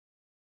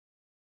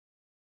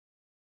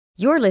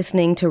You're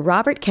listening to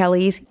Robert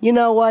Kelly's You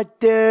Know What,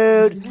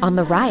 Dude? on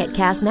the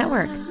Riotcast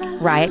Network,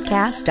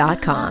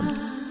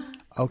 riotcast.com.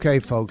 Okay,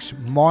 folks,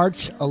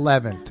 March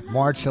 11th,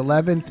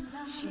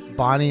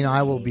 Bonnie and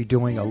I will be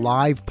doing a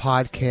live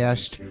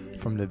podcast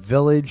from the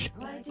Village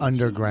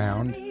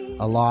Underground,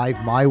 a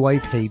live My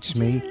Wife Hates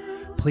Me.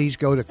 Please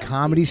go to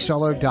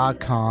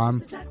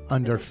ComedyCellar.com.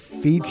 Under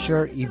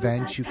feature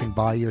events, you can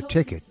buy your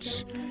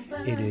tickets.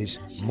 It is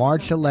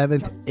March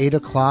 11th, 8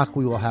 o'clock.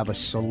 We will have a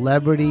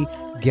celebrity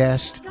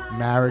guest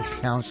marriage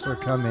counselor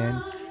come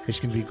in. It's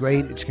going to be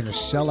great. It's going to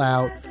sell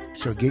out.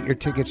 So get your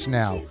tickets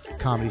now.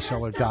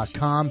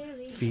 ComedyCellar.com.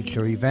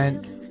 Feature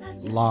event,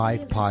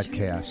 live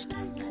podcast.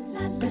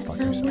 Go fuck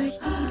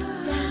yourselves.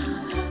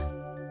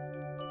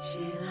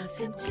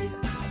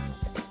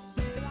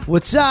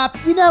 What's up?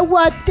 You know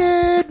what,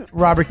 dude?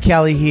 Robert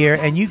Kelly here,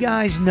 and you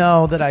guys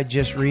know that I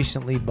just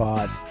recently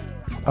bought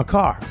a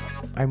car.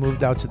 I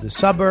moved out to the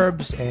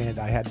suburbs, and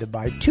I had to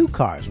buy 2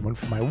 cars, one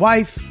for my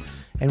wife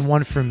and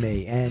one for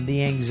me. And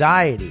the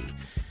anxiety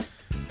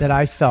that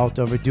I felt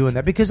over doing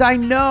that, because I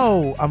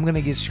know I'm going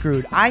to get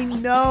screwed. I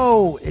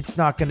know it's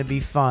not going to be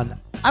fun.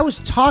 I was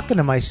talking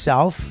to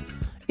myself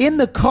in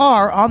the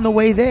car on the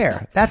way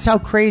there. That's how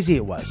crazy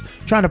it was,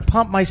 trying to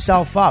pump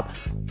myself up.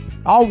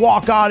 I'll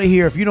walk out of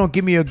here if you don't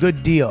give me a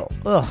good deal.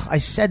 Ugh, I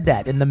said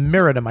that in the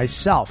mirror to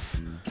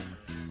myself.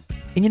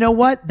 And you know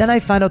what? Then I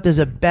found out there's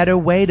a better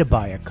way to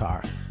buy a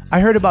car. I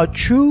heard about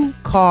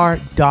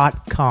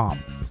TrueCar.com,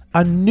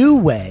 a new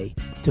way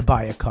to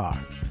buy a car.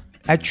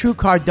 At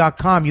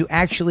TrueCar.com, you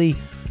actually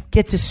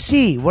get to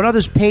see what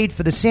others paid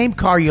for the same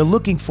car you're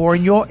looking for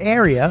in your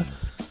area,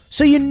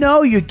 so you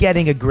know you're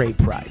getting a great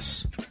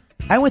price.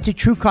 I went to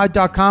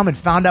TrueCar.com and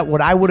found out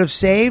what I would have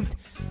saved.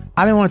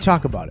 I didn't want to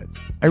talk about it.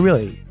 I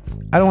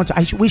don't want to.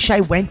 I wish I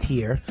went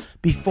here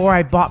before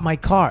I bought my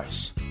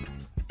cars.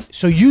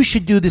 So you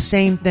should do the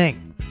same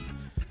thing.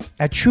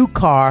 At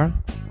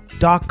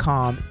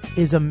TrueCar.com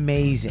is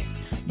amazing.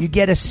 You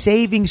get a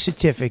savings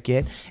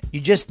certificate.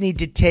 You just need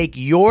to take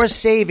your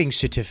savings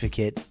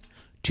certificate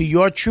to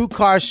your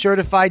TrueCar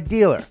certified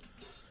dealer.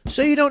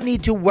 So you don't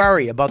need to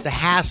worry about the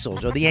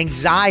hassles or the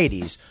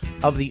anxieties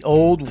of the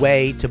old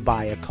way to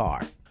buy a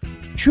car.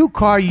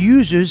 TrueCar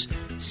users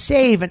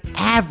save an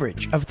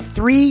average of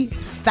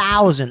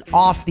 $3,000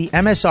 off the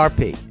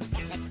MSRP.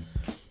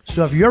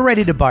 So if you're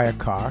ready to buy a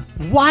car,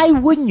 why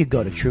wouldn't you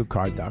go to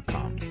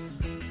TrueCar.com?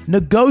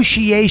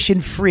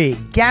 Negotiation-free,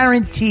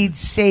 guaranteed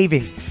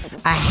savings,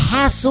 a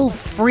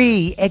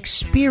hassle-free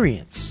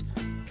experience,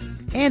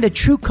 and a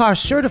TrueCar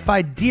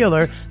certified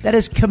dealer that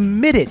is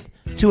committed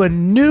to a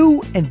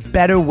new and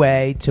better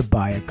way to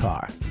buy a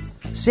car.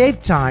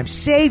 Save time,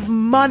 save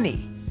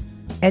money,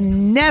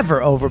 and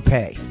never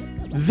overpay.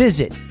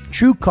 Visit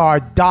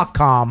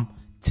TrueCar.com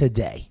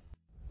today.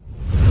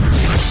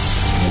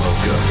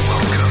 Welcome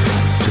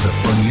to the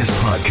funniest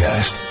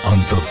podcast on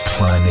the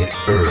planet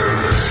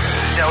Earth.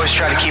 I always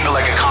try to keep it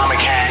like a comic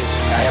hang.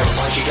 I have a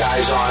bunch of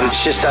guys on. It's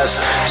just us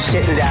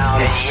sitting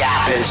down and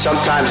yapping.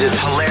 Sometimes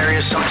it's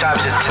hilarious. Sometimes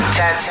it's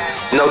intense.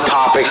 No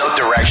topics, no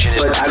direction.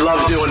 But I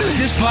love doing it.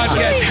 This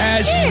podcast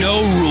has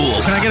no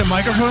rules. Can I get a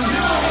microphone?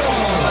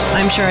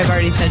 I'm sure I've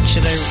already said,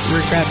 should I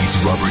regret? He's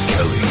Robert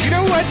Kelly. You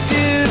know what,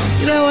 dude?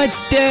 You know what,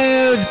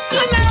 dude?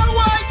 You know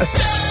what,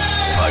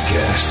 dude?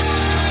 Podcast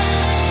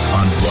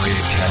on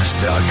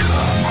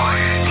riotcast.com.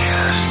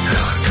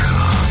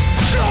 Riotcast.com.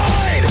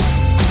 Join the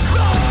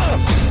riot.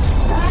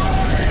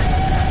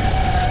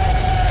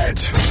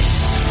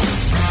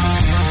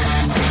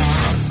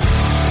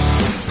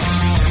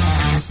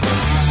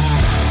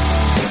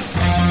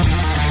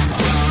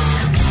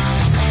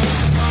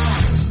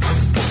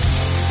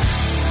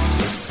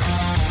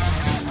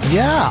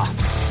 Yeah.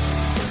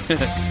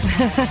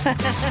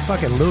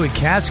 Fucking Louis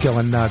Katz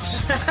going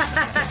nuts.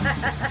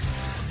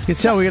 You can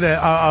tell we got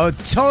a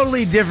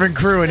totally different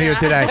crew in here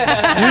today.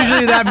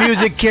 Usually that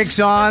music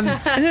kicks on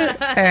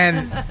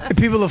and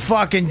people are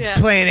fucking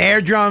playing air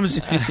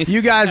drums.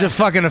 You guys are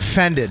fucking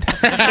offended.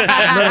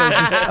 Literally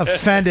just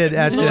offended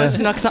at Let's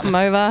knock something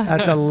over.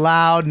 at the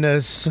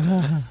loudness.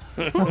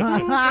 What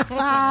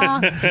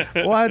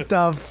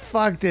the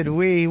fuck what do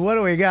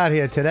we got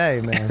here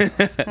today, man?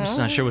 I'm just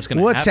not sure what's going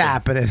to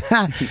happen. What's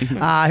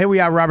happening? Here we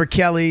are, Robert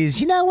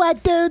Kelly's You Know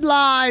What, Dude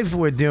Live.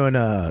 We're doing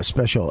a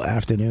special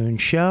afternoon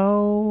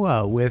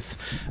show with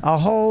a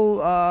whole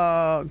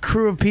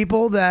crew of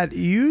people that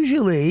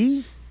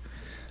usually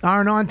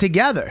aren't on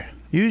together.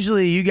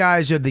 Usually you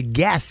guys are the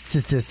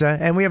guests,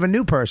 and we have a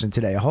new person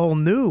today, a whole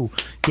new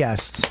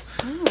guest.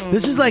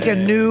 This is like a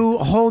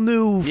whole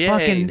new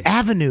fucking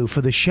avenue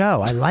for the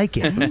show. I like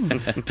it.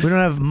 We don't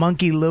have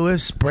Monkey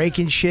Lewis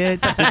breaking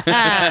shit.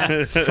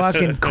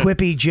 Fucking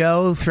Quippy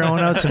Joe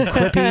throwing out some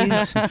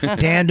quippies.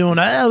 Dan doing,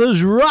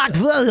 this rock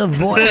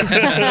voice.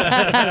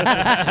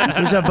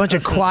 There's a bunch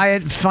of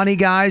quiet, funny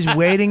guys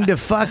waiting to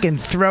fucking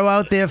throw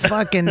out their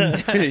fucking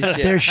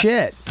their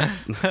shit.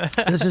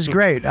 This is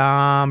great.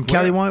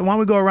 Kelly, why don't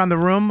we go around the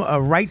room,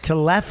 right to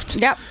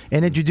left,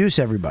 and introduce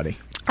everybody.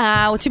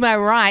 To my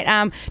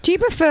right. Do you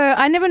prefer?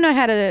 I never know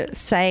how to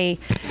say.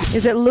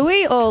 Is it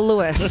Louis or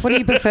Louis? What do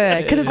you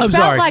prefer? Because it's I'm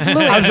spelled sorry. like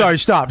Louis. I'm sorry.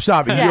 Stop.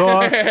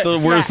 Yeah.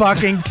 Your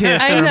fucking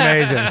tits I are know.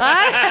 amazing.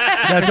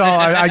 That's all.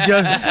 I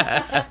just.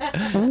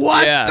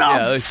 What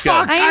the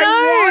fuck? I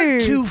know.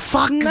 want to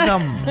fuck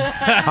them.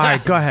 All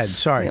right, go ahead.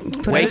 Sorry.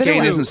 Weight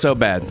gain isn't so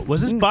bad.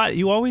 Was this body?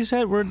 You always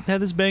had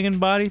this banging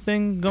body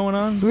thing going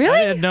on? Really?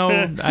 I had no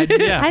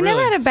idea. I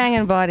never had a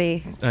banging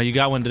body. You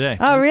got one today.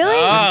 Oh,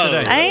 really?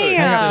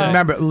 Today.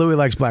 Remember, Louis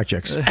likes black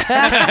chicks. Well,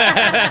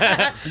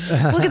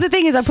 because the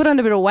thing is, I put on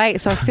a bit of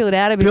weight, so I feel it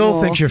out a bit more.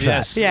 Bill thinks you're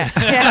fat. Yes. Yeah.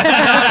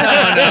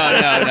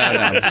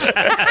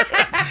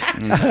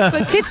 No.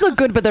 The tits look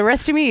good, but the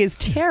rest of me is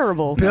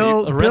terrible.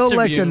 Bill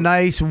likes a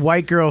nice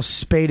white girl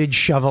spaded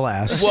shovel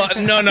ass. Well,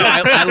 no.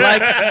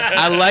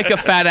 I like a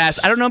fat ass.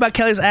 I don't know about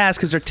Kelly's ass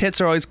because her tits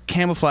are always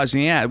camouflaged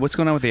in the ad. What's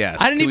going on with the ass?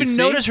 I didn't Can we even see?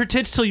 notice her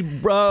tits till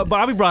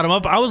Bobby brought them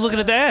up. I was looking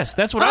at the ass.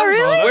 That's what I was.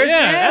 Really? Where's the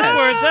ass? That's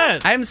where it's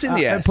at. I haven't seen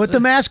the ass. Put the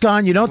mask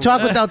on. You don't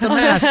talk without the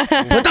mask.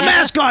 Put the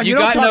mask on. You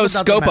don't got talk no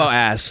without the Scopo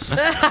mask.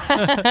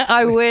 ass.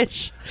 I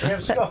wish.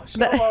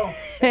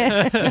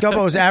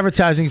 Scopo is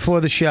advertising for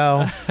the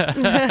show.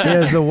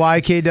 Here's the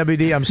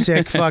YKWd. I'm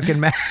sick. Fucking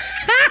mad.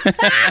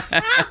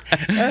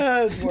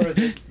 It's worth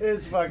it.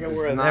 It's fucking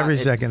worth it. Every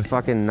second.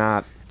 Fucking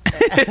not.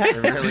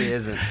 It really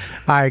isn't.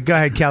 All right, go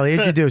ahead, Kelly.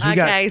 Introduce.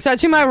 Okay, so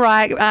to my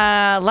right,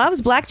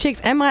 loves black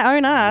chicks and my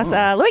own ass,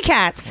 Louis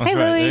Katz. Hey, That's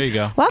right. Louis. There you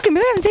go. Welcome.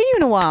 We haven't seen you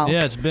in a while.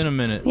 Yeah, it's been a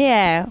minute.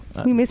 Yeah.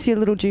 We miss your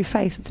little Jew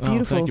face. It's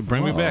beautiful. Oh, thank you.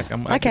 Bring me back.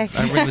 Okay.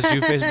 I bring this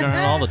Jew face down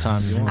all the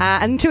time. You want.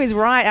 And to his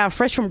right,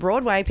 fresh from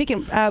Broadway,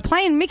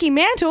 playing Mickey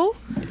Mantle.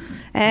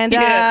 And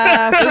There's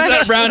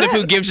that fresh, round of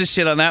who gives a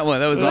shit on that one.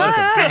 That was awesome.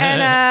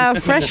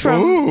 and fresh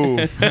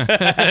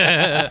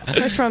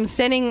from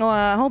sending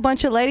a whole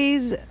bunch of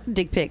ladies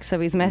dick pics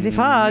of his massive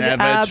hog.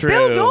 Never true.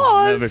 Bill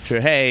Dawes. Never true.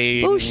 Hey.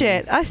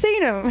 Bullshit. I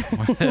seen him.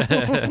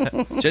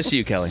 Just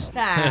you, Kelly.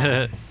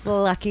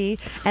 Lucky.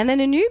 And then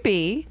a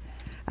newbie.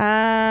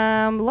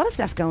 A lot of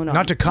stuff going on.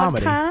 Not to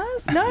comedy.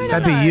 Podcasts. No.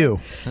 That'd be you.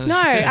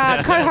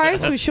 No.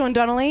 Co-host with Sean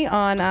Donnelly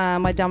on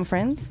My Dumb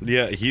Friends.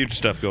 Yeah, huge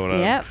stuff going on.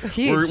 Yep,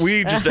 huge.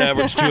 We just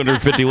averaged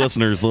 250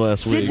 listeners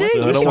last week. Did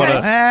you? So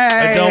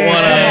I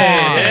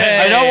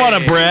don't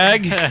want to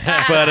brag,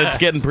 but it's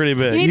getting pretty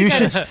big. You need to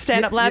go to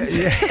stand-up labs.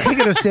 You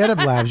go to stand-up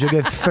labs. You'll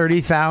get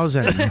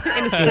 30,000. In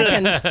a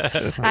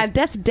second.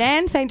 That's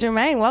Dan St.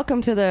 Germain.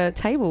 Welcome to the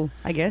table,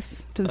 I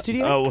guess, to the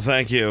studio. Oh, well,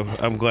 thank you.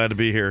 I'm glad to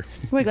be here.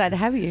 We're glad to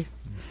have you.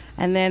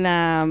 And then,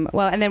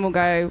 we'll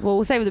go. Well,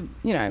 we'll say with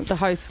the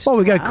host. Well,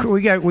 we got. us. Well,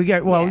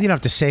 you don't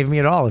have to save me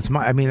at all. It's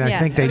my. I mean, I Yeah.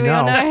 think they We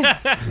all know.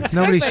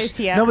 Scopo's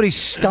here. Nobody's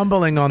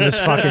stumbling on this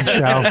fucking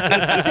show.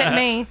 Except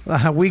me.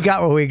 We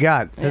got what we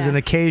got. There's an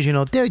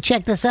occasional, dude,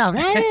 check this out.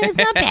 It's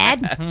not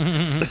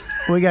bad.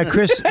 We got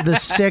Chris, the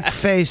sick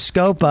face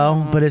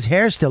Scopo, but his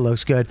hair still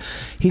looks good.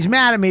 He's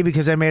mad at me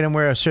because I made him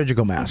wear a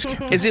surgical mask.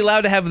 Is he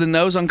allowed to have the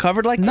nose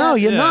uncovered like that? No,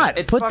 you're not.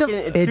 It's Put fucking-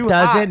 the. it's It too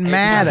doesn't hot.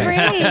 matter.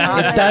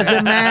 It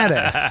doesn't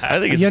matter. I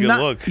think it's You're a good not,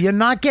 look. You're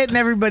not getting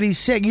everybody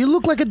sick. You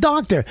look like a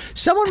doctor.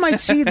 Someone might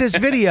see this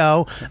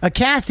video, a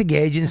casting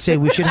agent, and say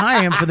we should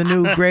hire him for the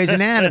new Grey's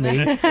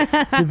Anatomy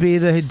to be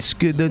the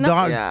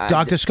Yeah,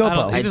 Dr. I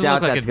Scopo. He doesn't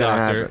doubt look like that's a gonna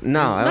doctor. happen.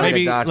 No, I look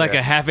Maybe like a doctor. like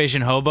a half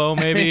Asian hobo,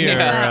 maybe,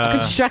 or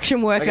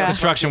Construction worker.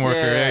 construction worker.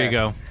 Yeah. There you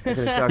go.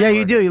 Yeah,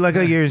 you do. You look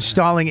like you're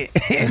installing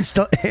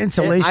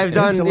insulation. I've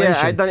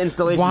done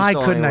installation. Why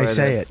installing couldn't I where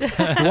say it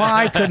it?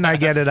 Why couldn't I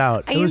get it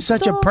out? It was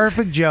such a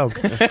perfect joke.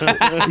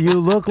 You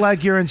look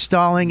like you're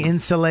installing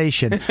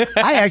insulation.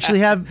 I actually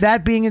have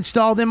that being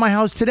installed in my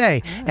house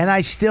today, and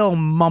I still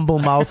mumble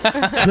mouth,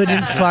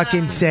 couldn't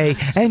fucking say,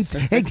 and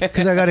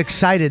because I got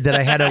excited that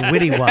I had a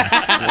witty one.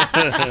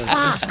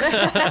 Fuck!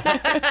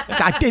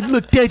 I did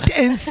look at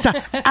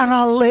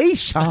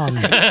insulation.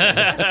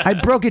 I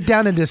broke it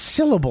down into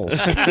syllables.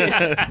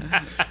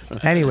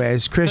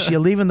 Anyways, Chris, you're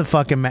leaving the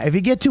fucking. If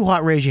you get too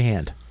hot, raise your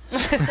hand.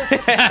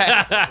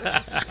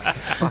 I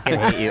fucking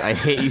hate you. I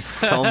hate you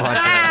so much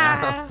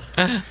right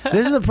now.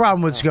 This is the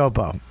problem with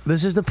Scopo.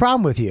 This is the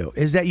problem with you,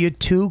 is that you're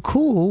too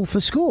cool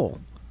for school.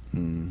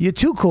 You're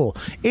too cool.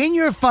 In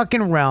your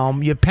fucking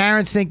realm, your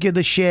parents think you're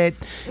the shit.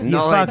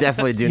 No, I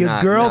definitely do your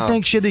not. girl No.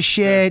 thinks you're the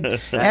shit.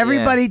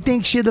 Everybody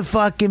thinks you're the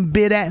fucking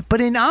bit at.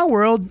 But in our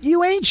world,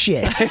 you ain't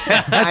shit. Okay?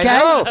 I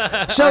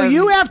know. So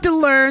you have to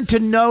learn to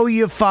know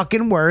your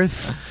fucking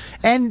worth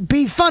and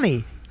be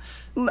funny.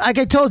 Like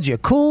I told you,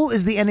 cool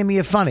is the enemy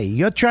of funny.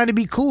 You're trying to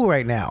be cool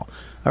right now.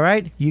 All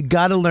right? You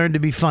got to learn to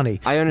be funny.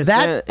 I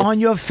understand. That on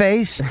your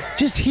face,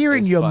 just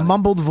hearing your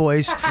mumbled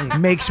voice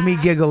makes me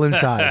giggle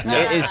inside.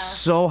 It is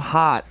so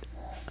hot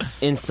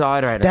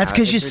inside right now. That's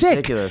because you're It's sick.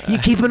 ridiculous. You're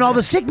keeping all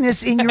the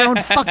sickness in your own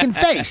fucking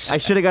face. I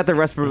should have got the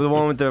respirator, the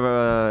one with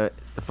the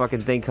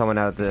fucking thing coming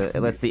out. It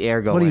lets the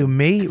air go. What are you,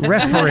 me?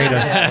 Respirator.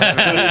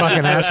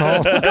 Fucking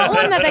asshole. I got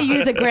one that they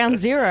use at Ground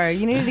Zero.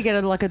 You needed to get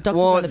a doctor's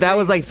Well, one that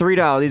was like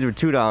 $3. These were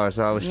 $2,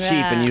 so I was cheap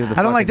and used the.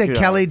 I don't like that fucking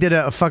 $2. Kelly did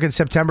a fucking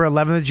September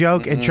 11th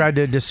joke and tried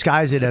to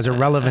disguise it as a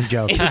relevant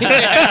joke.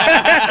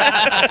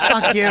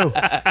 Fuck you.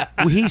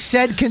 He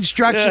said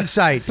construction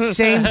site.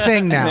 Same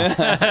thing now.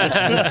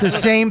 It's the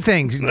same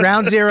thing.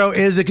 Ground Zero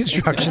is a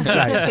construction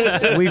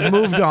site. We've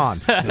moved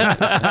on.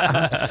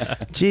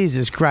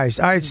 Jesus Christ.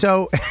 All right,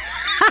 so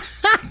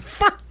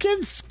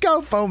fucking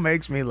Scopo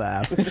makes me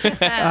laugh.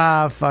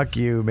 Fuck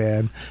you,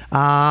 man.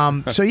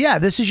 So yeah,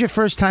 this is your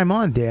first time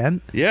on,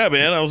 Dan. Yeah,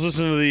 man. I was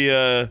listening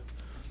to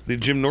the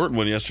Jim Norton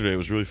one yesterday. It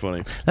was really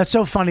funny. That's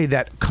so funny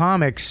that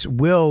comics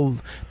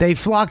they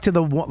flock to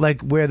the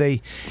where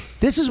they.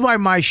 This is why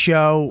my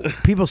show,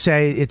 people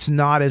say it's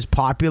not as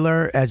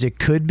popular as it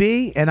could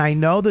be, and I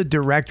know the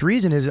direct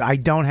reason is I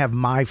don't have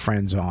my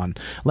friends on,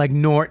 like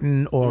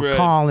Norton or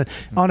Colin,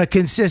 on a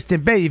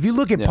consistent basis. If you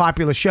look at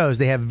popular shows,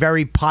 they have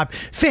very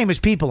famous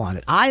people on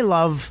it. I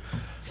love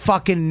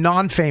fucking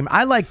non-famous.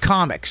 I like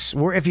comics.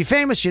 Where if you're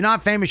famous, you're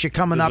not famous, you're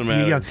coming up.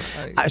 You're young.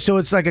 So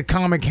it's like a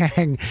comic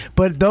hang.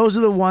 But those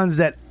are the ones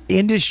that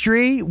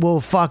industry will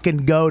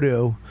fucking go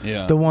to.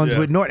 Yeah. The ones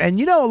with Norton.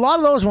 And a lot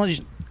of those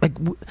ones, like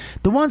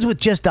the ones with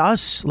just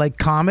us, like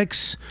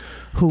comics,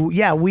 who,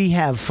 we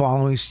have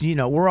followings.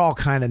 We're all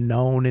kind of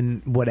known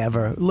and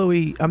whatever.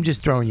 Louis, I'm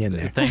just throwing you in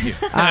there. Thank you.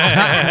 But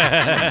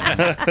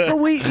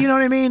you know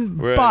what I mean?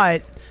 Right.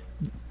 But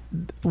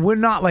we're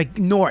not like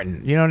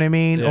Norton, you know what I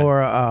mean? Yeah.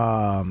 Or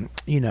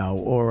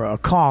or a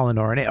Colin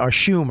or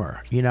Schumer,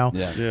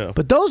 Yeah.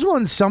 But those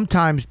ones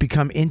sometimes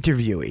become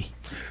interviewee.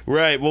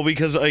 Right. Well,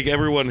 because like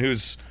everyone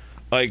who's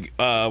like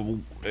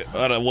on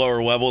a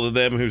lower level than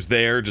them, who's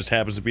there, just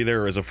happens to be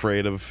there, or is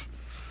afraid of.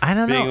 I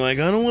don't being know. like,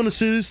 I don't want to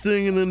say this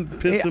thing and then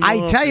piss them off.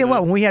 I tell you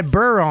what, when we had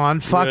Burr on,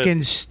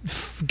 fucking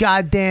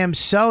goddamn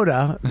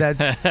soda,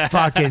 that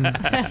fucking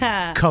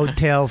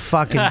coattail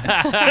fucking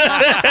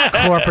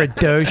corporate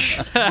douche,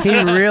 he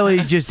really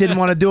just didn't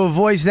want to do a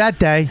voice that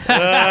day.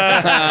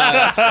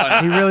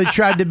 He really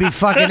tried to be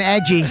fucking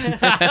edgy.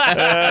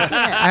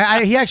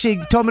 He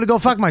actually told me to go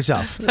fuck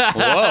myself.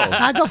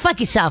 Whoa. Go fuck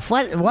yourself.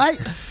 What?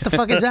 The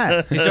fuck is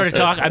that? He started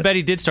talking. I bet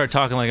he did start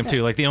talking like him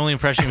too. Like the only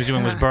impression he was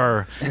doing was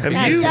Burr.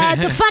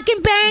 The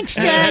fucking banks,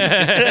 dude.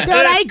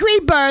 I agree,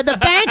 Burr. The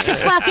banks are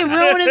fucking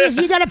ruining this.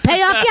 You got to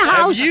pay off your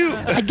house.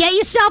 Get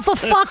yourself a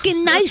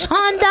fucking nice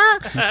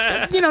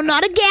Honda.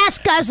 Not a gas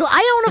guzzler.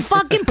 I own a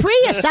fucking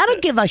Prius. I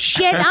don't give a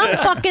shit. I'm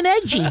fucking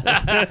edgy.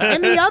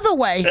 And the other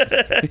way.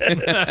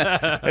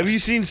 Have you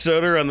seen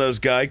Soder on those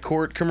Guy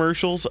Court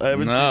commercials? I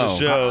haven't seen the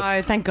show.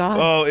 Oh, thank God.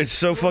 Oh, it's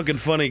so fucking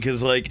funny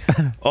because like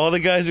all the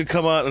guys who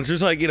come out and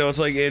just like it's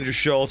like Andrew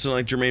Schultz and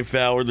like Germain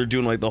Fowler, they're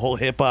doing like the whole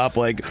hip hop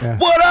like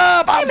what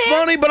up? I'm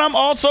funny, but I'm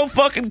also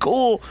fucking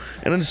cool.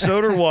 And then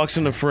Soder walks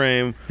into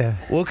frame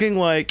looking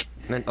like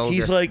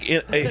he's like in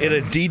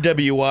a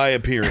DWI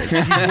appearance.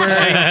 He's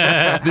wearing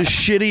the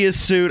shittiest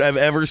suit I've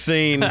ever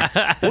seen.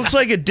 Looks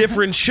like a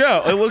different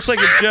show. It looks like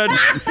a Judge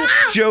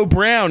Joe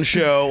Brown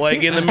show,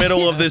 like in the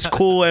middle of this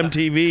cool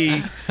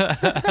MTV,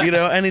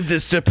 and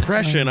this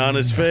depression on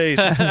his face.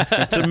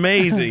 It's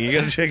amazing. You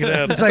got to check it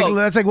out.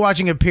 That's like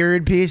watching a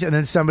period piece and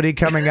then somebody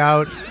coming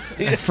out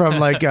from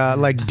like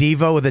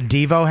Devo with a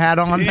Devo hat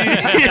on.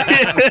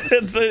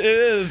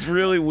 It's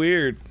really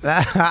weird.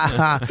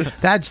 I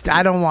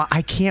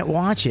can't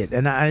watch it,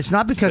 and it's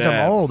not because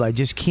I'm old. I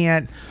just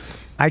can't.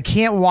 I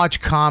can't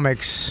watch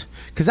comics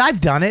because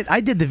I've done it.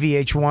 I did the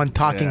VH1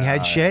 talking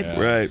head shit,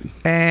 right?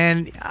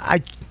 And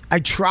I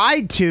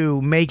tried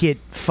to make it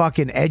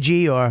fucking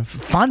edgy or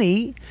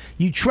funny.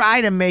 You try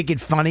to make it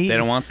funny. They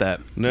don't want that.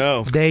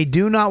 No. They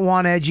do not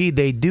want edgy.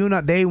 They do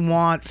not. They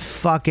want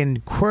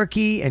fucking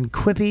quirky and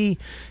quippy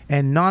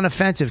and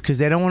non-offensive because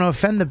they don't want to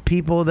offend the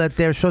people that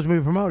they're supposed to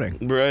be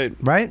promoting. Right.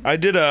 Right? I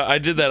did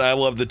that I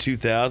Love the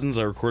 2000s.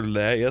 I recorded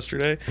that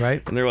yesterday.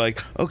 Right. And they're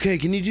like, okay,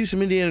 can you do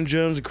some Indiana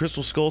Jones and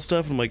Crystal Skull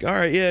stuff? And I'm like, all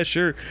right, yeah,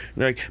 sure. And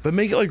they're like, but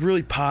make it like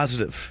really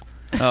positive.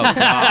 Oh, God.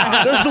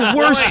 That's the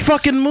worst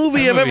fucking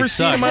movie I've ever seen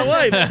sucked. in my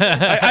life.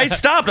 I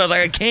stopped. I was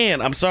like, I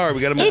can't. I'm sorry.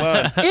 We got to move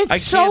on. It's I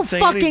so can't say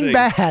fucking anything.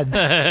 bad.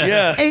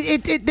 Yeah.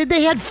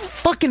 They had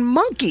fucking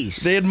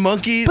monkeys. They had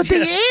monkeys. But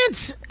the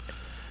ants,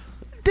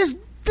 there's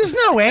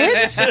no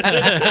ants. In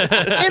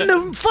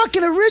the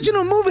fucking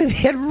original movie, they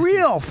had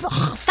real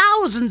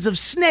thousands of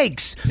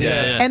snakes.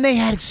 Yeah. And they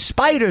had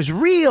spiders,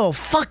 real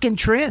fucking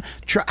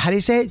how do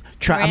you say it?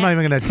 I'm not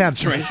even going to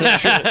attempt.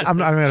 I'm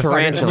not even going to.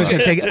 I'm just going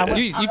to take it. I'm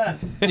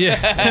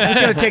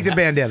just going to take the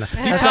bandana.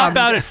 You top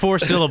out at 4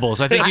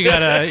 syllables. I think you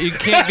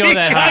can't go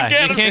that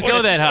high. You can't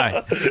go that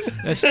high.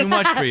 That's too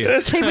much for you.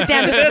 Keep it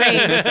down to 3.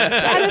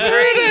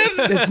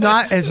 It's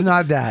not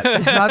that.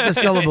 It's not the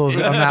syllables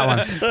on that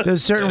one.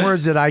 There's certain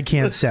words that I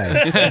can't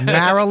say.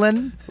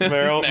 Maryland.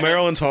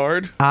 Maryland's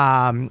hard.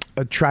 A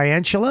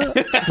triantula.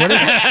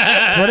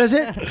 What is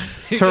it?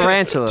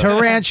 Tarantula.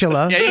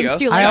 Tarantula. Yeah,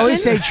 you go. I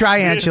always say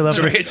triantula.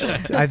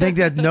 I think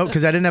that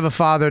because I didn't have a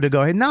father to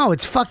go. Hey, no,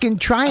 it's fucking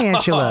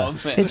triantula.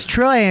 Oh, it's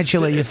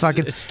triantula. You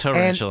fucking. It's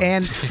tarantula.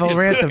 And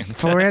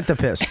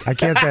philanthropist. I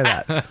can't say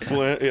that.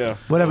 Yeah.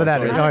 Whatever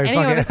that is. Oh, you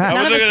Anyone fucking. I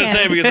None wasn't of us going to can.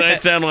 say because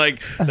I'd sound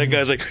like that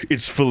guy's like,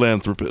 it's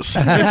philanthropist.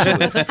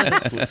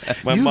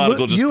 My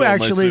monocle just You fell in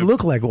my actually soup.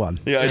 look like one.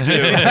 Yeah, I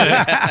do.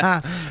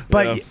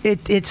 But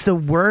it's the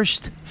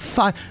worst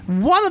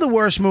One of the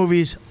worst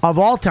movies of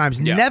all times.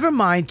 Never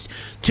mind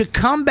to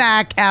come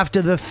back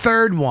after the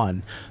third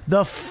one.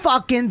 The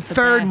fucking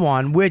third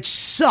one, which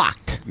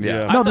sucked.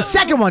 Yeah. No, the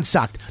second one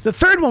sucked. The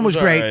third one was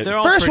great. They're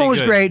all First one pretty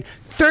was good. great.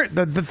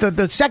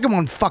 The second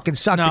one fucking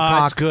sucked No, the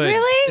cock. it's good.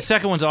 Really? The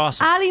second one's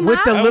awesome. Ali With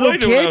Ma? the I little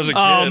liked it when I was kid. a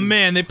Oh kid.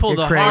 man, they pulled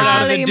You're the heart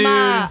out of the Ali dude.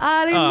 Ma.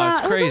 Ali Oh, Ma. it's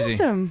It was crazy.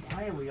 awesome.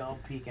 Why are we all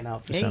peeking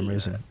out for some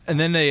reason? And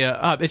then they,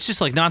 it's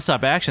just like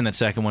nonstop action. That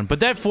second one,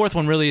 but that fourth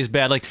one really is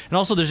bad. Like, and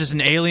also there's just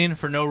an alien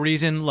for no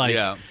reason.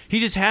 Like, he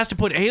just has to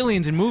put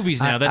aliens in movies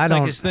now. That's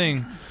like his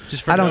thing.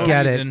 Just for I don't no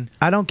get reason. it.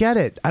 I don't get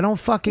it. I don't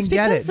fucking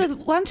get it. Because the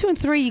 1, 2, and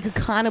 3, you could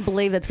kind of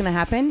believe that's going to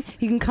happen.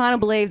 You can kind of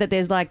believe that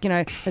there's like,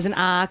 there's an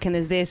arc and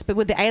there's this. But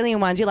with the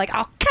alien ones, you're like,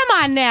 oh,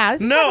 come on now.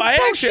 This is No, fucking I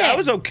bullshit.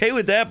 was okay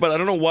with that, but I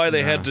don't know why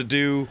they had to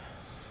do.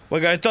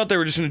 Like, I thought they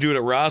were just going to do it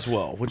at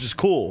Roswell, which is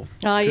cool.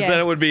 Oh, 'Cause yeah. then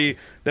it would make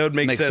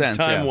Makes sense sense,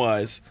 yeah. time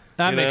wise.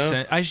 That makes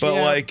sense. But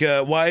like,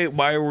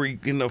 why are we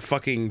in a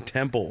fucking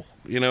temple?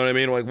 You know what I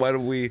mean? Like, why do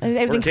we? And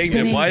everything's King,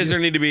 spinning. why does there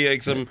need to be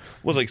like some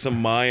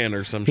Mayan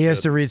or some He shit?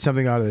 has to read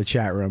something out of the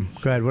chat room.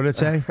 Go ahead. What did it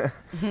say?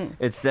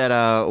 It said,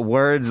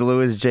 words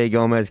Louis J.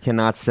 Gomez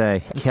cannot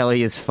say.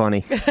 Kelly is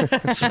funny.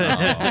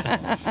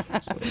 I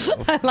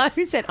like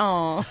you said,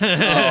 oh.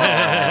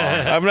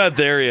 I'm not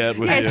there yet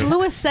with Yeah, it's you.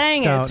 Lewis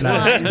saying it. No, It's no.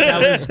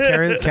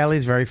 fine.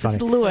 Kelly's very funny.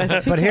 It's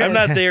Lewis. But here, I'm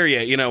not there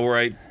yet. Where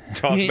I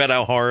talk about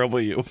how horrible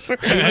you.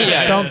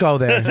 Don't go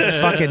there.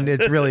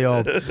 It's really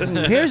old.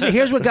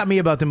 Here's what got me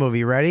about the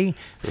movie. Ready?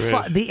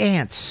 The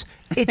ants.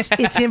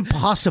 It's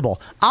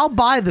impossible. I'll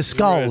buy the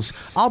skulls.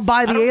 I'll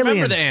buy the I don't aliens.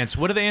 remember the ants.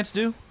 What do the ants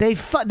do?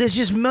 There's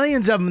just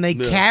millions of them. They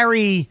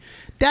carry.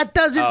 That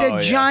doesn't. Oh, the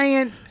yeah.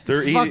 giant.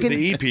 They fucking.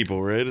 eat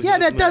people, right? Yeah,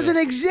 that doesn't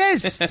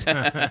exist.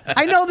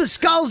 I know the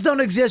skulls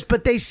don't exist,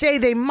 but they say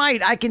they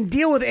might. I can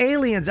deal with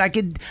aliens. I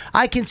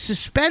can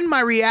suspend my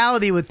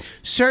reality with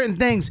certain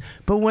things.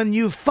 But when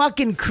you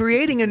fucking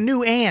creating a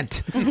new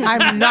ant,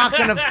 I'm not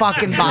gonna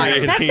fucking buy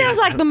it. That sounds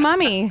like the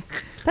Mummy.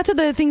 That's what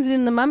the things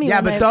in the Mummy. Yeah,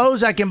 when but they-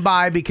 those I can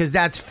buy because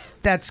that's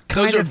kind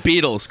Those are of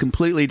beetles.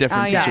 Completely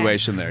different Oh, yeah.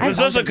 situation there.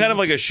 It's also kind of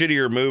like a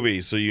shittier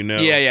movie, so you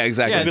know. Yeah,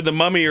 exactly. Like with the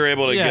Mummy, you're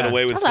able to Yeah. get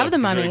away with I stuff. love The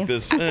 'cause you're Mummy. Like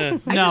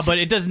this, No, but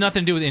it does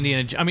nothing to do with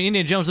Indiana.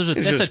 Indiana Jones.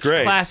 That's just a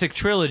great. classic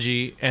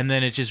trilogy, and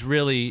then it just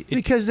really.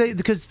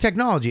 because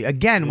technology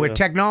again, where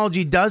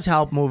technology does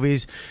help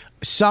movies.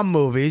 Some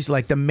movies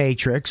like The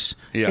Matrix,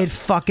 it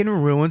fucking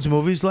ruins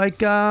movies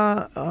like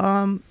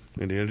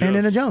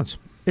Indiana Jones.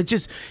 It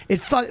just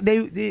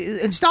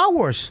in Star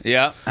Wars.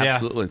 Yeah,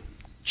 absolutely.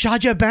 Jar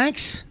Jar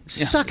Banks,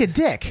 suck a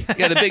dick.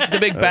 Yeah, the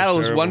big battle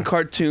is terrible. one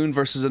cartoon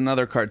versus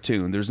another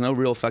cartoon. There's no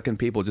real fucking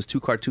people, just two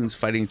cartoons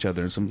fighting each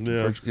other in some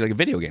like a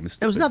video game.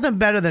 There was nothing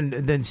better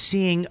than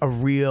seeing a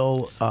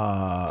real,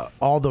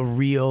 all the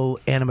real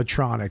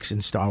animatronics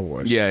in Star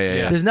Wars.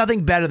 Yeah. There's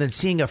nothing better than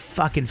seeing a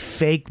fucking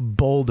fake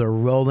boulder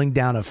rolling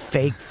down a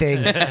fake thing,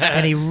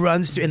 and he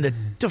runs through, and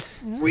the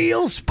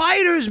real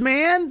spiders,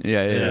 man.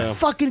 Yeah.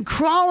 Fucking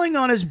crawling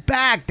on his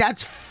back.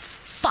 That's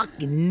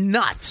fucking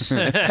nuts.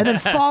 And then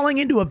falling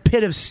into a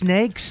pit of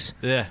snakes.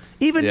 Yeah.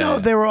 Even though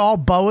they were all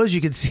boas, you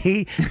could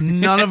see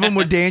none of them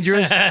were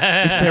dangerous.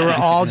 They were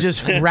all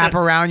just wrap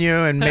around you,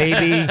 and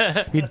maybe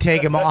you'd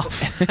take them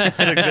off. It's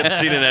like that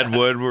scene in Ed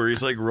Wood where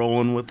he's like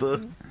rolling with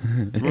the.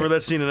 Remember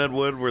that scene in Ed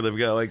Wood where they've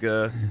got like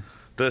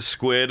the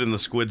squid and the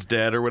squid's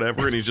dad or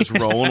whatever, and he's just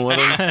rolling with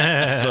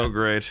him. So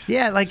great.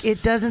 Yeah, like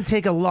it doesn't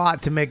take a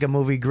lot to make a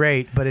movie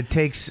great, but it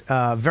takes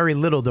very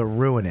little to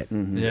ruin it.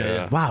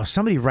 Yeah. Wow,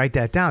 somebody write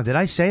that down. Did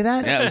I say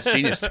that? Yeah, it was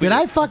genius. Did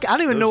I fuck? I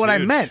don't even know what I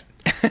huge. meant.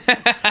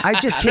 I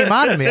just came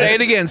out of me. Say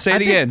it again. Say I it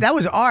think again. That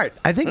was art.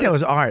 I think that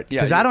was art Yeah,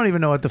 because I don't even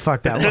know what the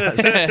fuck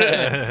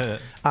that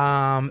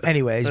was.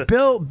 Anyways,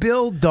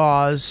 Bill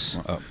Dawes.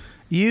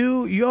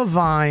 Your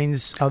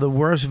vines are the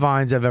worst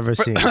vines I've ever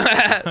seen.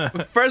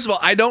 First of all,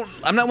 I'm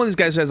not one of these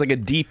guys who has like a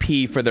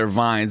DP for their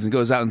vines and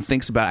goes out and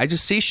thinks about it. I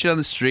just see shit on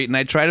the street and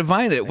I try to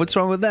vine it. What's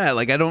wrong with that?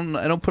 Like I don't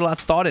put a lot of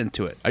thought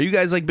into it. Are you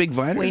guys like big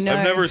viners? We know.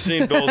 I've never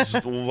seen Bill's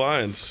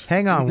vines.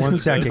 Hang on one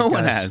second. No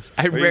one guys. has.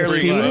 I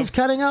rarely. Feedy's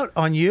cutting out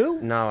on you?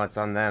 No, it's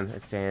on them.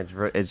 It's saying it's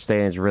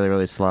really,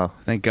 really slow.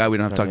 Thank God we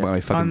don't have to talk about my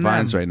fucking On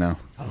vines them. right now.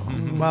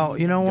 Well,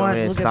 you know You want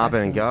what? me to stop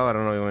it and go? I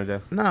don't know what you want to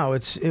do.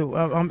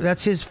 No,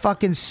 that's his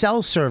fucking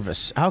cell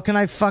service. How can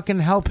I fucking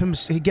help him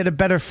get a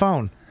better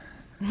phone?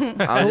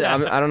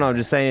 I don't know. I'm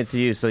just saying it to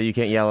you so you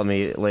can't yell at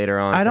me later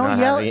on. I for don't not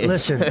yell. having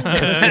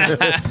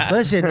it.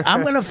 Listen.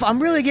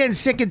 I'm really getting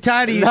sick and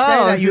tired of you No,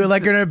 saying that I'm you're just-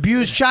 like an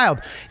abused child.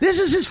 This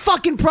is his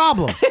fucking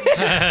problem.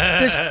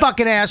 This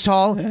fucking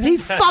asshole. He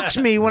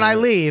fucks me when I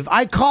leave.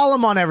 I call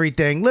him on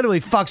everything.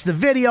 Literally fucks the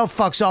video,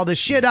 fucks all the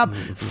shit up,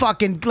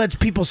 fucking lets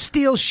people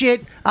steal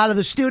shit out of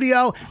the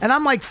studio, and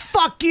I'm like,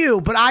 fuck you,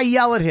 but I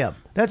yell at him.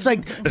 That's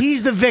like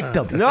he's the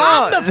victim. No.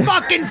 I'm the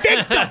fucking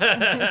victim.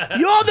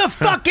 You're the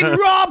fucking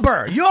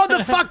robber. You're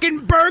the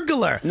fucking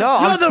burglar. No,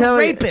 you're I'm the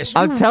telling- rapist.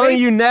 I'm telling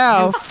you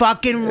now. You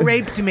fucking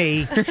raped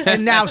me,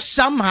 and now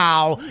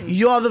somehow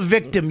you're the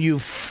victim. You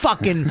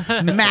fucking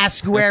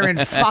mask wearing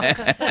fuck.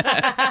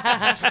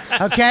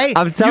 Okay,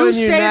 I'm telling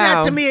you say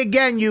now. that to me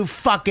again, you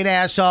fucking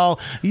asshole.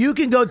 You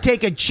can go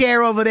take a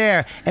chair over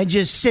there and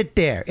just sit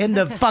there in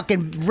the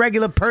fucking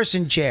regular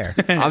person chair.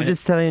 I'm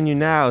just telling you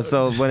now.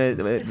 So when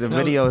the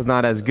video is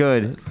not as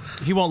good,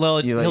 He won't yell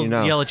at you, let you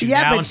know. yell at you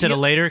Yeah, now but instead of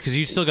later because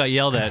you still got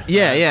yelled at.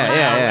 Yeah,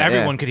 yeah.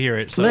 Everyone could hear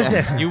it. So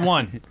Listen. you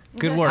won.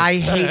 Good work. I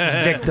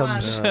hate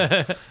victims.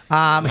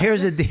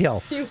 Here's the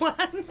deal.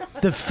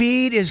 The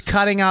feed is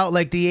cutting out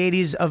like the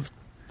 80s of...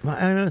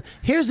 I don't know.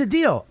 Here's the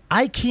deal.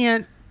 I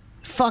can't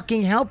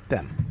fucking help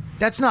them.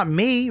 That's not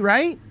me,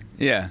 right?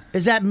 Yeah.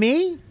 Is that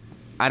me?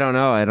 I don't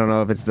know. I don't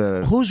know if it's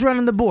the. Who's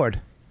running the board?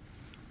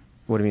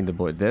 What do you mean the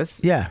board? This?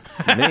 Yeah.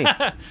 Me.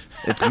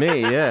 It's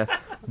me. Yeah.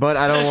 But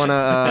I don't want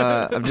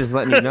to. I'm just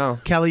letting you know.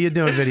 Kelly, you're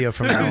doing video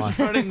from now on.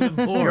 running the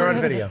board. You're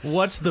on video.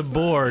 What's the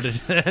board?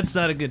 That's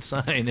not a good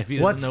sign if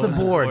you What's don't know the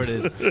what board?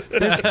 the board is.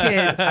 This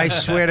kid, I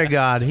swear to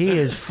God, he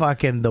is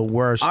fucking the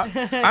worst.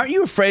 Aren't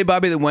you afraid,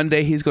 Bobby, that one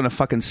day he's going to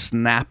fucking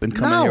snap and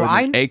come in here with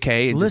an AK?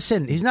 And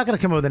Listen, he's not going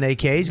to come with an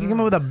AK. He's going to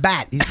come with a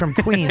bat. He's from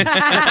Queens. All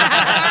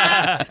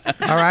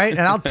right?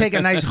 And I'll take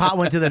a nice hot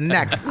one to the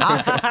neck.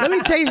 Let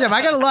me tell you something.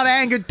 I got a lot of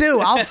anger,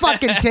 too. I'll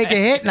fucking take a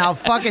hit and I'll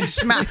fucking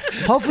smack.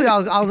 Hopefully,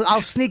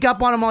 I'll sneak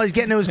up on him while he's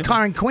getting to his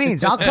car in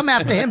Queens. I'll come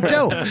after him,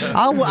 too.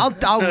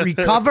 I'll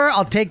recover.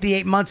 I'll take the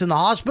 8 months in the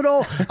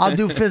hospital. I'll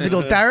do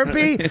physical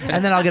therapy.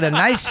 And then I'll get a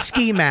nice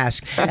ski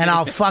mask. And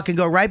I'll fucking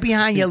go right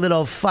behind your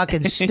little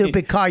fucking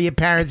stupid car your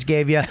parents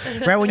gave you.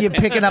 Right when you're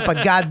picking up a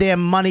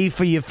goddamn money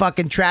for your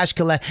fucking trash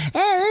collect.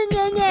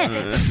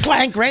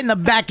 Flank right in the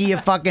back of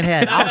your fucking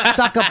head. I'll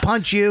sucker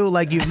punch you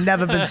like you've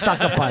never been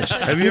sucker punched.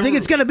 You think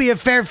it's going to be a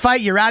fair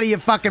fight? You're out of your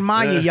fucking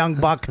mind, you young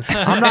buck.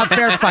 I'm not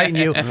fair fighting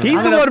you.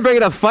 He's the one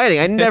bringing up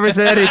fighting. I never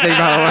said anything,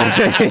 by the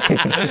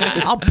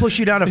way. I'll push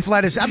you down a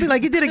flight of... I'll be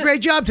like, you did a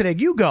great job today.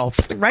 You go.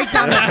 Right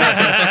down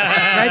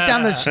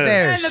the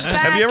stairs.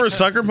 Have you ever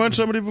sucker punched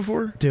somebody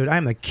before? Dude,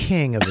 I'm the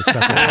king of the sucker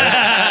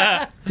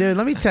punch. Dude,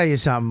 let me tell you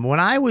something. When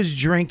I was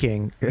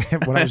drinking,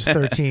 when I was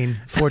 13,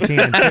 14,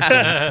 and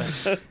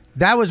 15,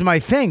 that was my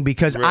thing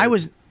because I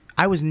was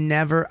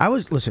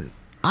listen,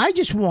 I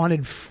just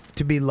wanted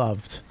to be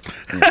loved.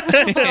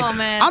 Oh,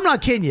 man. I'm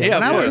not kidding you. Yeah,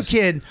 when I was course. a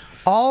kid,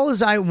 all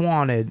as I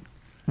wanted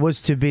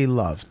was to be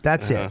loved.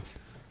 That's it.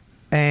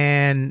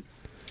 And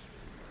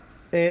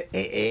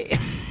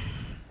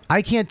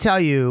I can't tell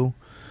you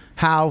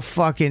how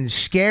fucking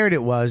scared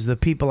it was, the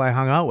people I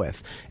hung out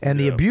with, and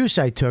the abuse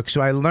I took.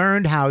 So I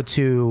learned how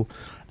to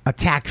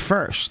attack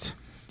first.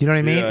 You know what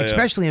I mean? Yeah, yeah.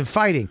 Especially in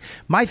fighting.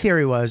 My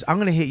theory was, I'm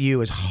going to hit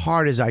you as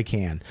hard as I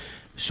can.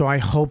 So I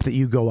hope that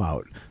you go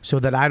out so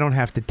that I don't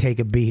have to take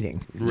a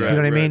beating. You know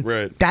what I mean?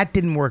 Right. That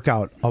didn't work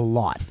out a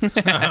lot. Oh,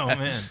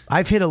 man.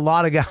 I've hit a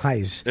lot of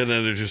guys. And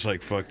then they're just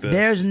like, fuck this.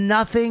 There's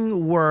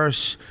nothing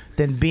worse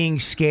than being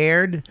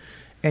scared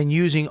and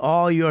using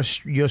all your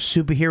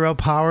superhero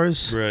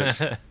powers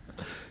Right.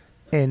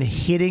 and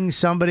hitting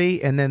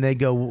somebody, and then they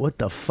go, "What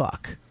the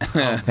fuck?"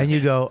 And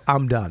you go,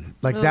 "I'm done."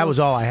 Like that was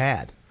all I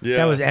had. Yeah.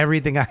 That was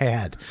everything I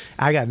had.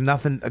 I got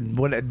nothing.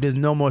 There's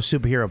no more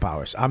superhero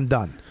powers. I'm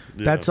done.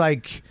 Yeah. That's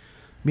like,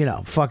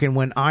 fucking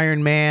when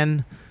Iron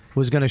Man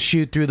was going to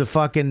shoot through the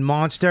fucking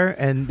monster,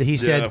 and he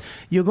said, Yeah.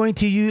 "You're going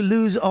to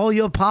lose all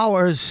your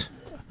powers."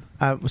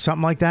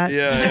 Something like that.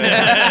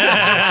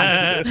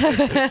 Yeah.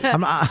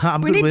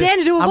 I'm We good need with, Dan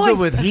to do a I'm voice. good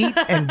with Heat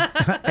and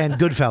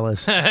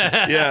Goodfellas.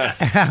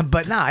 Yeah.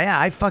 But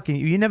I fucking.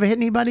 You never hit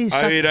anybody?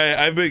 I mean,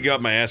 I've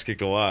got my ass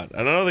kicked a lot.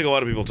 And I don't think a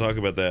lot of people talk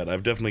about that.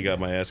 I've definitely got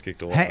my ass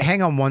kicked a lot.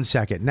 Hang on 1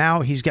 second. Now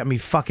he's got me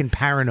fucking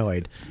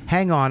paranoid.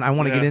 Hang on. I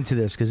want to get into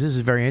this because this is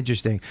very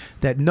interesting.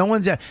 That no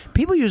one's...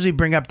 people usually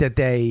bring up that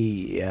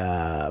they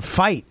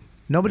fight.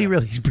 Nobody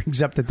really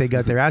brings up that they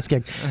got their ass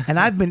kicked. And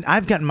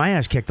I've gotten my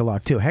ass kicked a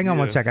lot too. Hang on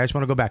 1 second. I just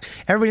want to go back.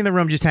 Everybody in the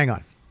room, just hang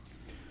on.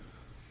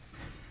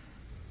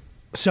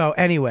 So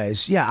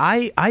anyways,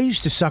 I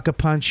used to sucker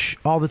punch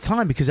all the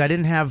time because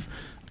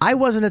I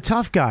wasn't a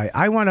tough guy.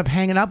 I wound up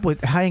hanging out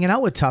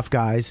with tough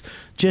guys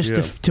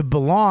just to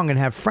belong and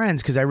have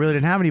friends because I really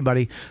didn't have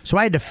anybody. So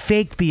I had to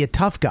fake be a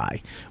tough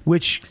guy,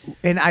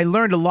 and I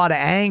learned a lot of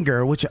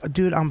anger, which,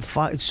 dude,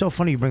 it's so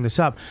funny you bring this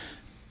up.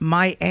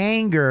 My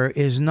anger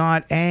is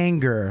not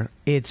anger.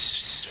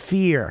 It's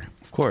fear.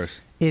 Of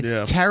course.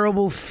 It's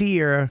terrible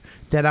fear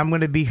that I'm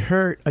going to be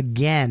hurt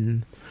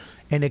again.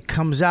 And it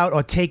comes out,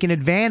 or taken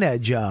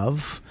advantage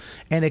of,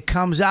 and it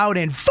comes out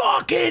in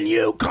fucking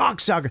you,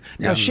 cocksucker.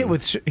 Now, shit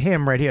with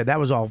him right here, that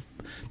was all.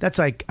 That's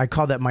like, I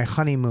call that my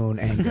honeymoon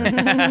anger.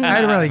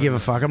 I don't really give a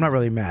fuck. I'm not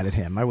really mad at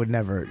him. I would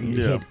never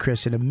hit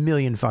Chris in a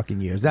million fucking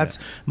years. That's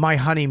my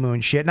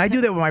honeymoon shit. And I do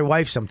that with my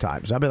wife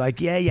sometimes. I'll be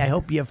like, yeah, I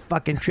hope you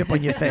fucking trip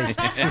on your face.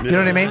 You know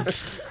what I mean?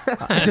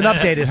 It's an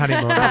updated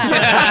honeymoon.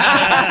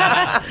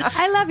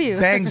 I love you.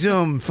 Bang,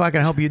 zoom,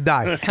 fucking hope you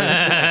die.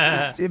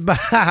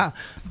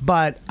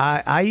 but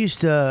I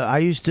used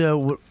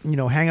to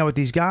hang out with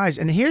these guys.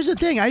 And here's the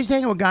thing: I used to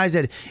hang out with guys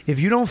that if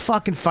you don't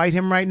fucking fight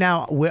him right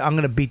now, I'm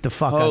gonna beat the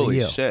fuck out of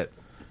you. Holy shit!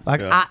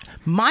 Like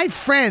my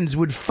friends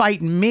would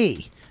fight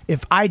me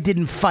if I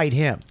didn't fight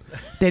him.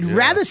 They'd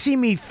rather see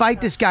me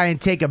fight this guy and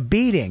take a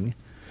beating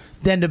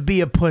than to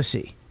be a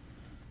pussy.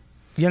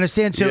 You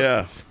understand?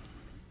 So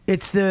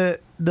it's I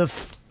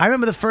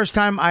remember the first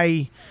time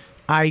I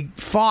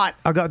fought,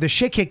 I got the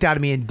shit kicked out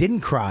of me and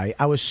didn't cry.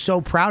 I was so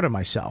proud of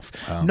myself,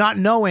 not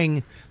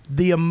knowing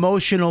the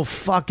emotional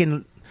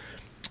fucking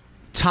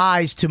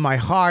ties to my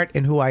heart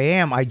and who I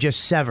am. I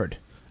just severed.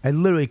 I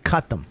literally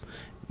cut them.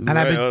 And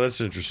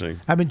that's interesting.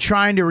 I've been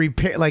trying to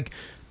repair,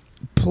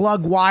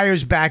 plug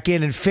wires back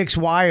in and fix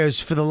wires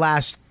for the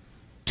last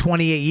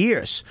 28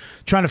 years,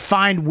 trying to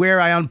find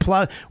where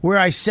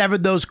I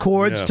severed those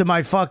cords to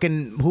my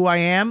fucking who I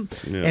am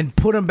and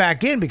put them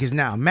back in, because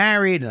now I'm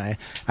married and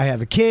I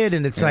have a kid,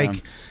 and it's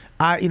me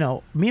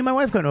and my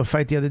wife got into a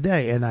fight the other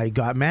day, and I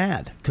got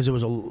mad because it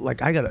was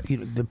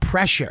the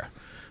pressure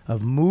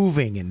of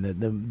moving and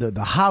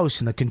the house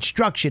and the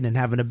construction and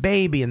having a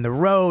baby and the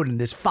road and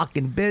this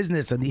fucking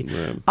business and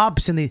the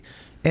ups and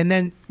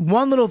then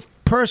one little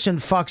person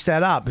fucks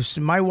that up.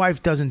 My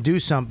wife doesn't do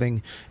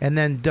something and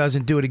then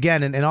doesn't do it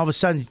again, and all of a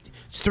sudden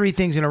it's 3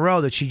 things in a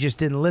row that she just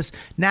didn't listen.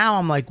 Now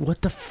I'm like,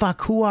 what the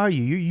fuck? Who are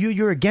you?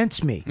 You're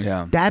against me.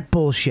 Yeah. That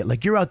bullshit.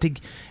 Like, you're out to,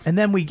 and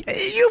then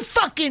you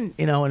fucking,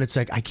 and it's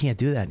like, I can't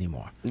do that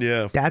anymore.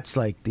 Yeah. That's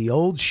like the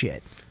old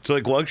shit. It's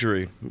like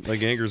luxury.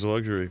 Like anger's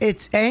luxury.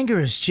 Anger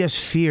is just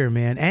fear,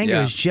 man. Anger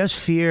is just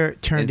fear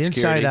turned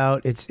inside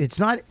out. It's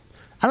not.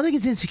 I don't think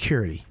it's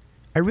insecurity.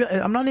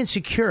 I'm not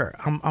insecure.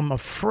 I'm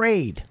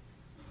afraid.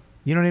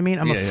 You know what I mean?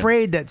 I'm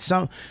afraid that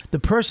the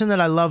person that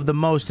I love the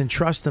most and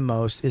trust the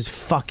most is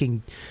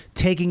fucking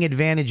taking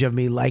advantage of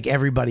me like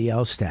everybody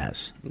else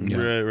does.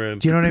 Yeah. Right.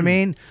 Do you know what I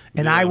mean?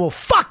 And I will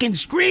fucking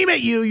scream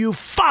at you, you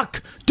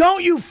fuck.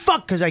 Don't you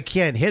fuck, because I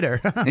can't hit her.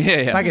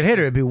 If I could hit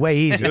her, it'd be way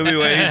easier. It'd be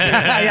way easier.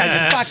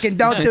 Yeah, you fucking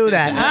don't do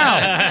that.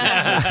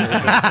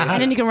 Ow.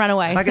 And then you can run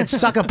away. I could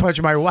sucker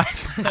punch my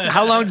wife.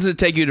 How long does it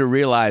take you to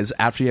realize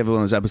after you have one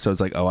of those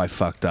episodes, like, oh, I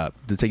fucked up?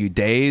 Does it take you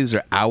days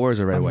or hours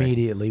or right away?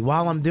 Immediately,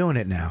 while I'm doing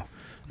it now.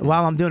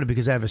 While I'm doing it,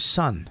 because I have a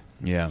son.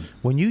 Yeah.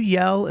 When you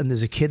yell and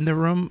there's a kid in the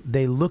room,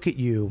 they look at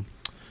you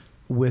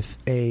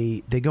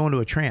they go into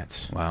a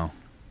trance. Wow.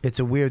 It's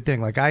a weird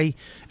thing. And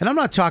I'm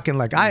not talking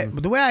like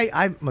the way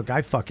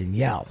I fucking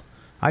yell.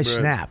 I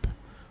snap.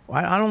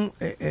 I don't.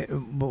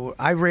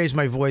 I raised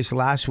my voice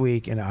last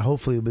week, and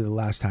hopefully it'll be the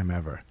last time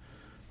ever.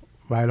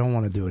 But I don't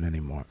want to do it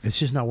anymore. It's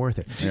just not worth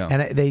it. Yeah.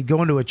 And they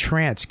go into a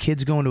trance.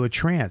 Kids go into a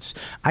trance.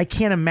 I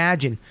can't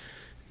imagine.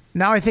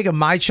 Now I think of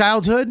my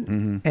childhood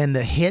and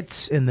the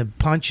hits and the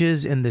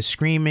punches and the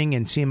screaming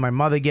and seeing my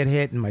mother get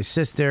hit and my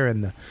sister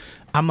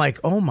I'm like,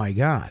 oh my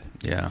God.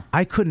 Yeah.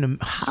 I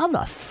couldn't. How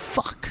the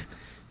fuck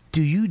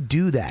do you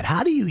do that?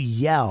 How do you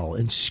yell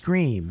and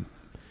scream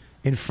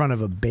in front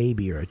of a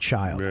baby or a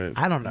child? Right.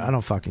 I don't know. I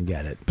don't fucking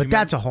get it. But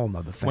that's a whole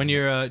nother thing. When do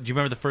you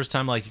remember the first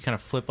time you kind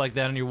of flipped like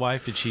that on your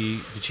wife? Did she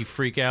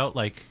freak out?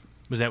 Was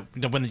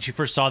that when she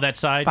first saw that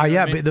side?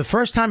 Yeah, but the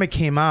first time it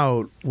came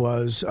out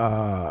was it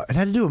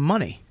had to do with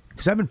money.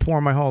 Because I've been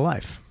poor my whole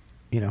life.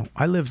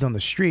 I lived on the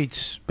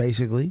streets,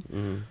 basically.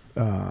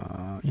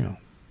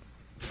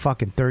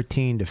 Fucking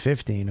 13 to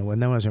 15.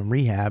 And then I was in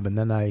rehab, and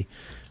then I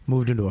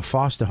moved into a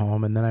foster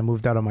home, and then I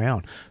moved out on my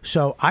own.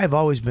 So I've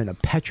always been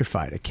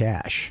petrified of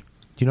cash.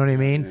 Do you know what I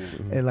mean?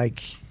 And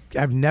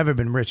I've never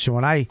been rich. So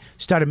when I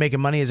started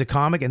making money as a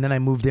comic, and then I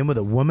moved in with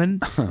a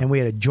woman, and we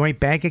had a joint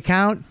bank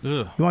account.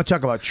 Ugh. You want to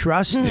talk about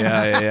trust?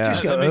 Yeah.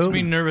 Just go, That makes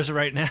me nervous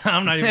right now.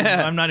 I'm not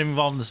even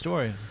involved in the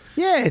story.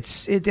 Yeah,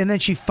 and then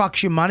she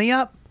fucks your money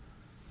up.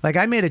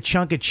 I made a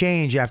chunk of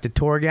change after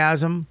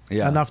Tourgasm,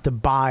 enough to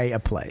buy a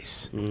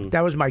place.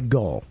 That was my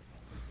goal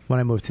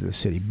when I moved to the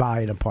city, buy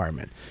an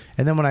apartment.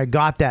 And then when I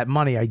got that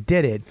money, I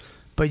did it.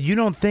 But you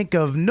don't think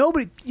of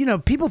nobody.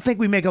 People think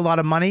we make a lot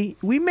of money.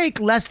 We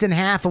make less than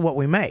half of what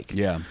we make.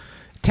 Yeah.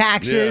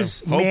 Taxes,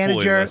 hopefully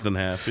manager. less than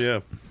half. Yeah.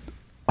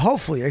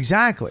 Hopefully,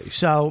 exactly.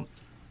 So.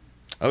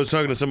 I was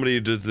talking to somebody who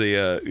did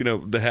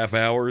the half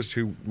hours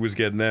who was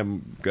getting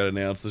them, got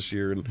announced this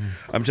year, and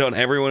I'm telling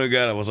everyone who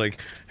got it, I was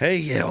like, hey,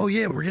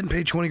 we're getting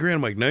paid $20,000.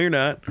 I'm like, no, you're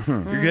not.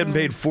 You're getting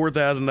paid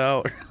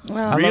 $4,000.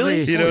 Well,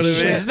 really? You know what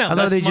I mean? I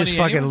love they just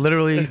fucking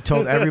literally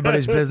told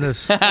everybody's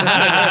business.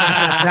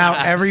 Now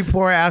every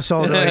poor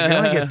asshole, they're like, you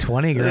only get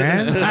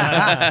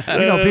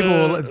 $20,000.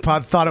 People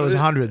thought it was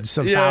hundreds,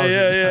 some thousands.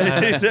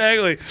 Yeah,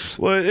 exactly.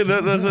 Well,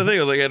 that's the thing. I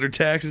was like, under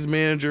taxes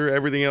manager,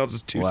 everything else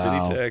is city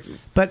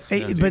taxes. But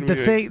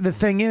the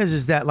thing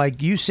is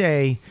that you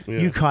say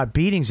you caught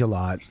beatings a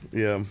lot.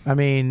 Yeah. I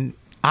mean,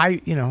 I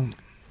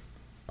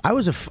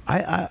was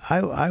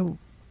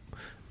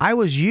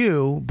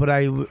you, but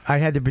I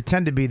had to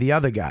pretend to be the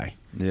other guy.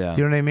 Yeah.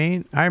 Do you know what I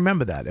mean? I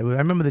remember that. I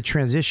remember the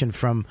transition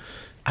from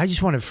I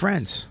just wanted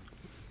friends.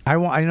 You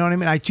know what I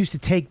mean? I used to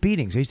take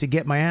beatings. I used to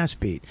get my ass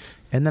beat,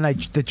 and then I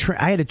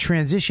had to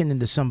transition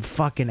into some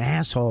fucking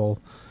asshole.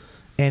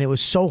 and it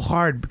was so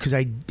hard because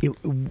it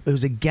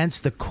was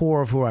against the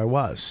core of who I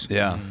was.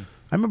 Yeah.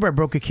 I remember I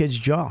broke a kid's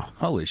jaw.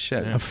 Holy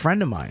shit! A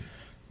friend of mine.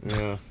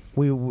 Yeah.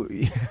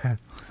 We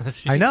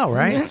I know,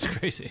 right? That's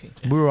crazy.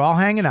 We were all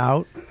hanging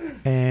out,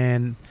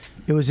 and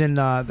it was in.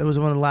 That was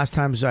one of the last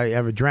times I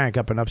ever drank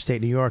up in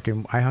upstate New York,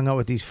 and I hung out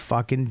with these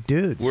fucking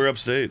dudes. We're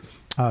upstate.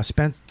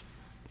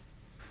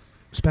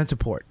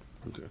 Spencerport,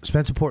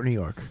 Spencerport, New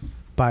York,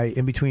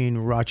 in between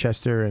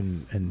Rochester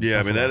and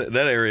yeah. Buffalo. I mean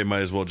that area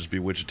might as well just be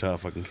Wichita,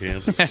 fucking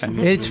Kansas.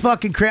 It's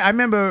fucking crazy. I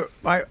remember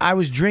I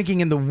was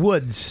drinking in the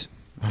woods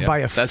by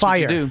a that's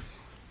fire, what you do.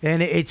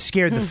 and it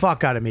scared the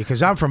fuck out of me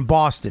because I'm from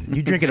Boston.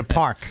 You drink at a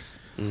park.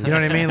 You know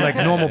what I mean? Like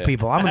normal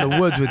people. I'm in the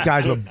woods with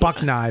guys with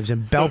buck knives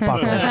and belt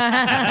buckles,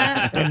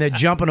 and they're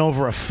jumping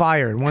over a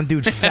fire. And one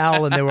dude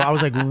fell, and I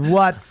was like,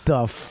 "What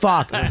the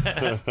fuck?"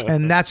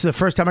 And that's the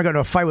first time I got into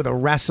a fight with a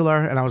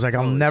wrestler, and I was like,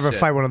 "I'll never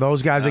fight one of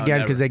those guys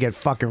again because they get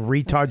fucking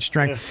retard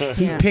strength."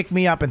 He picked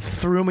me up and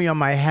threw me on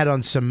my head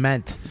on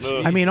cement.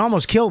 I mean,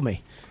 almost killed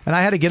me. And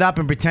I had to get up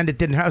and pretend it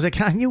didn't hurt. I was like,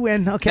 you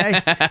win,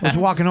 okay. I was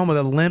walking home with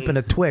a limp and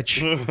a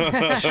twitch. But,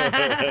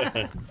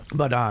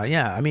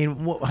 yeah, I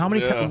mean, how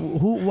many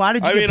times? Why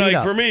did you get beat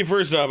up? For me,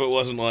 first off, it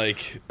wasn't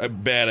like a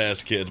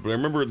badass kids. But I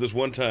remember this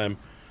one time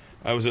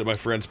I was at my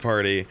friend's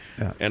party,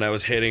 and I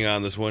was hitting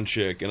on this one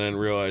chick, and I didn't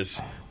realize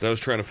that I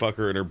was trying to fuck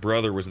her, and her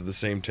brother was at the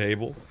same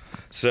table.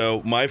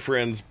 So my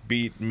friends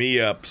beat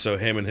me up so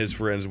him and his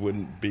friends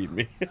wouldn't beat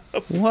me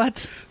up.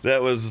 What?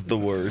 That was the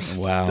worst.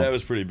 Wow. That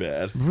was pretty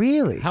bad.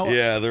 Really?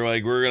 Yeah, they're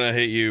like, we're going to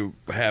hit you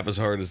half as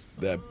hard as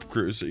that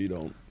crew so you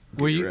don't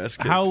get your ass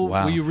kicked.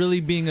 Were you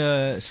really being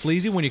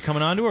sleazy when you're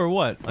coming onto her or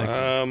what? Like,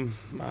 I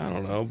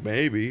don't know.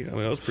 Maybe. I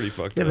mean, I was pretty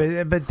fucked up.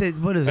 But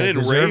what is I that?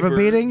 didn't Deserve rape a her,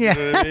 beating? Yeah.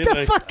 you know what I mean? What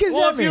the fuck is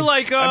that? if you're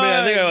like,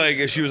 I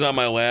think she was on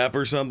my lap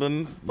or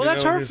something. Well,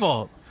 that's her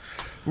fault.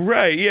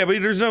 Right, yeah, but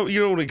you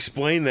don't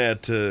explain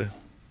that to...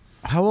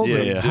 How old were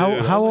you?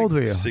 How old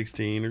were you?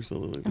 16 or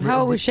something like that.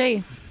 How old was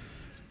she?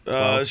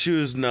 She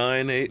was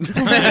 9, 8.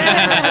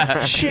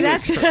 She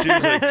was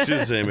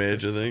the same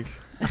age, I think.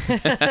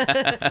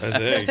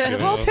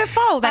 Well, too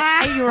full,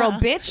 that 8-year-old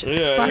bitch.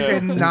 Yeah,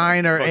 fucking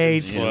 9 or 8.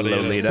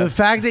 The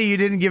fact that you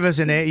didn't give us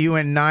an 8, you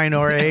went 9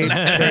 or 8.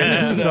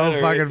 It's so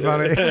fucking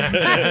funny.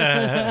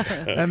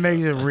 That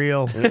makes it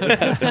real. I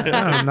don't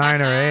know,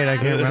 9 or 8, I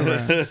can't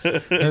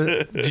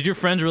remember. Did your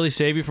friends really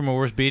save you from a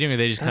worse beating, or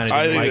they just kind of?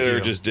 I think like they were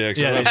you? just dicks.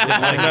 Yeah,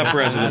 I'm not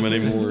friends with them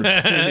anymore.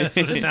 That's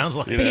what it sounds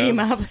like. You know? Beat him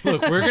up.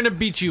 Look, we're gonna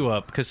beat you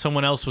up because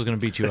someone else was gonna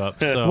beat you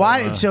up. So,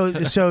 Why?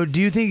 So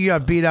do you think you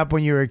got beat up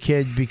when you were a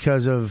kid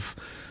because of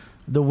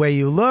the way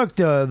you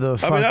looked? I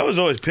mean, I was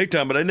always picked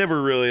on, but I never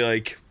really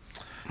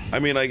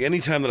any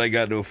time that I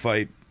got into a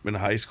fight in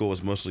high school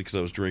was mostly because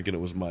I was drinking. It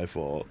was my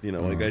fault. You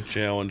know, I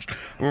challenged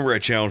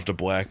a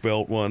black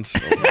belt once.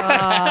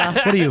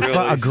 What are you,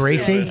 a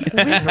Gracie?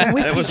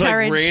 It was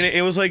like raining.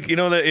 It was like,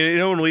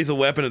 in Lethal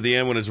Weapon at the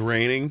end when it's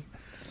raining?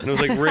 And it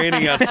was like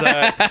raining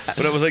outside,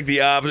 but it was like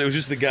the opposite. It was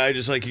just the guy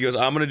he goes,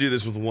 I'm going to do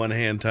this with one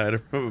hand tied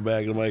around my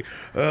back. And I'm like,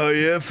 oh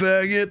yeah,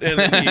 faggot. And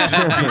then he just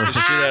beat the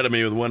shit out of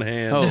me with one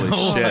hand. Holy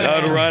shit.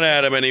 I would run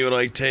at him and he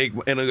would take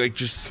and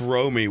just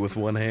throw me with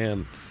one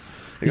hand.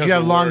 Did you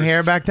have long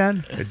hair back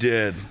then? I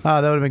did.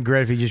 Oh, that would have been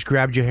great if he just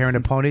grabbed your hair in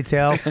a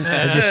ponytail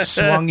and just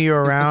swung you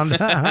around.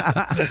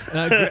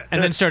 and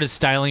then started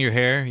styling your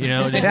hair,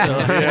 just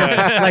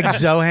like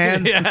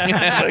Zohan.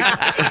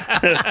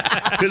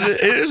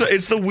 Because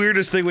it's the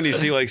weirdest thing when you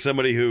see like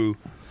somebody who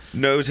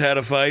knows how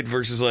to fight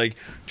versus like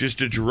just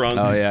a drunk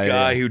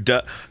guy who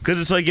does. Because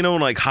it's like, in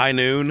like High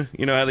Noon,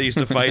 how they used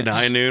to fight in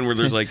High Noon where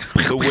there's like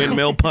the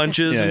windmill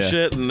punches and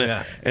shit, and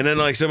then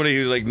like somebody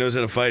who like knows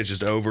how to fight is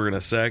just over in a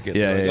second.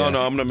 Oh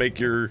no, I'm gonna make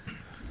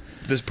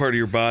this part of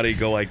your body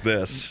go like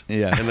this,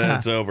 and then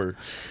it's over.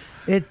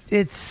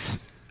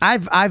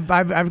 I've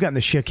gotten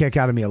the shit kicked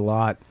out of me a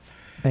lot,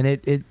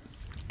 and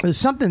there's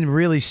something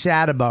really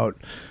sad about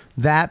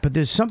that, but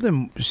there's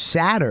something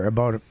sadder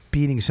about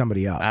beating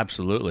somebody up.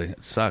 Absolutely.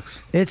 It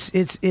sucks.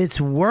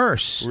 It's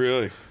worse.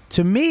 Really?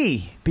 To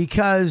me,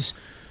 because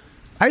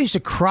I used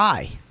to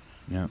cry.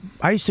 Yeah.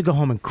 I used to go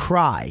home and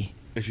cry.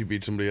 If you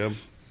beat somebody up?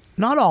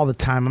 Not all the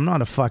time. I'm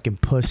not a fucking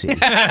pussy.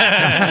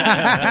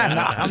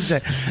 I'm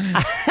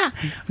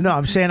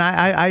saying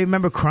I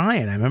remember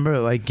crying. I remember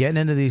like getting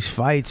into these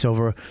fights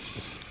over,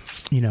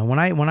 when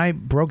I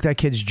broke that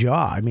kid's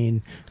jaw. I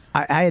mean,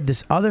 I had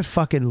this other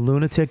fucking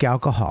lunatic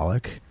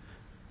alcoholic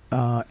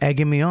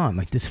egging me on,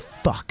 like, this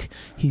fuck.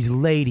 He's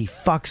late. He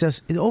fucks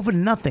us over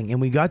nothing. And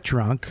we got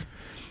drunk,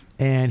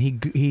 and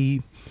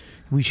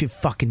we should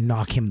fucking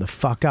knock him the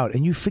fuck out.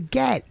 And you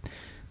forget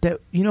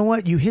that, you know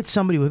what? You hit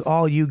somebody with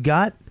all you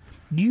got,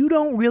 you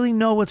don't really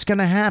know what's going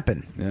to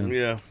happen.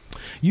 Yeah.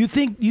 You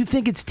think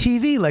it's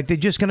TV, like they're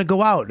just going to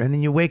go out, and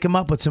then you wake them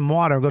up with some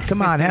water and go,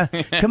 come on,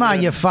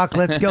 you fuck,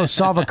 let's go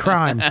solve a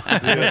crime.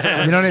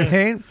 You know what I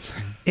mean?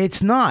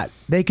 It's not.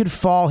 They could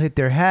fall, hit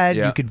their head.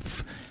 Yeah. You could...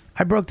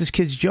 I broke this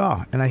kid's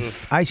jaw, and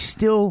I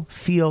still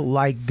feel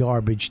like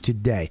garbage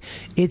today.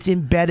 It's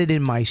embedded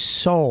in my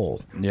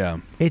soul. Yeah.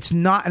 It's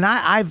not, and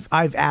I've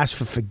asked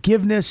for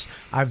forgiveness.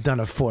 I've done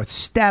a fourth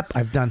step.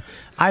 I've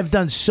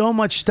done so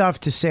much stuff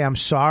to say I'm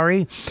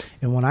sorry.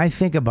 And when I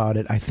think about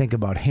it, I think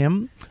about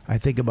him. I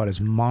think about his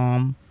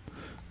mom.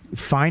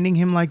 Finding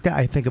him like that,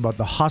 I think about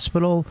the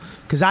hospital,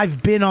 because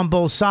I've been on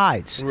both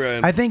sides.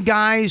 Right. I think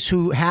guys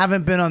who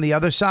haven't been on the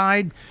other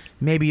side,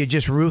 maybe you're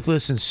just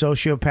ruthless and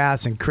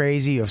sociopaths and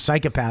crazy, or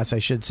psychopaths, I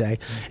should say,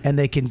 and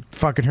they can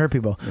fucking hurt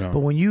people. Yeah. But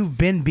when you've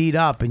been beat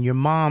up and your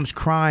mom's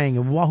crying,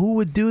 and who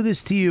would do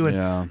this to you?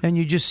 And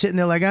you're just sitting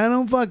there like, I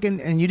don't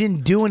fucking, and you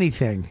didn't do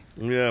anything.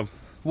 Yeah.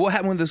 What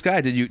happened with this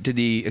guy? Did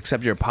he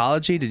accept your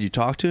apology? Did you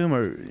talk to him,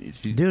 or?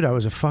 Dude, I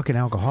was a fucking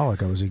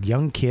alcoholic. I was a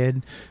young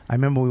kid. I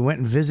remember we went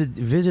and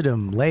visit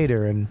him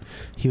later, and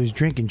he was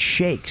drinking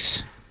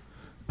shakes.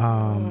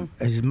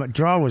 His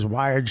jaw was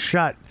wired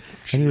shut,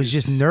 and he was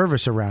just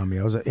nervous around me.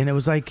 And it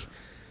was like,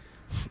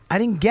 I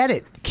didn't get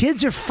it.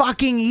 Kids are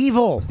fucking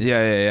evil.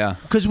 Yeah.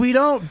 Because we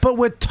don't, but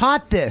we're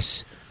taught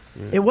this.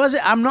 It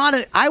wasn't.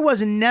 I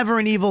wasn't never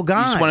an evil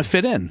guy. You just want to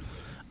fit in.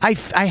 I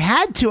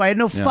had to. I had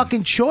no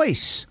fucking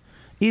choice.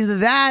 Either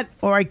that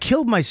or I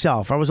killed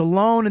myself. I was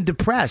alone and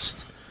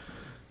depressed.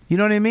 You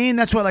know what I mean?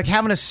 That's why, like,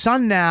 having a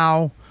son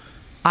now,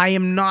 I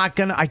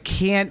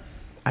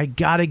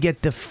gotta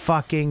get the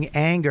fucking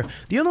anger.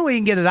 The only way you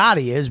can get it out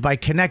of you is by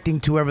connecting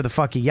to whoever the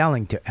fuck you're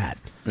yelling at.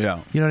 Yeah.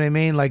 You know what I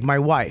mean? Like my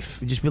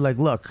wife. Just be like,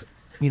 look,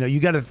 you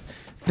gotta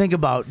think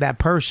about that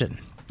person,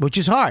 which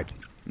is hard.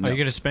 Are you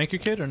gonna spank your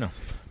kid or no?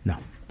 No.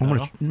 I'm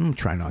gonna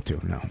try not to.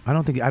 No, I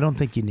don't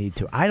think you need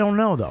to. I don't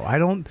know though. I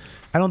don't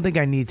think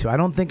I need to. I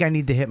don't think I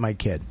need to hit my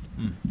kid.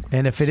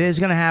 And if it is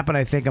gonna happen,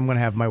 I think I'm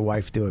gonna have my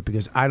wife do it,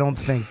 because I don't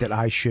think that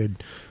I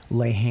should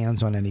lay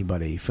hands on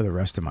anybody for the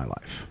rest of my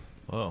life.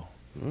 Whoa.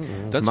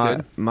 That's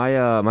good.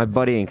 My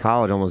buddy in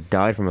college almost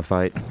died from a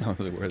fight.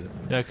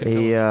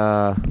 He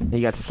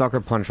got sucker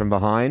punched from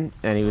behind,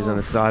 and he was on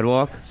the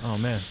sidewalk. Oh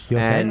man! You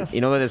okay? And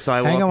you know where the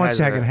sidewalk? Hang on one has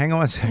second. a- Hang on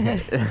one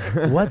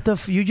second. What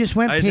the? You just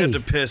went I pee. just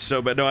have to piss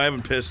so bad. No, I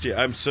haven't pissed yet.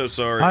 I'm so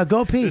sorry.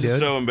 Go pee, This dude. is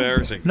so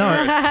embarrassing. No. Go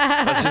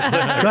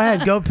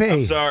ahead. Go pee.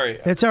 I'm sorry.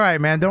 It's all right,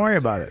 man. Don't worry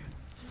about it.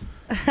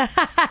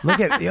 Look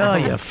at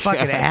you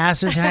fucking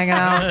asses hanging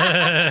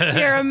out.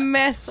 You're a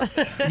mess.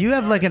 You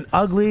have like an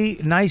ugly,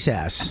 nice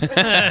ass.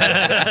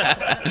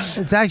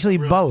 It's actually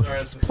both.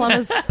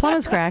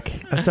 Plumber's crack.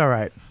 That's all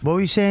right. What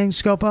were you saying,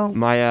 Scopo?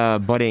 My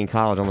buddy in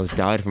college almost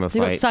died from a You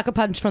got fight. sucker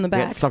punched from the He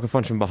got back. sucker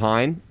punched from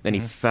behind, and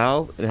he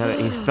fell.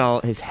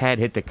 And his head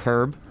hit the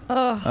curb.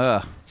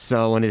 Ugh.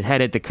 So when his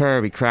head hit the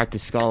curb, he cracked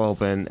his skull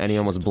open, and he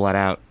almost bled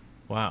out.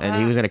 Wow. And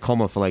he was in a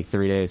coma for like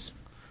 3 days.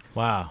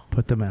 Wow.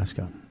 Put the mask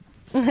on.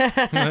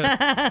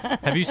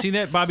 Have you seen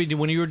that, Bobby?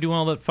 When you were doing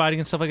all that fighting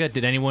and stuff like that,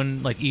 did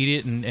anyone like eat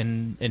it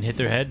and hit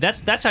their head?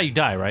 That's how you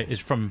die, right? Is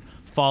from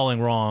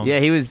falling wrong. Yeah,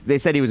 they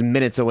said he was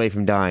minutes away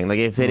from dying. Like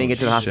if they didn't get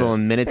to the hospital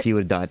in minutes, he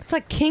would have died. It's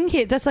like King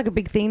Hit. That's like a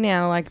big thing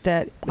now. Like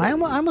that. I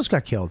almost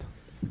got killed.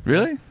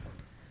 Really?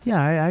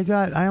 Yeah,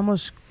 I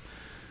almost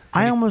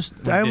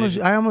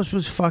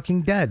was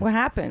fucking dead. What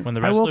happened? When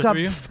the I wrestler woke up.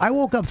 threw you? I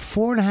woke up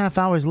 4.5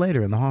 hours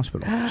later in the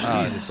hospital.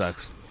 Oh, it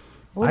sucks.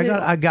 I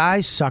got a guy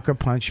sucker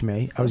punched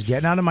me. I was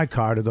getting out of my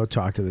car to go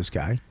talk to this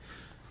guy,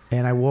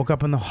 and I woke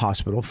up in the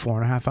hospital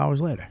 4.5 hours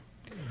later.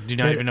 Do you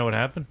not even know what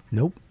happened?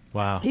 Nope.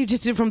 Wow. He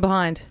just did it from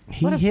behind.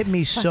 He What a hit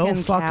me so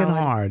fucking coward.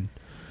 hard.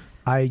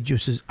 I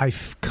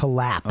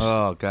collapsed.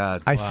 Oh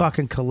God! I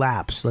fucking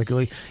collapsed. Like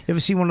you ever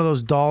see one of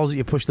those dolls that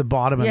you push the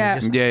bottom? Yeah.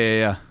 And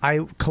Yeah.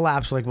 I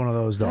collapsed like one of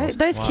those dolls.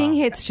 Those King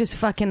Hits just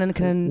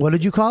fucking. What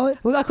did you call it?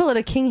 Well, I call it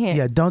a King Hit.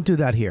 Yeah, don't do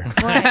that here. You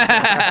don't have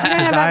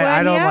that word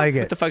I don't here? like it.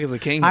 What the fuck is a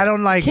king? I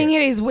don't like King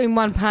it. Hit is in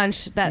one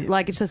punch. That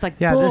like it's just like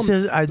Yeah, boom.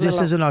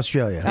 this is in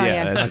Australia. Oh,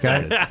 yeah. that's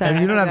Okay, So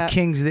and you don't I have got-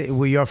 kings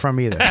where you're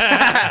from either.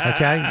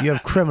 Okay, you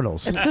have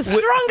criminals. It's the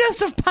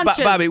strongest of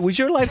punches. Bobby, was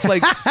your life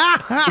like?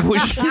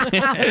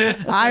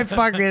 I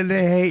fucking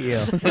hate you.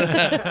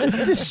 It's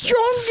the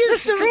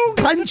strongest of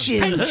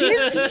punches.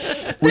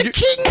 The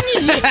King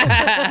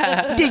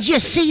Hit. Did you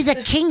see the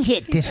King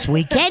Hit this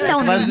weekend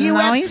on the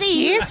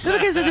UFC? No,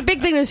 because there's a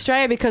big thing in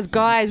Australia because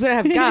guys, we don't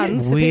have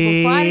guns, so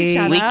people fight each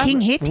other. We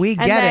King Hit. We and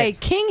get they it.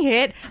 King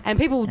Hit, and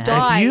people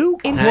die. you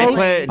Do instantly.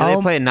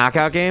 they play a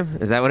knockout game?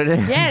 Is that what it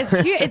is? Yeah,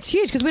 it's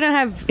huge because we don't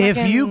have. If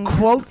fucking- you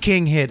quote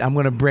King Hit, I'm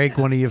gonna break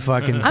one of your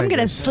fucking. I'm gonna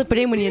fingers. slip it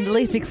in when you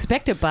least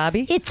expect it,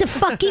 Barbie. It's a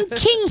fucking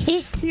King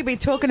Hit. You'll be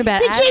talking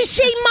about. Did you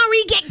see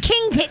Murray get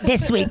King Hit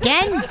this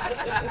weekend?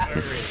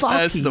 Fuck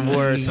That's the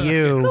worst.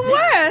 You. the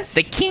worst?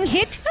 The King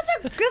Hit? That's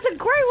a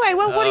great way.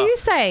 What do you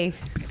say?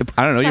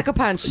 I don't know. Sucker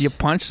punch. You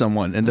punch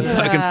someone in the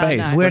fucking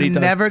face. no. We're What do you do?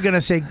 never gonna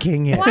say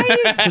King Hit Why are you-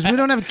 because we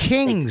don't have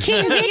kings.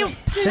 King Hit, you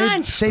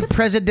punch. Say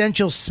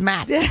presidential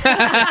smack.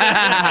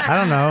 I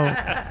don't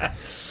know.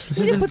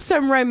 You need to put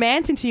some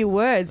romance into your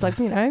words, like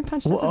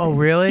punch. Oh,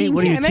 really?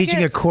 What are you Yeah, make teaching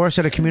it- a course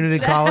at a community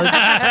college?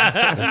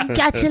 You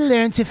got to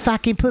learn to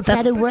fucking put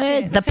better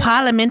words. The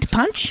Parliament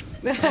punch?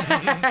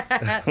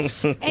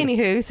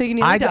 Anywho, so you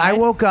nearly died. I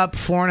woke up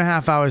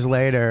 4.5 hours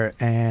later,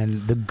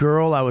 and the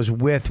girl I was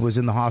with was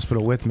in the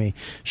hospital with me.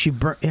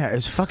 Yeah, it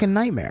was a fucking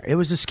nightmare. It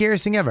was the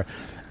scariest thing ever.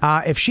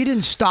 If she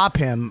didn't stop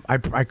him, I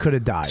could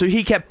have died. So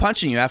he kept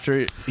punching you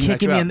after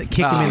kicking me in the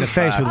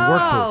face with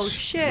work boots. Oh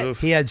shit!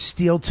 He had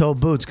steel toe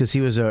boots because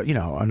he was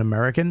an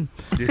American.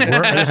 He was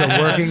a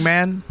working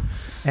man,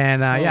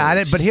 and I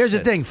didn't. But here's the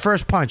thing: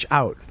 first punch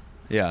out.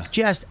 Yeah,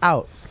 just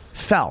out.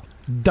 Fell.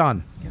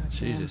 Done.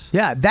 Jesus.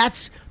 Yeah,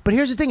 but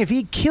here's the thing: if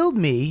he killed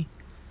me,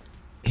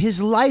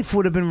 his life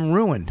would have been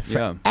ruined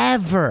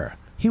forever.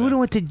 He would have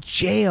went to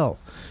jail.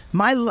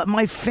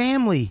 My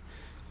family,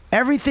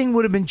 everything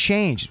would have been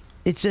changed.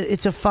 It's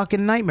a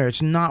fucking nightmare.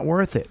 It's not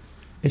worth it.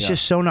 It's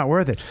just so not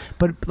worth it.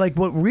 But like,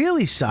 what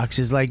really sucks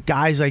is like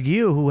guys like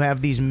you who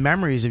have these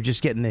memories of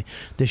just getting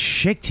the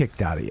shit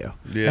kicked out of you,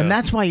 and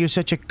that's why you're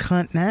such a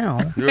cunt now.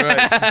 You're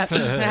right. That's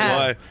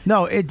why.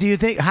 No, do you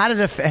think? How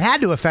did it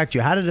had to affect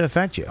you? How did it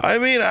affect you? I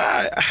mean,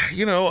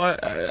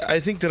 I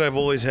think that I've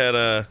always had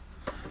a.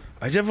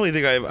 I definitely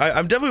think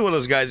I'm definitely one of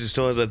those guys who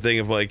still has that thing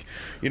of like,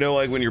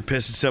 like when you're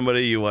pissed at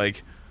somebody, you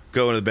like.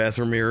 Go into the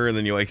bathroom mirror and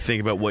then you like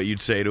think about what you'd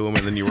say to him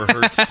and then you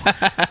rehearse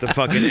the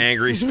fucking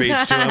angry speech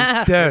to him.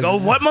 Like, oh,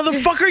 what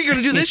motherfucker? You're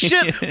gonna do this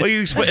shit? Well,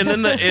 you and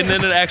then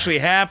it actually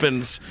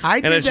happens.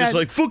 And it's just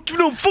like fuck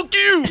you, fuck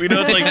you. It's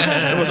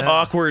like the most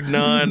awkward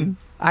non.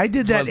 I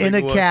did that in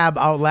a cab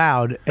out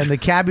loud, and the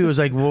cabbie was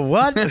like, well,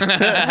 what?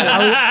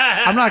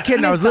 I'm not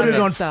kidding. I was literally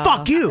going,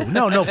 fuck you.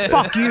 No,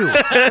 fuck you.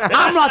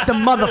 I'm not the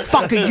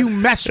motherfucker you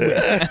mess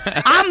with.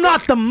 I'm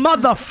not the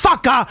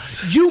motherfucker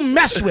you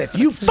mess with.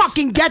 You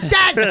fucking get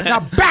that? Now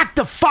back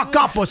the fuck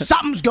up or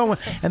something's going.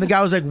 And the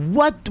guy was like,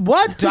 what?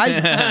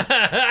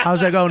 I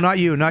was like, oh, not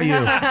you.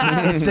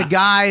 It's the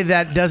guy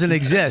that doesn't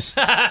exist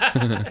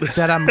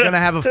that I'm going to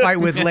have a fight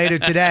with later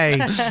today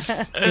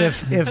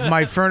if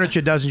my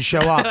furniture doesn't show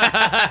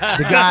up.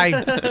 The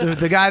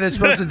guy that's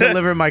supposed to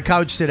deliver my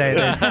couch today,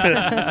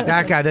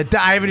 that guy that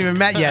I haven't even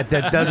met yet,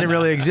 that doesn't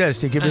really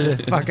exist. He could be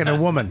fucking a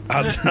woman.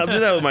 I'll do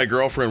that with my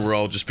girlfriend where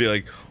I'll just be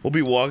like, we'll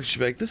be walking,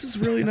 she'll be like, this is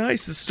really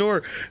nice, this store.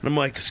 And I'm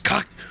like, these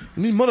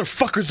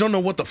motherfuckers don't know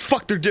what the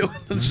fuck they're doing.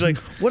 And she's like,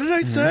 what did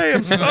I say?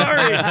 I'm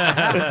sorry.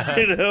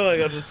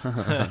 I'll just...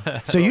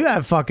 So you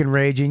have fucking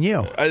rage in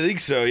you. I think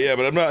so, yeah,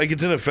 but I'm not, like,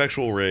 it's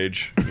ineffectual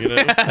rage,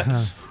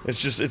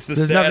 It's the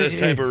saddest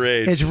type of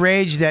rage. It's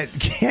rage that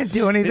can't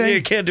do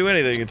anything. It can't do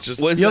anything. It's just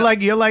you're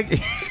like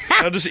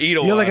I'll just eat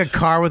a lot. You're like a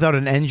car without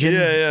an engine.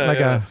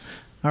 Yeah.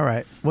 All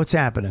right, what's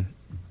happening?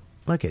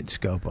 Look at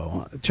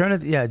Scopo. Turn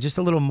it, just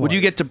a little more. Do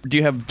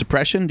you have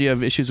depression? Do you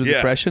have issues with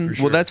depression? For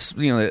sure. Well, that's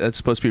that's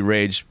supposed to be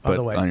rage, but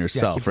on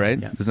yourself,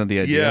 right? Yeah. Isn't that the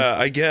idea? Yeah,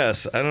 I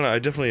guess. I don't know. I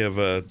definitely have.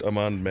 I'm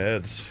on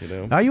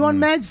meds. Are you on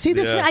meds? See,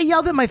 this. I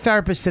yelled at my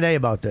therapist today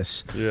about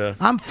this. Yeah.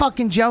 I'm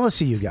fucking jealous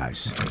of you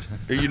guys.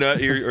 Are you not?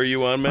 Are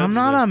you on meds? I'm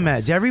not on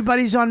meds.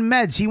 Everybody's on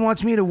meds. He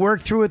wants me to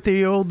work through it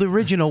the old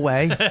original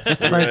way, like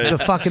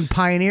the fucking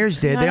pioneers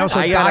did. They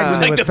also died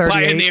when they were 38.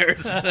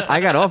 Pioneers.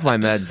 I got off my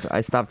meds. I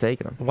stopped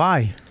taking them.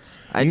 Why?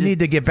 You need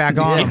to get back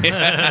on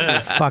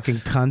them. Fucking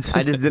cunt.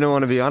 I just didn't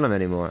want to be on them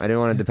anymore. I didn't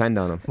want to depend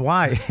on them.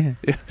 Why?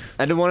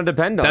 I didn't want to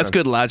depend on them. That's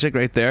good logic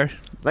right there.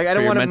 Like I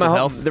didn't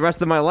want to the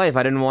rest of my life.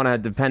 I didn't want to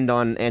depend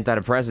on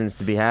antidepressants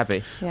to be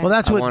happy. Yeah. Well,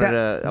 that's I what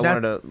wanted I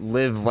wanted to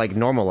live like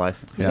normal life.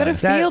 You got to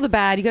feel the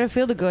bad. You got to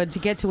feel the good to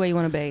get to where you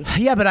want to be.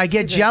 Yeah, but I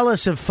get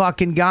jealous of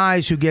fucking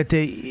guys who get to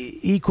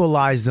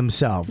equalize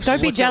themselves. Don't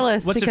be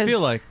jealous. What's it feel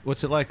like?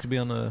 What's it like to be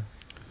on the?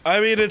 I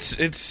mean, it's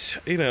it's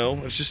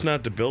just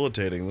not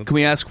debilitating. Can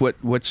we ask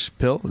which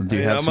pill? Do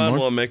you have I'm some on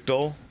more?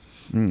 Lamictal.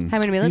 How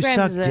many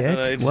milligrams is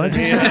it? What?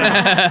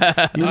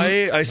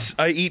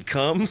 I eat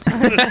cum.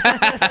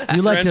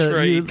 You like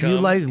you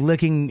like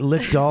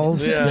lick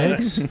dolls'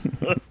 dicks?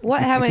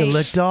 What? How many? The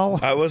lick doll?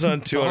 I was on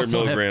 200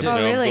 milligrams. Oh,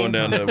 Now really? I'm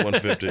going down to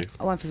 150.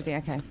 150.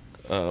 Okay.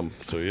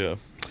 So yeah.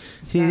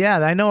 See,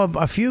 I know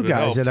a few It guys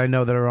helped. that I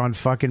know that are on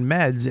fucking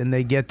meds, and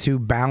they get to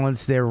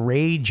balance their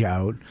rage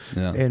out,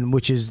 and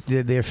which is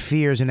their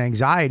fears and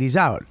anxieties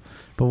out.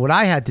 But what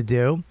I had to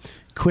do,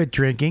 quit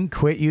drinking,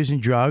 quit using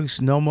drugs,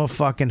 no more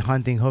fucking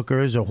hunting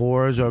hookers or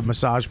whores or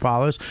massage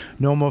parlors,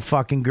 no more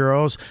fucking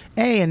girls,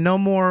 and no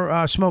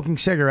more smoking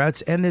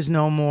cigarettes, and there's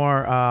no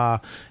more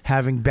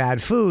having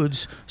bad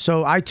foods.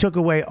 So I took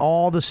away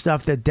all the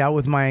stuff that dealt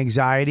with my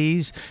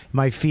anxieties,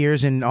 my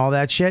fears, and all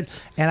that shit,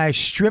 and I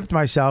stripped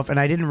myself, and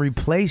I didn't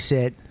replace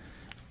it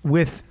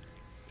with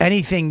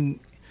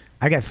anything.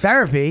 I got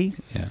therapy,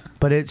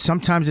 but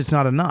sometimes it's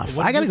not enough.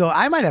 I gotta go.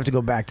 I might have to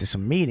go back to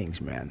some meetings,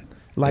 man.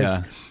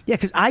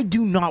 Because I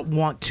do not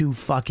want to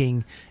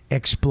fucking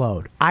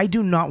explode. I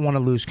do not want to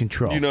lose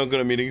control. You don't go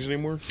to meetings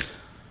anymore?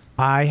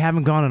 I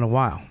haven't gone in a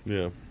while.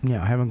 Yeah.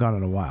 Yeah, I haven't gone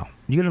in a while.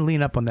 You're gonna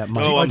lean up on that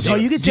mic. Oh, I'm so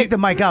sorry. you can take the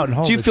mic out and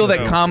hold. Do you it feel to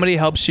that it. comedy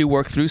helps you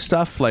work through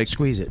stuff, like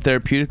squeeze it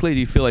therapeutically? Do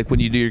you feel like when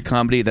you do your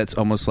comedy, that's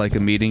almost like a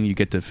meeting? You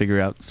get to figure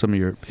out some of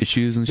your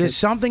issues and There's shit.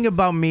 something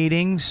about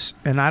meetings,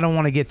 and I don't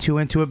want to get too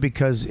into it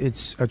because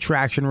it's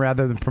attraction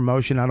rather than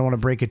promotion. I don't want to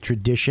break a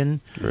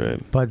tradition. Right.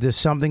 But there's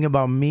something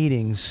about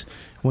meetings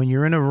when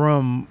you're in a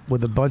room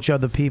with a bunch of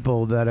other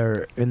people that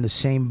are in the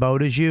same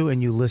boat as you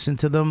and you listen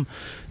to them,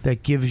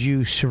 that gives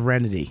you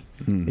serenity.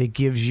 It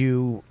gives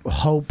you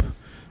hope.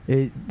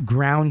 It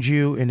grounds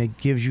you, and it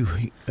gives you,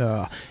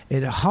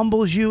 it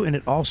humbles you, and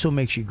it also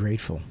makes you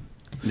grateful.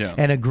 Yeah.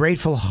 And a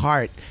grateful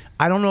heart.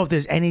 I don't know if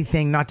there's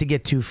anything, not to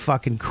get too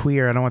fucking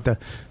queer. I don't want the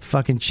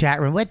fucking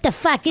chat room. What the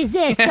fuck is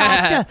this,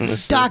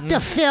 Dr.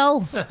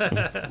 Phil?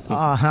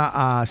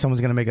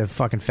 Someone's gonna make a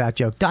fucking fat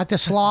joke. Dr.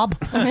 Slob.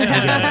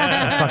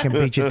 I'll fucking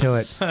beat you to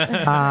it.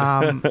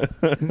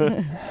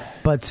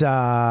 But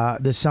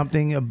there's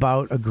something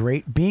about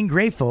being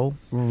grateful.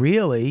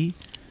 Really,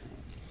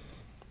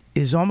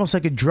 is almost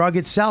like a drug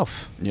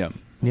itself. Yeah.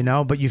 You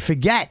know, but you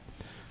forget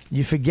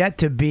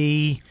to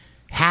be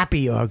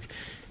happy, or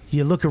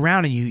you look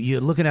around and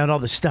you're looking at all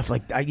the stuff,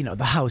 like, the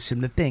house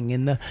and the thing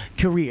and the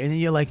career, and then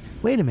you're like,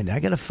 wait a minute, I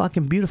got a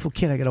fucking beautiful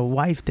kid, I got a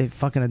wife that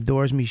fucking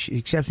adores me, she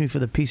accepts me for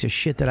the piece of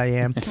shit that I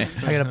am,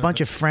 I got a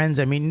bunch of friends,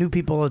 I meet new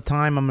people all the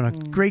time, I'm in a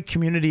great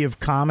community of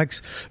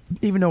comics,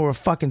 even though we're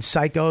fucking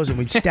psychos and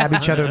we'd stab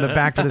each other in the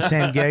back for the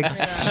same gig,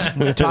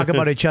 we talk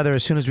about each other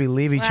as soon as we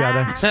leave each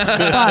other,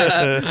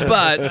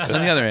 but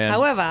on the other hand,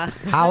 However,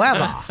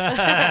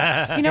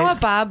 you know what,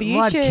 Bob? You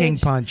What should King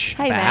Punch?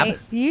 Hey, Bab? mate,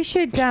 you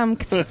should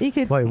you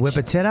could. Wait, whip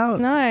a tit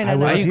out? No, I no, will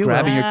no. if Why are you will.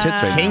 grabbing your tits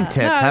right now? King tits.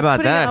 No, I How was about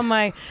putting it that? on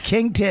my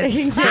King tits.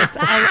 King tits.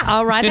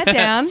 I'll write that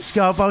down.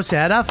 Scopo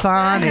said a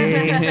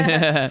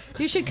funny.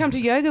 You should come to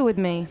yoga with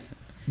me.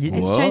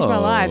 It's Whoa. changed my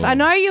life. I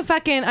know you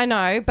fucking. I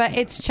know, but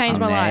it's changed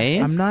my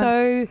life. It's I'm not.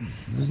 so.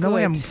 There's no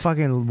way I'm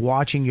fucking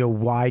watching your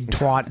wide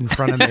twat in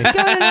front of me. Go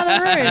in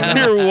another room.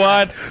 You're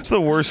wide. It's the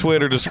worst way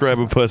to describe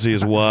a pussy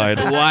is wide.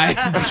 Wide.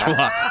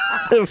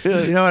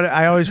 You know what?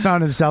 I always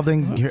found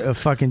insulting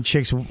fucking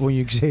chicks when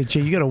you say,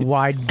 "Chick, you got a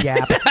wide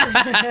gap."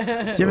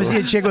 Did you ever see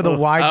a chick with a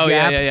wide Oh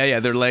gap? yeah.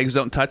 Their legs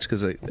don't touch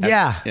because they.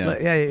 Yeah, yeah.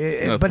 but,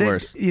 That's but the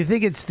worst. you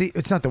think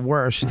it's not the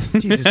worst.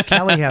 Jesus,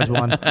 Kelly has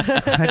one.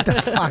 What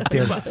the fuck,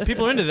 dude?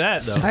 People are into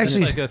that though.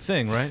 Actually- it's like a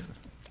thing, right?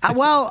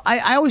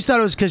 I always thought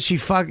it was because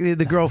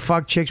the girl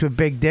fucked chicks with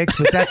big dicks,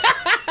 but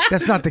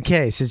that's not the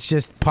case. It's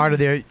just part of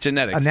their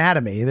genetics,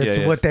 anatomy. That's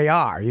Yeah. what they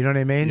are. You know what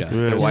I mean? Yeah,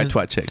 they're white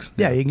twat chicks.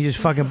 Yeah, you can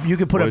just you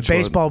could put White a twat.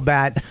 baseball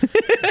bat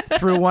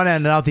through one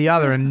end and out the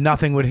other, and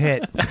nothing would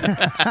hit.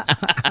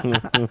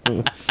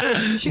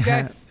 You should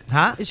go.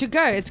 Huh? You should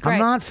go. It's great. I'm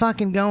not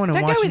fucking going and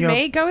Don't go watching with your.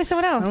 me. Go with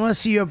someone else. I want to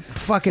see your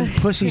fucking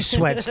pussy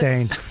sweat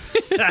stain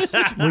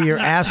where your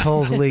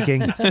asshole's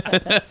leaking.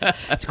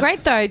 It's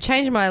great though.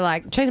 Changed my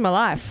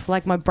life.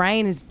 Like my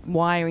brain is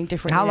wiring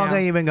differently. How long now.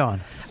 have you been going?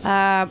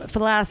 For the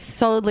last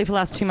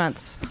 2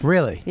 months.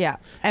 Really? Yeah.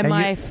 And And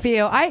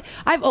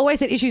I've always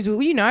had issues with,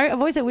 I've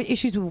always had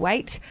issues with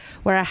weight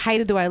where I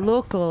hated the way I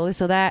look or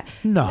this or that.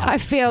 No. I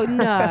feel,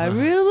 no,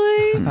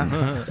 really?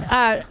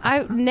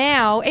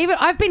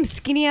 I've been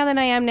skinnier than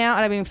I am now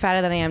and I've been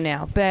fatter than I am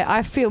now, but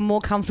I feel more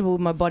comfortable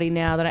with my body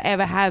now than I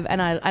ever have,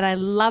 and I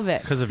love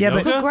it. Because of Yeah, but-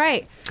 yoga? I feel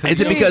great. Is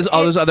it because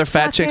all those other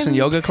fat chicks in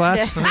yoga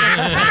class?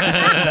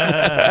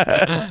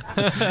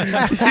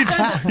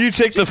 You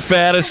take the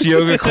fattest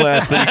yoga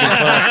class that you can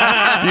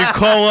find. You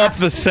call up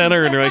the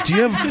center and they're like, "Do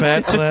you have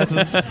fat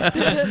classes?"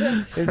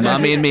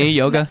 Mommy and me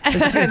yoga.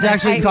 It's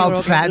actually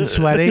called Fat and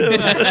Sweaty.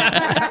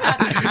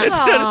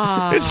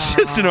 It's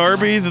just an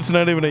Arby's. It's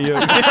not even a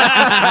yoga.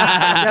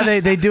 Yeah,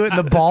 they do it in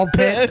the ball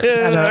pit.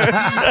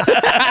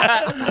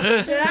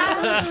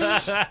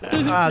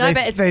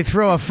 They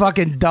throw a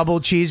fucking double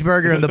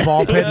cheeseburger in the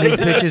ball pit and these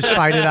bitches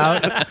fight it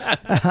out.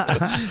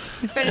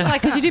 But it's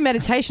like, because you do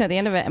meditation at the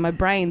end of it, and my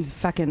brain's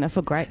fucking, I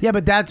feel great. Yeah,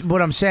 but that's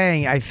what I'm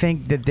saying. I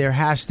think that there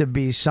has to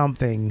be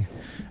something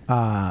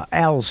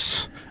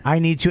else. I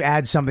need to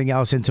add something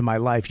else into my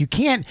life. You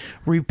can't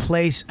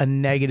replace a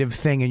negative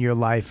thing in your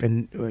life,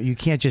 and you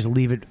can't just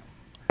leave it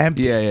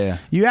empty. Yeah.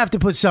 You have to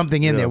put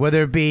something in there,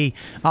 whether it be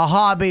a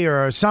hobby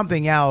or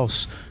something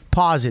else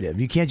positive.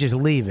 You can't just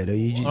leave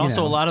it.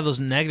 Also, a lot of those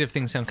negative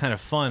things sound kind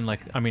of fun. Like,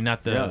 I mean,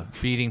 not the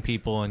beating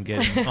people and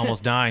getting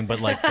almost dying,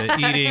 but like the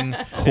eating,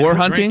 whore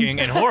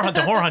hunting, and the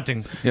whore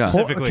hunting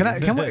specifically.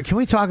 Can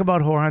we talk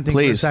about whore hunting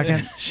Please. for a second?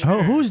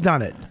 Who's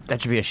done it?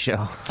 That should be a show.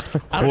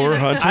 Whore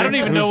hunting? I don't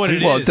even know what it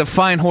is. Well,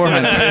 define whore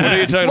hunting. What are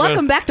you talking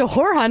Welcome back to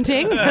whore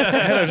hunting.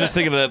 I was just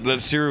thinking of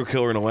that serial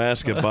killer in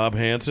Alaska, Bob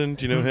Hansen.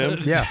 Do you know him?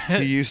 Yeah.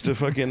 He used to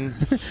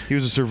he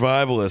was a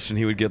survivalist, and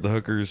he would get the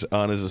hookers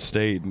on his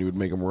estate, and he would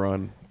make them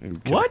run.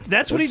 What?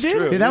 That's what he did?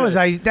 true. Dude, that was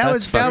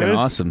fucking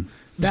awesome.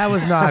 That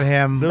was not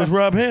him. That was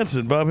Rob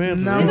Hansen. Bob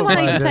Hansen. No. You're the one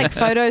who used to Right. take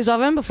photos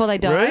of him before they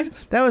died.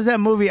 Right? That was that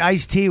movie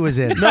Ice-T was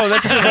in. No,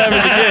 that's Surviving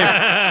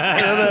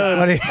the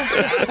What he-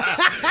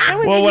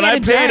 Game. Well, when I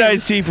paid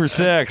Ice-T for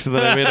sex, and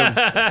then I made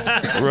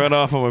him run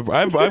off on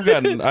my. I've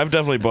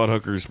definitely bought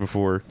hookers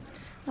before.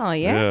 Oh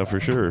yeah. Yeah, for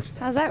sure.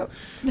 How's that?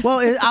 Well,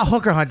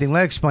 hooker hunting.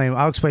 I'll explain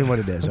what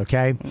it is.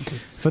 Okay,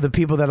 for the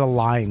people that are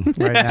lying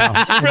right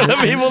now, For the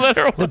people that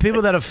are the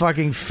people that are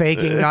fucking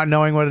faking, not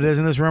knowing what it is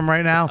in this room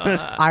right now,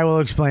 I will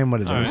explain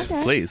what it is.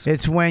 Right, please.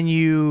 It's when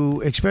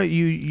you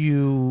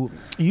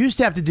used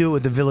to have to do it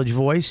with the Village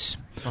Voice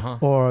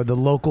or the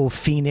local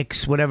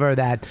Phoenix, whatever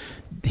that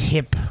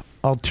hip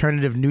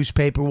alternative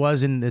newspaper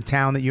was in the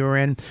town that you were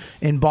in.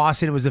 In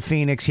Boston, it was the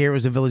Phoenix. Here, it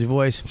was the Village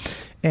Voice,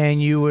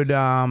 and you would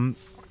have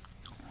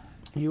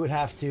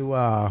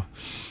to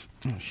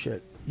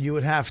you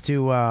would have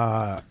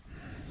to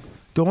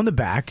go in the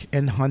back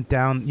and hunt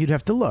down. You'd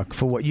have to look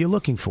for what you're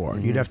looking for.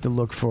 You'd have to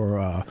look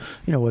for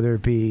whether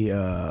it be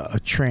a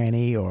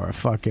tranny or a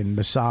fucking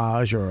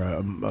massage or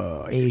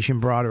a Asian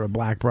broad or a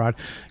black broad.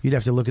 You'd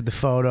have to look at the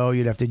photo.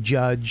 You'd have to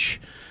judge.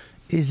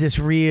 Is this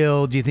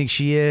real? Do you think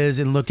she is?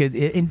 And look at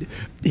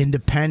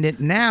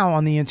independent. Now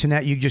on the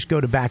internet, you just go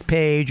to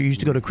Backpage. You used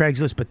to go to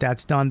Craigslist, but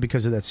that's done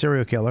because of that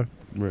serial killer.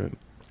 Right.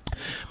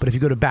 But if you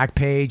go to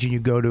Backpage and you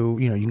go to,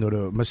 you can go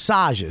to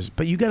massages,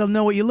 but you got to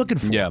know what you're looking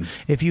for. Yeah.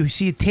 If you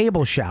see a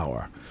table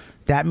shower,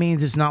 that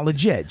means it's not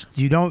legit.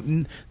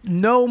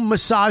 No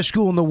massage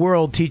school in the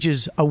world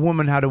teaches a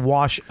woman how to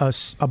wash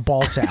a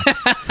ball sack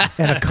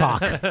and a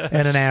cock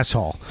and an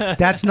asshole.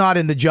 That's not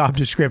in the job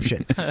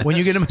description. When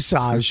you get a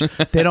massage,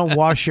 they don't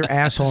wash your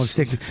asshole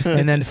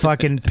and then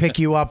fucking pick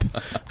you up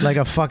like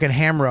a fucking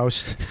ham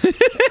roast.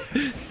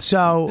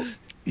 So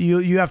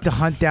you have to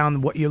hunt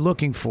down what you're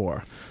looking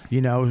for,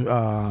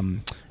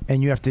 and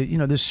you have to,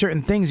 there's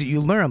certain things that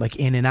you learn, like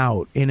in and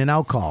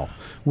out call.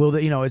 Well,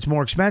 it's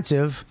more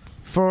expensive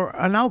for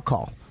an out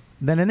call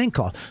than an in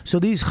call. So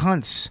these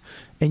hunts,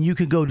 and you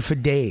could go for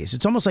days.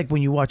 It's almost like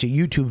when you watch a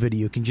YouTube video,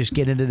 you can just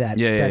get into that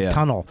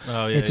tunnel.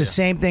 Oh, yeah, it's the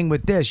same thing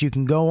with this. You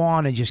can go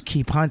on and just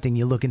keep hunting.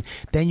 You're looking,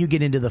 then you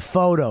get into the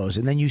photos,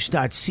 and then you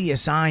start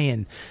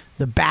CSIing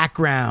the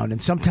background,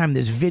 and sometimes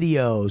there's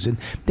videos, and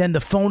then the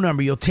phone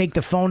number. You'll take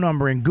the phone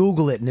number and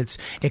Google it, and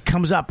it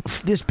comes up.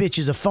 This bitch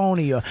is a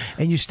phony, and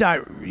you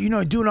start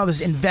doing all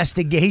this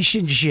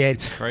investigation shit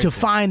to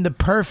find the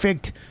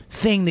perfect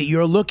thing that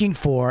you're looking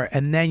for,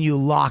 and then you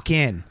lock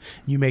in.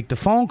 You make the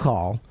phone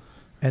call.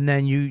 And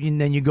then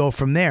you go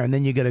from there, and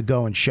then you got to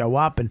go and show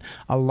up. And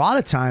a lot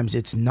of times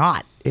it's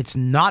not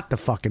the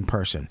fucking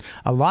person.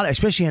 A lot,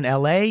 especially in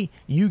LA,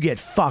 you get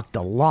fucked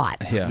a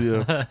lot.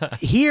 Yeah.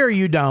 Here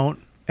you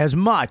don't as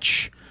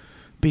much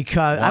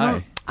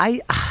because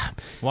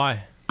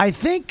Why? I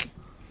think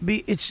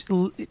it's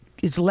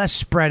less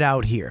spread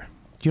out here.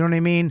 Do you know what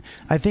I mean?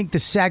 I think the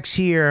sex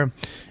here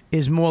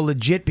is more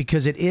legit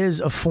because it is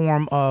a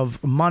form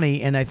of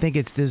money, and I think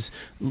it's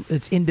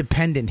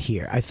independent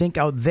here. I think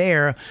out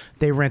there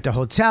they rent a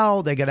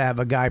hotel, they got to have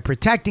a guy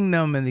protecting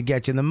them, and they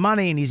get you the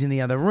money, and he's in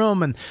the other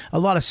room, and a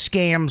lot of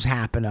scams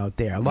happen out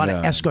there. A lot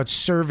of escort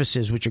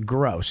services, which are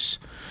gross.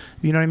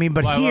 You know what I mean?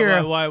 But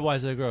why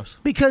is that gross?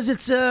 Because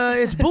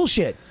it's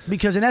bullshit.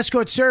 Because an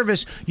escort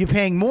service, you're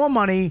paying more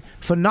money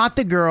for not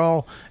the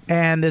girl,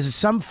 and there's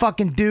some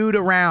fucking dude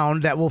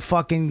around that will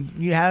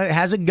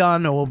has a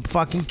gun or will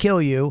fucking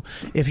kill you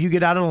if you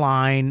get out of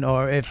line,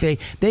 or if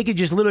they could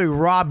just literally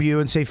rob you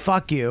and say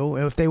fuck you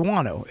if they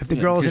want to. If the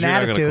girl has an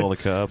attitude, you're not gonna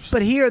call the cops.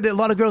 But here, a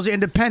lot of girls are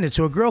independent,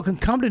 so a girl can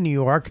come to New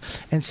York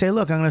and say,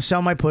 "Look, I'm going to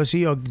sell my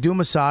pussy or do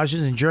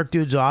massages and jerk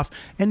dudes off,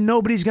 and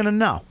nobody's going to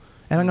know,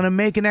 and I'm going to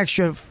make an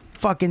extra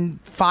fucking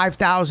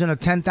 $5,000 or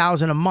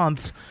 $10,000 a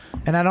month,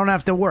 and I don't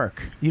have to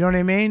work." You know what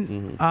I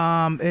mean?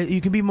 Mm-hmm.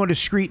 You can be more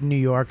discreet in New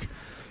York,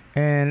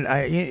 and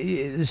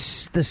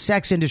the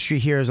sex industry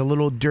here is a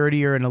little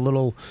dirtier and a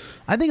little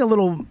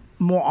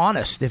more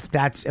honest, if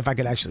I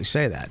could actually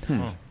say that.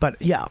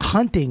 But yeah,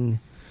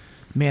 hunting,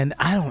 man,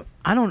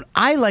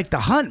 I like the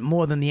hunt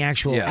more than the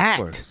actual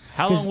act.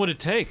 How long would it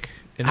take?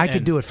 I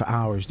could do it for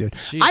hours, dude.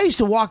 I used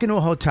to walk into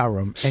a hotel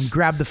room and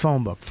grab the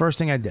phone book. First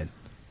thing I did.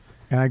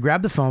 And I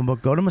grab the phone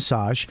book, go to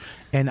massage,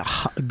 and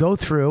go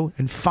through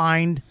and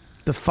find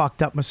the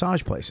fucked up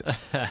massage places.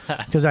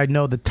 Because I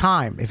know the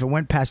time. If it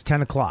went past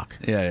 10 o'clock,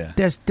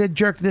 they're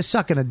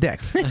sucking a dick.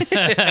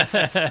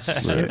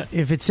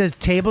 If it says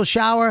table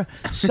shower,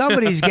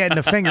 somebody's getting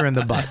a finger in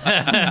the butt.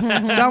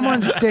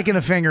 Someone's sticking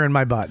a finger in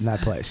my butt in that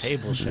place.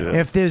 Table shower.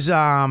 If there's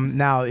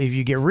now, if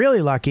you get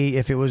really lucky,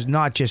 if it was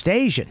not just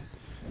Asian.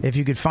 If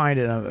you could find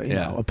it,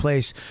 a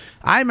place.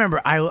 I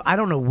remember, I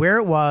don't know where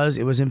it was.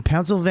 It was in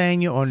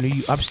Pennsylvania or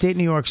upstate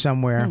New York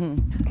somewhere.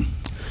 Mm-hmm.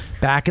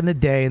 Back in the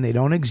day, and they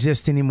don't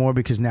exist anymore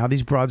because now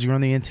these broads are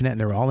on the internet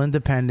and they're all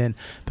independent.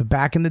 But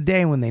back in the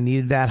day when they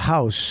needed that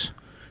house,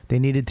 they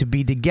needed to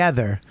be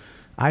together.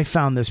 I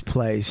found this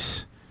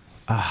place.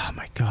 Oh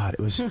my God! It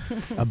was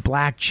a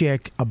black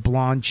chick, a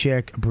blonde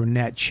chick, a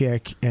brunette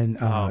chick, and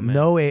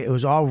it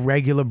was all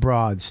regular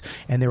broads,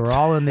 and they were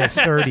all in their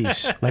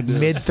 30s, like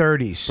mid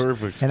 30s.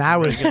 Perfect. And I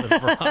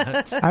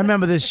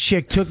remember this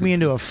chick took me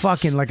into a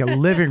fucking like a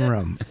living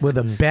room with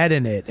a bed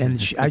in it,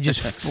 and I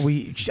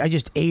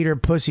just ate her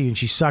pussy, and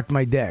she sucked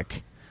my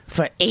dick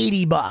for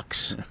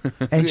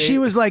 $80, and she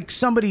was like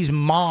somebody's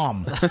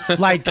mom,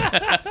 like.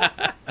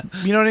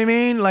 You know what I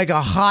mean? Like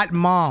a hot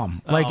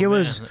mom. Like it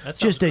was that sounds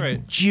just a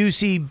great.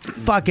 juicy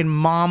fucking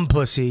mom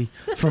pussy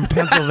from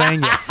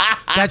Pennsylvania.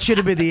 That should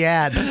have been the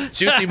ad.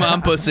 Juicy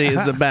mom pussy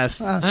is the best.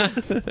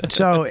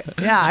 So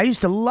yeah, I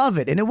used to love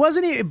it, and it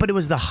wasn't even, but it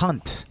was the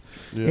hunt.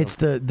 Yeah. It's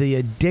the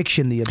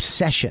addiction, the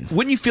obsession.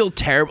 Wouldn't you feel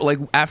terrible? Like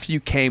after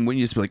you came, wouldn't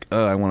you just be like,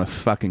 "Oh, I want to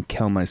fucking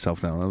kill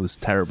myself now. That was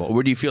terrible."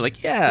 Or do you feel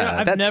like,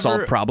 "Yeah, that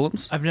solved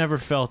problems"? I've never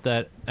felt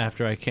that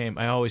after I came.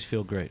 I always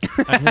feel great.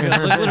 I feel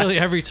literally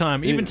every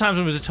time, even times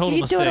when it was a total Do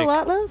you mistake. do it a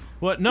lot, Lou?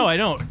 What? No, I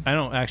don't. I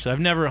don't actually. I've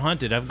never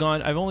hunted. I've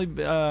only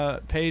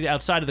paid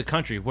outside of the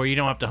country where you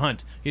don't have to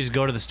hunt. You just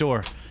go to the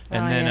store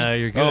and then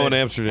you're good. Oh, in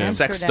Amsterdam.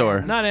 Sex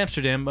store. Not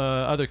Amsterdam.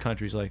 Other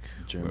countries like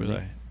Germany. Where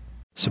was I?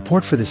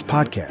 Support for this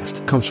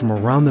podcast comes from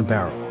Around the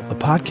Barrel, a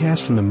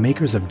podcast from the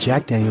makers of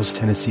Jack Daniel's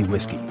Tennessee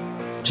Whiskey.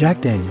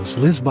 Jack Daniel's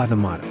lives by the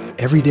motto,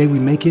 every day we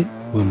make it,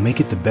 we'll make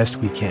it the best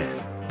we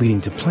can, leading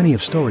to plenty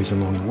of stories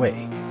along the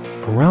way.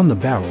 Around the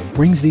Barrel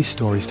brings these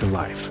stories to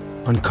life,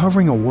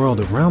 uncovering a world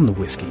around the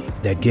whiskey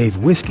that gave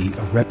whiskey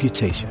a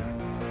reputation.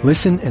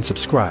 Listen and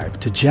subscribe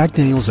to Jack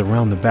Daniel's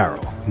Around the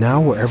Barrel, now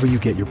wherever you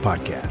get your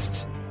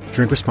podcasts.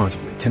 Drink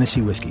responsibly.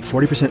 Tennessee Whiskey,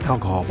 40%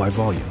 alcohol by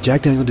volume.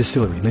 Jack Daniel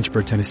Distillery,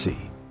 Lynchburg, Tennessee.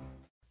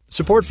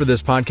 Support for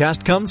this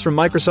podcast comes from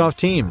Microsoft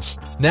Teams.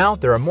 Now,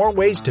 there are more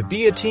ways to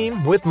be a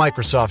team with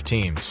Microsoft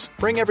Teams.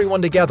 Bring everyone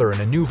together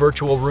in a new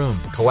virtual room,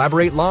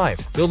 collaborate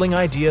live, building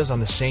ideas on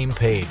the same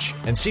page,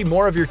 and see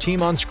more of your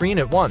team on screen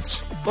at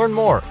once. Learn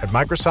more at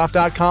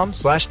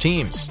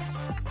Microsoft.com/Teams.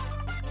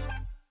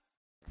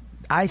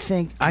 I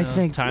think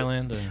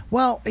Thailand.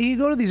 Well, you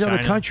go to these other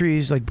China.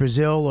 countries like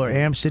Brazil or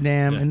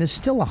Amsterdam, and there's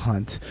still a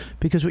hunt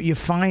because what you're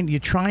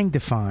trying to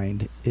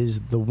find is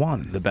the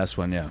one, the best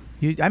one. Yeah.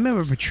 I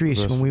remember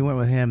Patrice when we went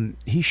with him.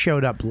 He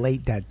showed up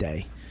late that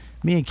day.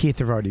 Me and Keith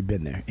have already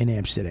been there in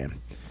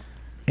Amsterdam,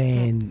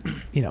 and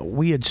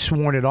we had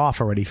sworn it off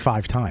already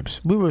 5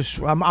 times.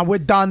 We're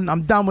done.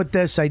 I'm done with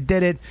this. I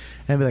did it,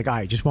 and be like, all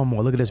right, just one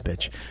more. Look at this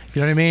bitch.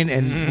 You know what I mean?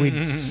 And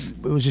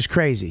it was just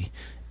crazy.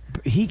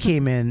 He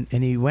came in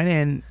and he went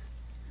in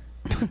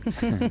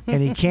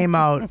and he came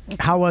out.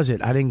 How was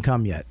it? I didn't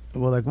come yet.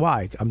 We're like,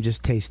 why? I'm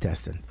just taste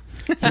testing.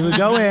 He would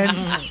go in,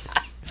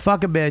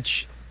 fuck a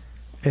bitch,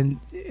 and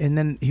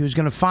then he was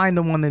going to find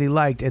the one that he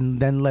liked and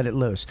then let it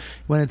loose.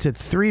 Went into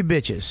 3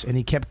 bitches and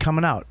he kept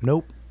coming out.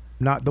 Nope,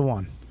 not the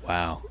one.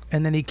 Wow.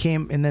 And then he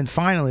came, and then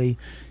finally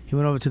he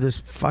went over to this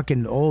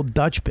fucking old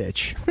Dutch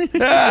bitch.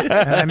 And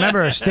I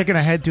remember her sticking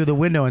her head through the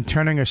window and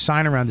turning her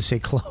sign around to say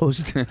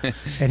closed.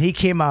 And he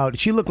came out.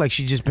 She looked like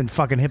she'd just been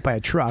fucking hit by a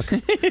truck.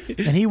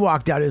 And he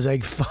walked out. He was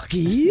like, fuck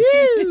you.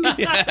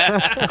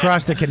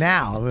 Across the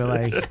canal. We were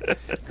like,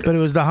 but it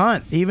was the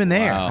hunt, even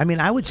there. Wow. I mean,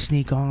 I would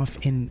sneak off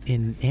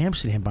in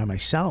Amsterdam by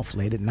myself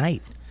late at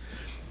night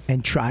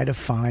and try to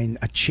find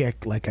a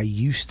chick like I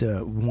used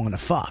to want to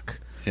fuck.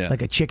 Yeah.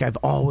 Like a chick I've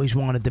always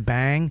wanted to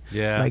bang,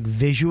 Yeah. like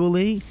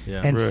visually,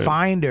 Yeah. and Right.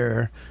 find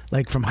her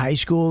like from high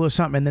school or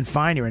something, and then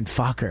find her and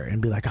fuck her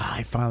and be like,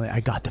 I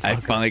got to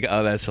fuck her.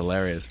 Oh, that's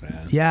hilarious,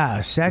 man. Yeah,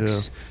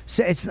 sex.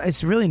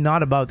 It's really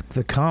not about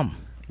the cum.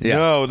 Yeah.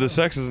 No, the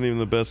sex isn't even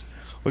the best.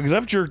 Because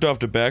I've jerked off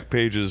to back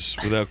pages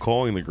without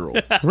calling the girl.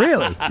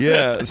 Really?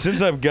 Yeah,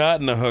 since I've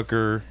gotten a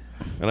hooker,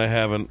 and I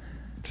haven't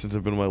since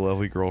I've been with my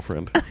lovely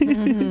girlfriend. But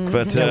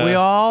Yeah, we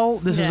all.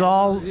 This is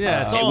all.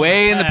 Yeah, it's all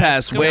way in the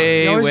past.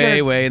 Way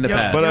in the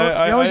past.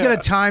 But You always got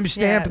to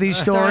timestamp these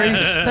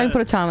stories. Don't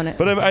put a time on it.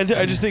 But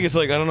I just think it's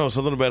like, I don't know,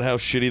 something about how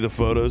shitty the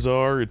photos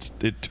are. It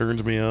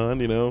turns me on,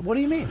 you know. What do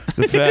you mean?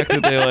 The fact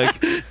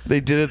that they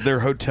did it at their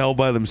hotel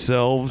by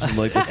themselves and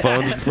like the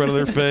phone's in front of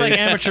their face. It's like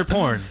amateur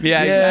porn.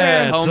 Yeah,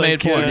 it's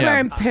homemade like, porn. He's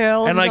wearing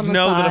pills. And like on the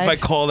know that if I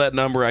side. call that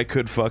number, I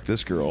could fuck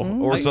this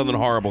girl, or something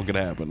horrible could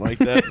happen, like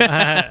that.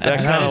 That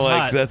kind of is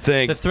like hot. that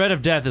thing. The threat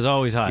of death is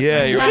always hot.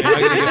 Yeah, you're not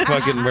gonna get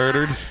fucking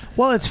murdered.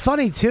 Well, it's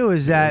funny too.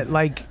 Is that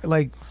like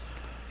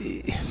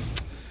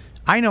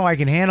I know I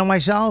can handle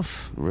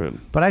myself, Right.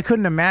 but I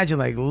couldn't imagine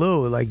like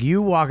Lou, like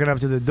you walking up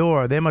to the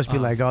door. They must be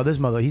like, oh, this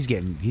mother,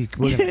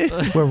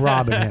 we're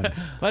robbing him.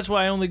 That's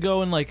why I only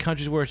go in like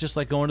countries where it's just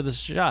like going to the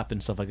shop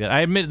and stuff like that. I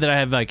admit that I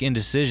have like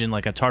indecision,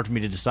 like it's hard for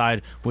me to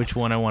decide which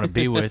one I want to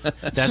be with.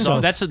 That's all.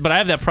 But I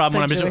have that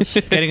problem when I'm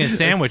just getting a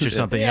sandwich or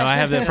something. You know, I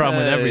have that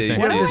problem with everything.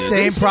 You have the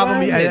same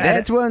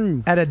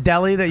problem at a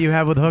deli that you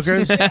have with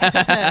hookers. No,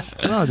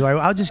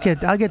 I'll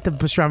get the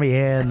pastrami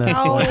and the.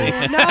 Oh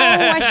no!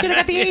 I should have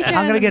got the Asian.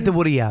 I'm gonna get the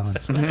Woody Allen.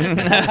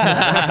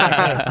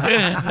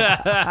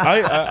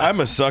 I'm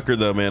a sucker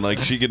though, man.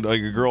 Like she could,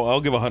 like a girl, I'll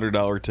give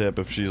 $100 tip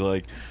if she's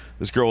like,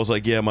 this girl was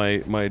like, yeah, my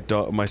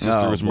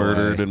sister was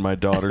murdered and my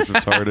daughter's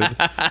retarded,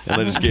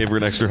 and I just gave her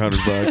an extra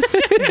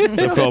 $100.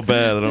 So I felt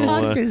bad. I don't know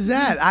What the why. fuck is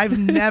that?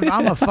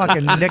 I'm a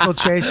fucking nickel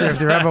chaser if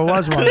there ever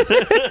was one.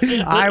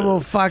 I will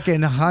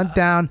fucking hunt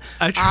down.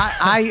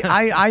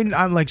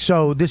 I'm like,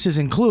 so this is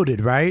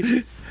included, right?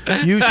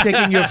 You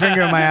sticking your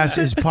finger in my ass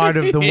is part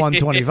of the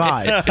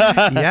 125.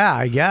 Yeah,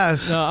 I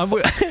guess.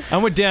 No,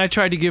 I'm with Dan. I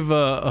tried to give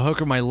a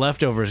hooker my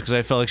leftovers because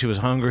I felt like she was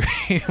hungry.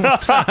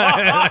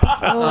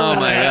 Oh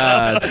my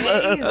God!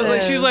 I was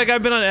like, she was like,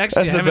 I've been on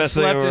ecstasy. I haven't best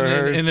thing I've slept ever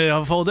heard. in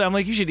a full day. I'm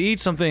like, you should eat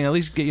something. At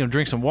least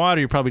drink some water.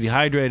 You're probably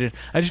dehydrated.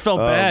 I just felt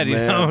bad. You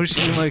man. know, she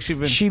seemed like she'd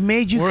been. She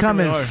made you working come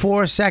in hard.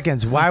 4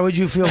 seconds. Why would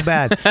you feel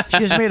bad? She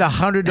just made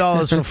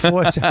 $100 for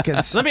 4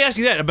 seconds. Let me ask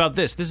you that about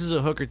this. This is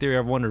a hooker theory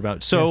I've wondered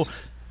about. So. Yes.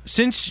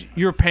 Since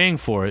you're paying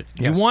for it,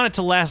 Yes. you want it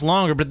to last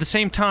longer, but at the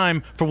same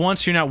time, for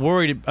once, you're not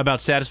worried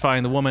about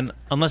satisfying the woman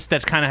unless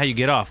that's kind of how you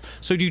get off.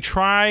 So do you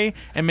try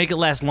and make it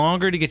last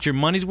longer to get your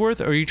money's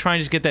worth, or are you trying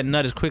to just get that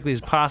nut as quickly as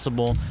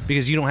possible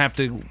because you don't have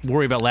to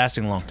worry about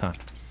lasting a long time?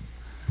 Does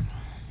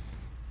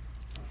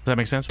that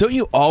make sense? Don't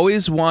you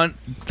always want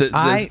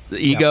the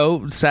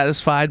ego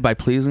satisfied by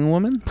pleasing a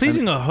woman?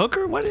 Pleasing a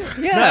hooker? What?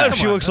 Yeah, not if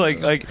she looks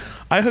like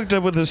I hooked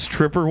up with this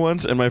stripper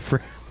once, and my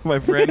friend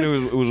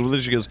who was with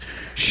her, she goes,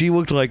 she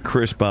looked like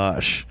Chris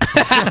Bosh. Who's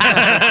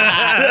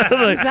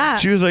that?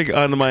 She was like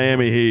on the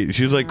Miami Heat.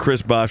 She was like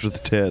Chris Bosh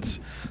with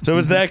tits. So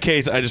in that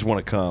case, I just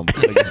want to come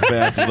like as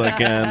fast as I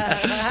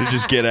can to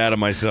just get out of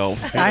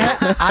myself.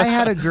 I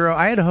had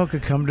a hooker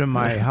come to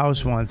my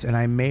house once, and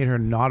I made her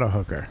not a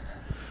hooker.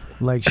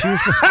 Like she was.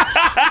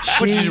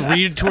 What, did you just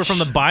read it to her from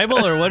the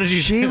Bible, or what did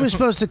you? She do? was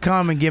supposed to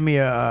come and give me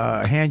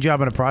a hand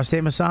job and a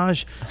prostate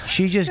massage.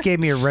 She just gave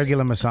me a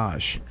regular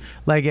massage.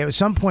 Like at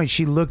some point,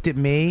 she looked at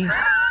me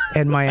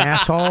and my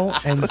asshole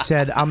and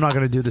said, "I'm not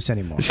going to do this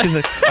anymore." She's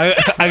like,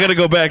 I got to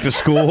go back to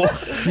school.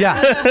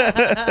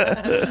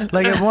 Yeah.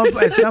 Like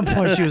at some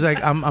point, she was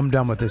like, "I'm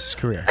done with this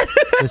career.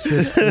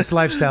 This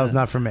lifestyle is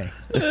not for me."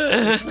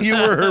 You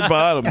were her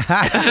bottom.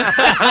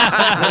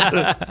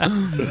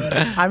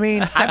 I mean,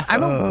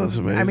 that's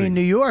amazing. I mean,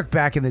 New York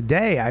back in the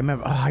day. I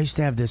remember. I used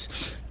to have this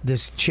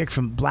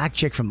black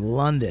chick from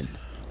London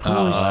who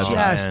was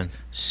just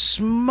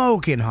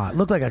smoking hot.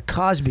 Looked like a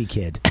Cosby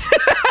kid.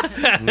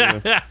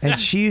 And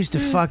she used to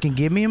fucking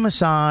give me a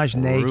massage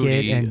naked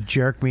Rudy. and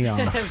jerk me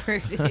off.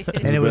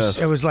 And it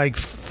was like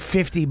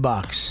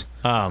 $50.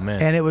 Oh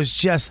man! And it was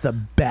just the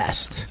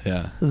best.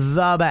 Yeah.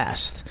 The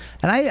best.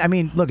 And I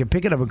mean, look,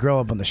 picking up a girl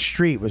up on the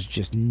street was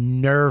just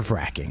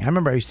nerve-wracking. I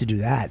remember I used to do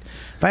that.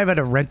 If I ever had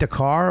to rent a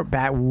car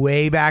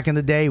way back in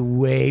the day,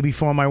 way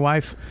before my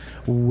wife,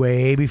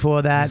 way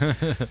before that.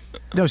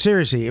 No,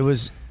 seriously, it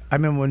was. I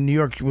remember when New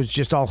York was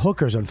just all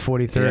hookers on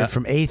 43rd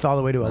from 8th all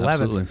the way to 11th.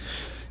 Absolutely.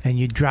 And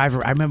you'd drive.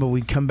 I remember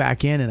we'd come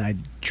back in and I'd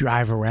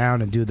drive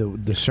around and do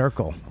the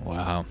circle.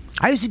 Wow.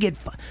 We used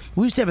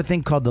to have a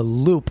thing called the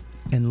Loop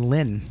in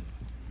Lynn.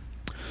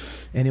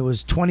 And it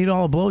was $20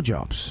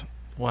 blowjobs.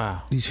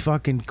 Wow. These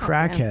fucking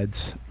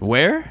crackheads.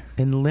 Where?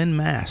 In Lynn,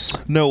 Mass.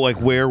 No,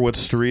 like where? What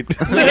street?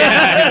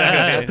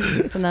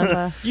 The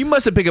number. You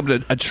must have picked up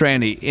a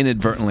tranny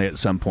inadvertently at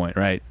some point,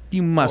 right?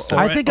 You must have.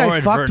 I think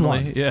I fucked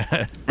one.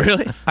 Yeah.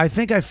 Really? I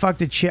think I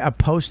fucked a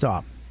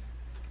post-op.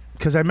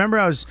 Because I remember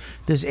I was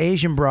this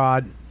Asian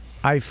broad.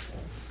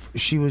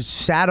 She was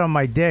sat on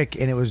my dick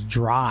and it was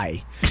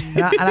dry.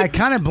 And I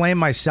kind of blamed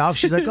myself.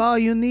 She's like, "Oh,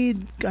 I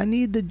need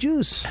the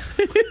juice."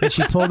 And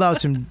she pulled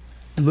out some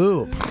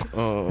lube.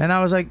 And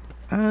I was like,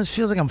 "This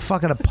feels like I'm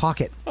fucking a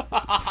pocket." Do you know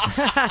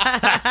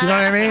what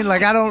I mean?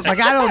 Like I don't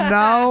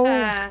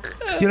know.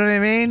 Do you know what I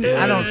mean?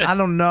 Yeah. I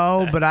don't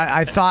know. But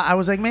I thought I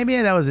was like maybe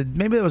it was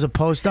a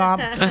post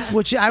op,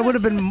 which I would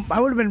have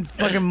been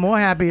fucking more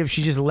happy if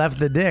she just left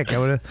the dick.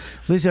 At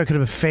least I could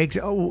have faked.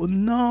 Oh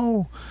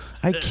no.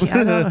 I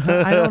can't.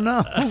 I don't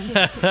know.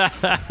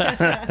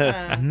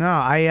 No,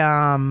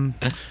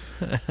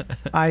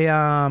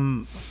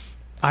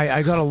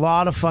 I got a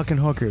lot of fucking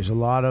hookers. A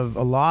lot.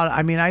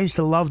 I mean, I used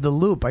to love the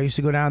Loop. I used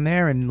to go down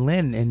there in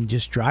Lynn and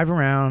just drive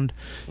around,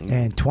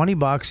 and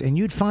 $20, and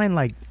you'd find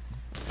like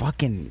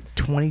fucking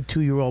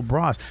 22-year-old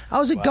bras.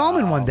 I was at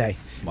Gulman one day.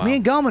 Wow. Me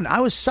and Gulman.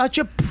 I was such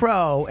a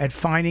pro at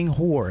finding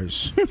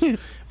whores.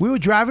 We were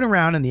driving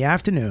around in the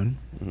afternoon.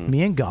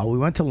 Me and Gull. We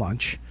went to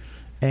lunch,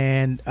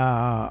 and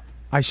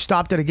I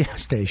stopped at a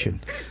gas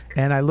station,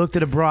 and I looked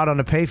at a broad on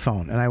a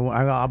payphone, and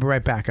I'll be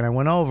right back. And I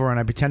went over, and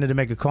I pretended to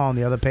make a call on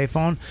the other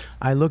payphone.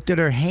 I looked at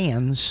her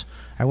hands.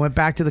 I went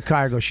back to the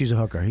car. I go, "She's a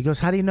hooker." He goes,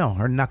 "How do you know?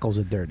 Her knuckles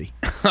are dirty."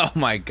 Oh,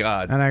 my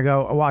God. And I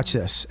go, "Watch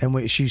this."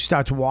 And she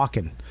starts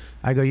walking.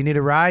 I go, "You need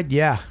a ride?"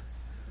 "Yeah."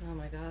 Oh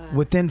my god.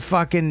 Within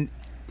fucking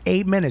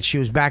 8 minutes, she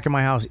was back in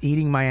my house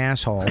eating my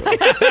asshole,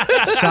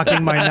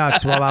 sucking my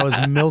nuts while I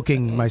was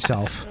milking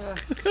myself.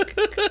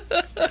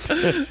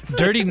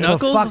 Dirty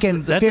knuckles?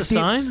 Fucking That's 50 a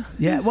sign?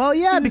 Yeah, well,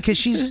 yeah, because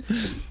she's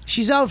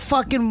out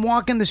fucking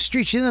walking the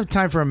street. She doesn't have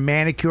time for a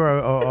manicure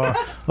or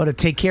to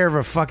take care of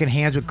her fucking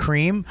hands with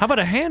cream. How about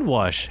a hand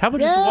wash? How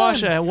about just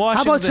wash How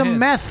into about the some hand?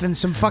 meth and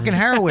some fucking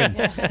heroin,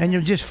 and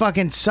you just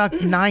fucking suck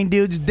 9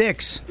 dudes'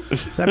 dicks?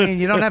 So, I mean,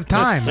 you don't have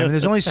time. I mean,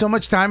 there's only so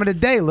much time in a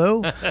day,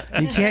 Lou.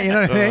 You can't, you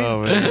know what I mean?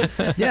 Oh, man.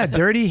 Yeah,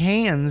 dirty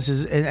hands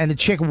and a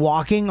chick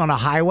walking on a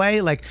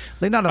highway, like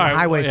not on a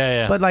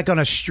highway, but like on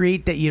a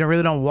street that you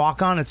really don't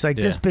walk on. It's like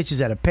this bitch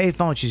is at a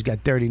payphone. She's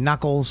got dirty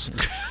knuckles.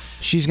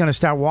 she's going to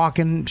start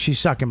walking. She's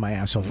sucking my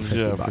asshole for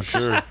 $50. For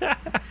sure.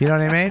 You know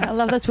what I mean? I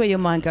love that's where your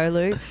mind go,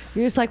 Lou.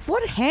 You're just like,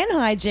 what hand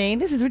hygiene?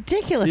 This is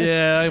ridiculous.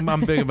 Yeah,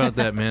 I'm big about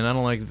that, man. I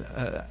don't like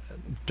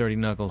dirty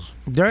knuckles.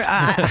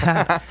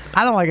 I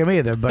don't like them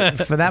either,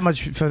 but for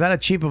that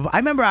cheap of, I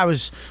remember I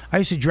used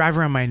to drive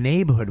around my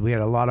neighborhood. We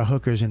had a lot of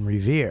hookers in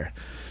Revere.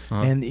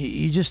 And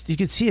you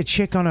could see a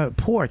chick on a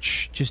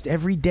porch just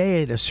every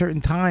day at a certain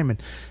time. And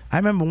I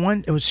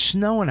remember it was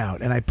snowing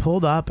out, and I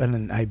pulled up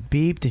and I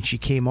beeped, and she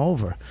came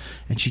over,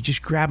 and she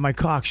just grabbed my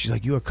cock. She's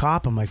like, "You a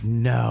cop?" I'm like,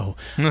 "No."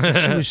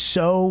 And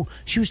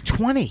she was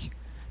 20.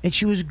 And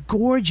she was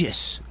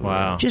gorgeous.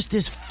 Wow. Just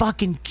this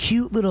fucking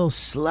cute little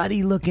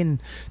slutty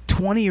looking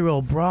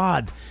 20-year-old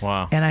broad.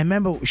 Wow. And I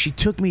remember she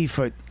took me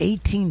for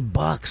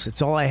 $18.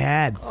 That's all I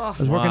had. I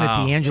was working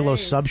at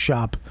D'Angelo's sub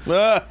shop.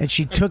 And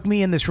she took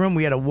me in this room.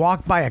 We had to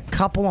walk by a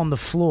couple on the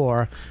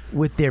floor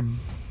with their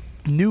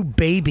new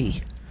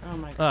baby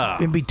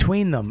in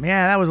between them.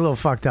 Yeah, that was a little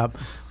fucked up.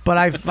 But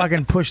I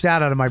fucking pushed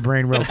that out of my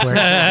brain real quick.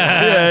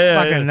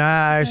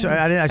 I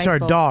saw a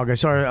dog. I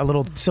saw a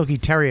little silky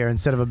terrier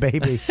instead of a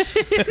baby.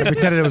 I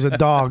pretended it was a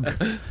dog.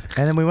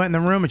 And then we went in the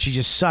room, and she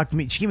just sucked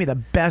me. She gave me the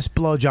best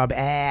blowjob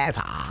ass.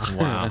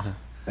 Wow.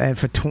 And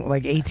for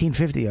like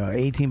 $18.50 or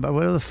 $18,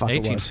 whatever the fuck it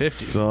was.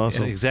 $18.50. It's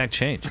awesome. Exact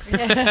change.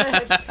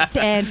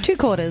 And 2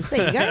 quarters.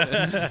 There you go.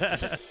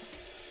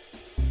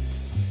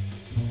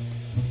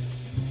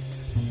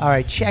 All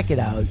right, check it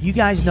out. You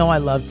guys know I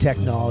love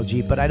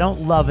technology, but I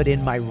don't love it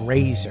in my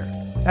razor.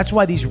 That's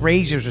why these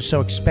razors are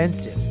so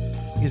expensive.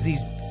 Because these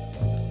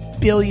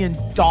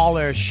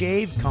billion-dollar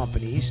shave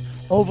companies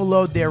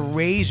overload their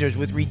razors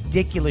with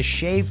ridiculous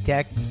shave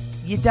tech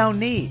you don't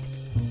need.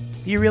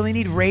 Do you really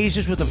need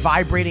razors with a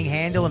vibrating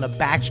handle and a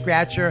back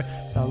scratcher,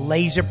 a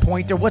laser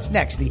pointer? What's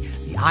next? The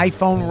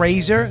iPhone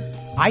razor?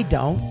 I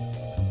don't.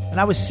 And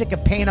I was sick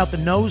of paying out the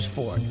nose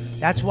for it.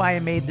 That's why I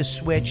made the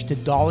switch to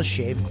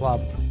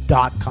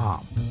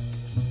DollarShaveClub.com.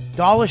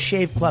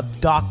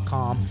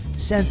 DollarShaveClub.com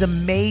sends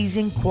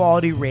amazing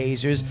quality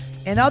razors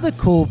and other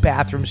cool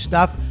bathroom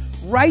stuff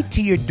right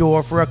to your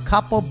door for a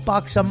couple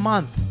bucks a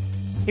month.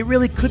 It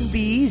really couldn't be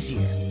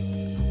easier.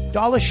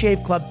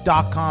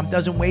 DollarShaveClub.com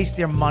doesn't waste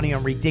their money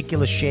on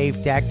ridiculous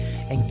shave tech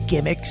and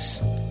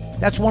gimmicks.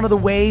 That's one of the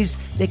ways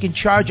they can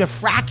charge a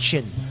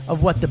fraction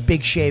of what the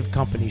big shave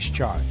companies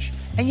charge.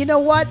 And you know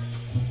what?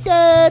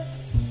 Dad,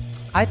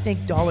 I think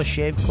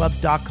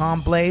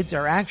DollarShaveClub.com blades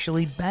are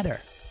actually better.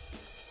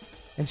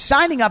 And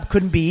signing up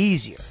couldn't be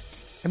easier.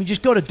 I mean,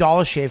 just go to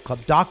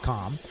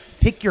DollarShaveClub.com,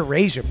 pick your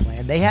razor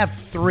plan. They have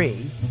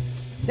 3.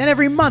 Then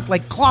every month,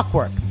 like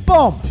clockwork,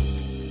 boom,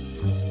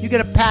 you get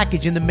a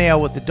package in the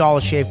mail with the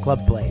Dollar Shave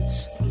Club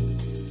blades.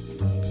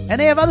 And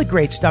they have other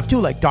great stuff,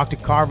 too, like Dr.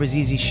 Carver's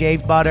Easy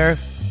Shave Butter,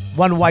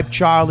 One Wipe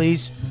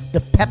Charlie's,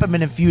 the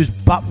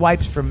peppermint-infused butt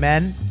wipes for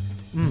men.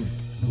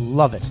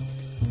 Love it.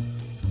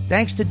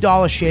 Thanks to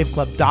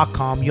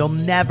DollarShaveClub.com, you'll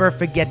never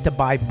forget to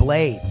buy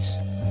blades.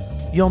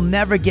 You'll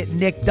never get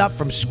nicked up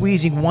from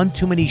squeezing one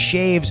too many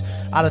shaves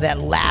out of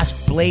that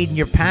last blade in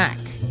your pack.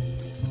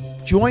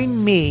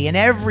 Join me and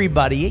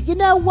everybody, you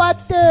know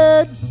what,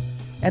 dude?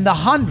 And the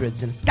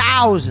hundreds and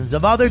thousands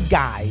of other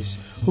guys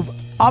who've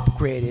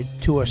upgraded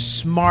to a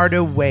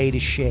smarter way to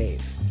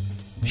shave.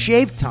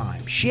 Shave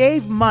time,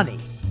 shave money.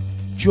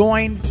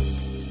 Join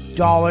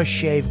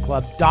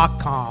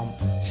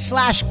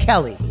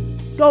DollarShaveClub.com/Kelly.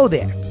 Go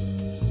there.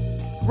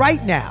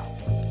 Right now.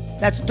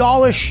 That's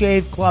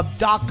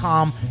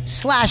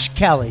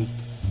DollarShaveClub.com/Kelly.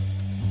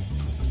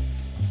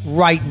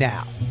 Right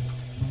now.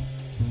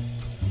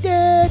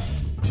 Dude.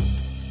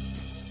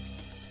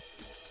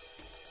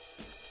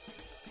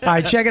 All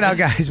right, check it out,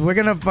 guys. We're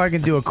going to fucking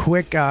do a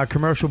quick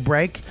commercial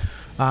break.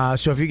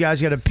 So if you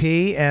guys got to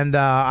pee, and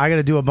I got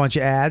to do a bunch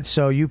of ads,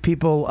 so you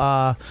people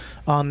on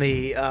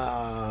the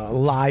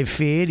live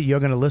feed, you're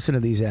going to listen to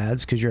these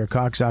ads because you're a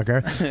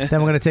cocksucker.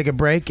 Then we're going to take a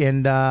break,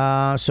 and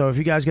so if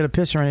you guys got to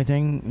piss or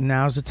anything,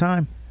 now's the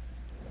time.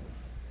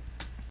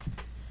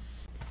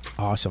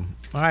 Awesome.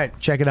 All right,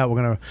 check it out.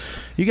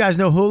 You guys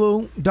know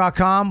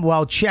Hulu.com?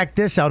 Well, check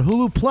this out.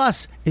 Hulu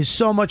Plus is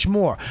so much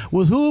more.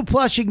 With Hulu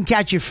Plus, you can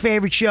catch your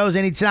favorite shows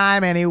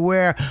anytime,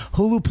 anywhere.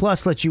 Hulu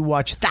Plus lets you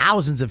watch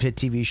thousands of hit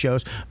TV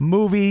shows,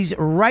 movies,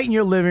 right in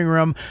your living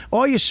room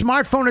or your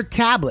smartphone or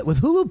tablet.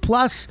 With Hulu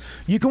Plus,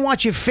 you can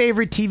watch your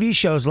favorite TV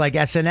shows like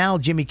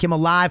SNL, Jimmy Kimmel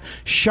Live,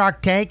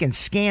 Shark Tank, and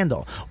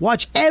Scandal.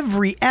 Watch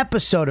every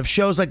episode of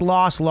shows like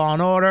Lost, Law &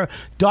 Order,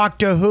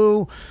 Doctor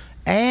Who,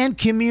 and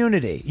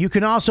Community. You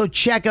can also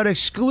check out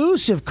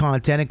exclusive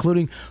content,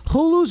 including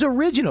Hulu's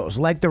originals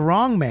like The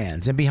Wrong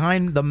Mans and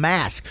Behind the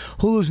Mask,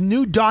 Hulu's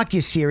new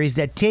docuseries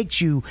that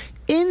takes you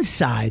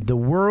inside the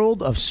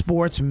world of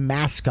sports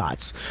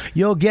mascots.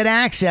 You'll get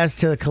access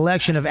to a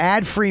collection of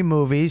ad-free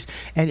movies,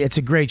 and it's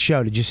a great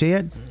show. Did you see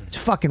it? It's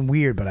fucking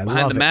weird, but I love it.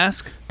 Behind the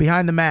Mask?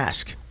 Behind the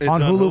Mask. It's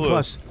on on Hulu Hulu.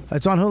 Plus.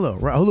 It's on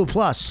Hulu. Hulu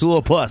Plus.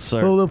 Hulu Plus,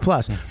 sir. Hulu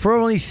Plus. For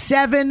only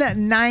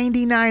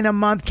 $7.99 a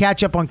month,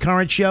 catch up on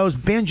current shows,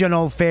 binge on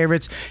old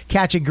favorites,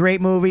 catch a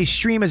great movie,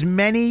 stream as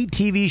many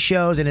TV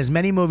shows and as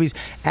many movies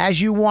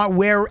as you want,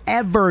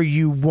 wherever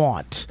you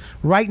want.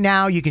 Right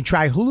now, you can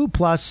try Hulu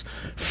Plus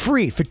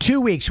free for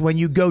 2 weeks when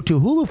you go to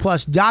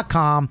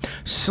huluplus.com/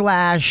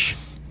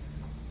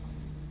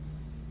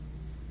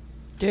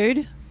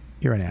 Dude.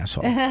 You're an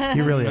asshole.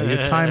 You really are.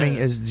 Your timing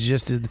is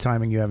just as the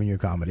timing you have in your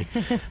comedy.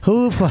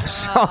 Hulu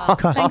Plus.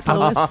 Thanks,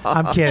 Louis.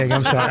 I'm kidding.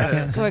 I'm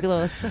sorry. Good work,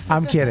 Louis.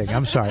 I'm kidding.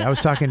 I'm sorry. I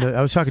was talking to you,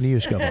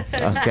 Scopo.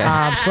 Okay.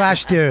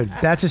 /dude.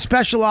 That's a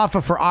special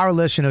offer for our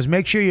listeners.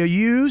 Make sure you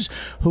use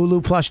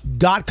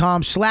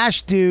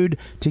huluplus.com/dude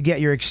to get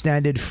your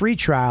extended free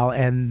trial,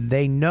 and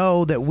they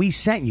know that we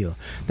sent you.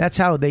 That's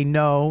how they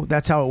know.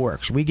 That's how it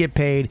works. We get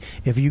paid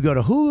if you go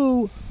to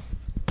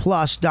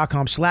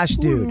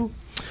huluplus.com/dude.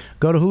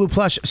 Go to Hulu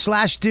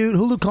Plus/dude,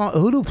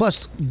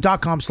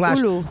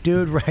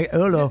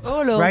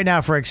 huluplus.com/dude right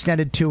now for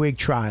extended 2-week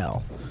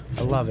trial.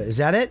 I love it. Is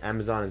that it?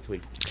 Amazon and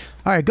Tweet.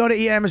 All right, go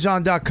to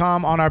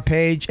Amazon.com on our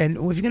page, and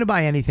if you're going to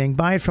buy anything,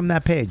 buy it from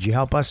that page. You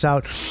help us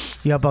out.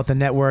 You help out the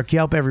network. You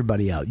help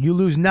everybody out. You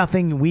lose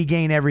nothing. We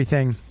gain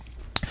everything.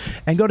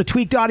 And go to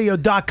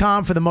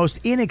tweakedaudio.com for the most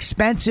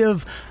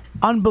inexpensive,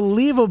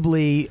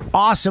 unbelievably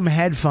awesome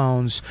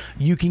headphones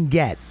you can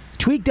get.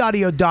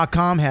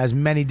 Tweakedaudio.com has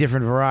many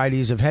different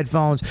varieties of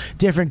headphones,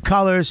 different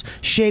colors,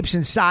 shapes,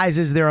 and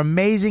sizes. They're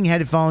amazing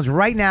headphones.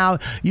 Right now,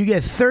 you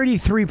get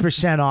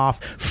 33%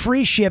 off,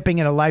 free shipping,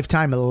 and a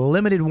lifetime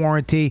limited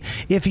warranty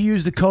if you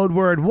use the code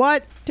word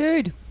what?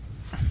 Dude.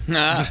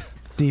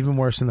 Even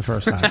worse than the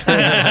first time.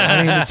 I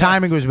mean, the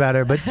timing was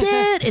better, but dude,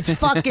 it's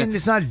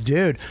not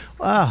dude.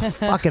 Oh,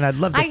 fucking, I'd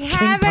love to king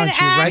punch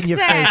you right in your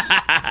face.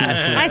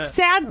 I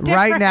sound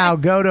different. Right now,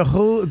 go to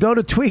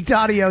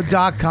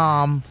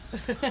tweakedaudio.com /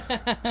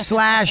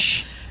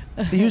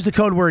 use the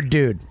code word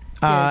dude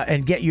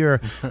and get your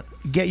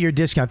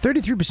discount.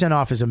 33%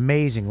 off is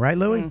amazing, right,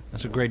 Louis?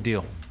 That's a great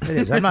deal. It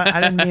is.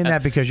 I didn't mean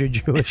that because you're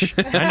Jewish.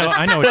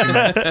 I know what you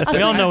meant.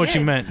 We all know what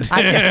you meant.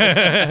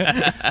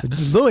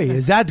 Louis,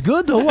 is that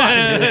good or what?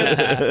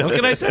 What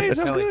can I say? It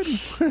sounds good.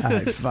 All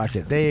right, fuck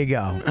it. There you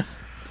go.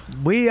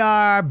 We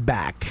are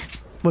back.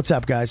 What's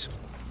up, guys?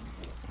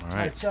 All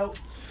right.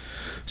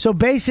 So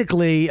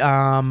basically,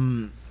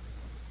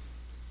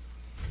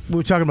 we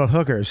were talking about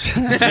hookers.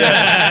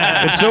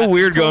 It's so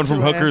weird going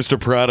from hookers to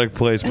product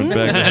placement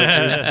back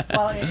to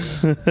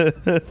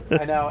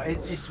hookers. I know.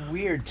 It's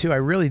weird, too. I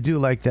really do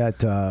like that.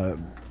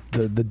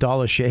 The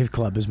Dollar Shave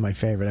Club is my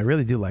favorite. I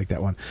really do like that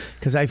one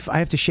because I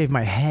have to shave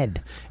my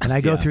head. And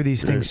I go through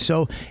these things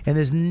and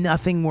there's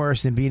nothing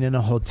worse than being in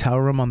a hotel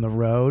room on the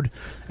road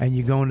and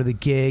you go into the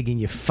gig and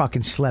you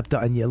fucking slept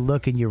and you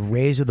look and your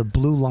razor, the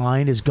blue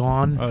line is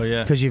gone. Oh,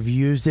 yeah. Because you've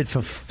used it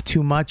for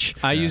too much.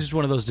 I used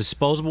one of those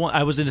disposable ones.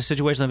 I was in a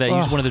situation like that. I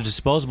used one of the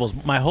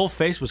disposables. My whole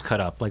face was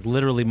cut up. Like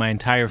literally my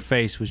entire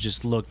face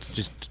was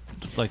looked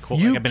like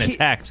I've been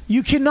attacked.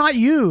 You cannot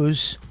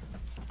use...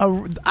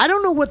 I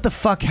don't know what the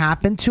fuck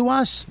happened to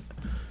us.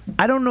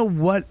 I don't know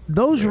what...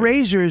 Those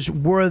razors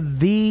were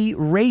the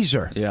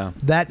razor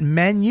that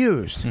men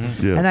used.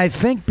 Mm-hmm. Yeah. And I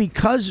think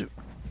because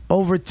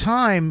over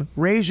time,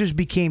 razors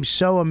became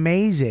so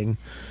amazing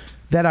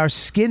that our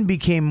skin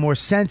became more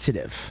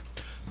sensitive.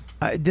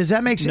 Does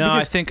that make sense? No,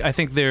 I think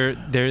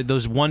they're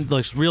those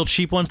real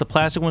cheap ones, the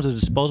plastic ones, the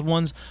disposable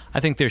ones.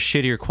 I think they're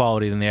shittier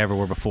quality than they ever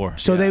were before.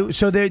 So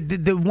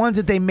the ones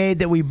that they made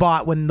that we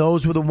bought when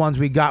those were the ones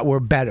we got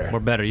were better.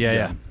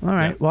 Yeah. All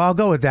right. Yeah. Well, I'll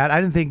go with that.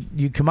 I didn't think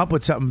you'd come up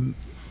with something.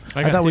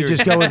 I thought we'd theories.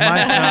 just go with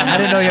mine. I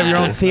didn't know you have your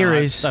own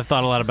theories. I've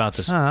thought a lot about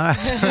this. You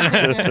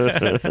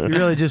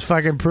really just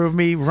fucking proved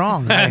me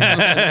wrong.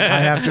 I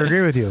have to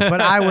agree with you,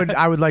 but I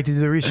would like to do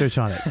the research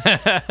on it.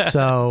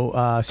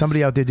 So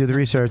somebody out there do the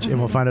research, and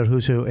we'll find out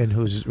who's who and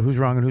who's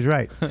wrong and who's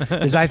right.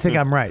 Because I think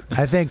I'm right.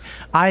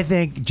 I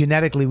think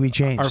genetically we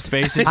changed. Our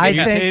faces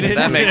mutated.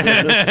 That makes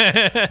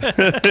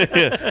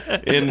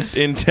sense.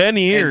 In 10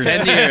 years.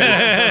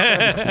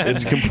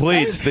 It's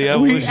complete. The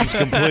evolution's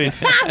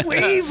complete.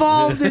 We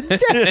evolved in 10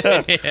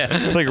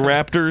 It's like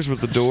raptors with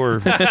the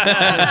door.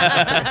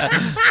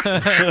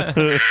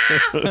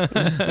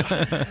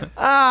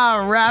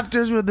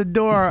 Raptors with the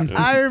door.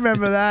 I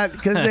remember that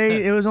because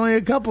it was only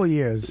a couple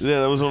years. Yeah,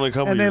 that was only a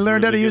couple years. And they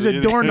learned how to use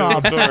a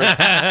doorknob.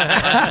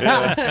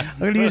 I'm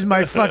going to use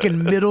my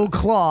fucking middle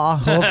claw.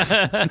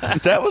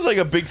 That was like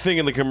a big thing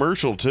in the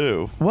commercial,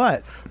 too.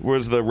 What?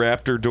 Was the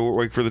raptor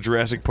door, like for the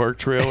Jurassic Park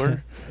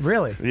trailer.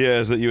 Really? Yeah,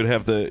 is that you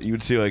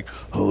would see like,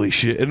 holy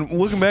shit. And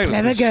looking back,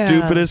 it's the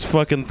stupidest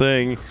fucking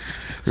thing.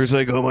 It's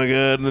like, oh my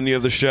god, and then you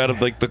have the shot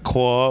of like the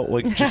claw,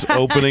 like just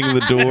opening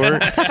the door.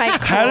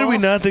 How did we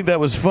not think that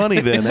was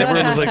funny then?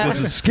 Everyone was like, this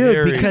is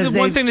scary. Because the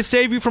one thing to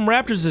save you from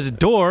raptors is a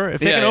door.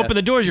 If they can open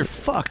the doors, you're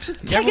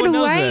fucked. Take it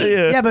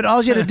away. Yeah, but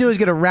all you had to do is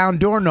get a round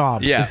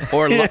doorknob. Yeah,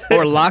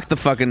 or lock the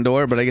fucking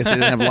door, but I guess they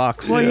didn't have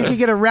locks. Well, you could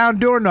get a round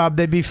doorknob,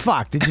 they'd be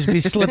fucked. They'd just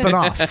be slipping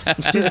off.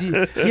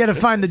 You had to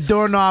find the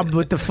doorknob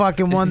with the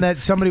fucking one that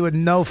somebody with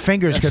no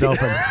fingers could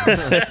open.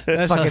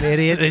 Fucking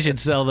idiot. They should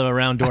sell the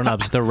round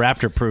doorknobs. They're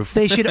raptor proof.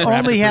 They should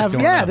only have,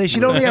 they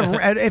should only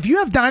have, if you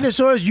have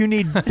dinosaurs,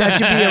 that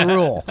should be a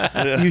rule.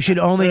 You should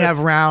only have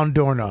round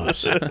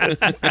doorknobs.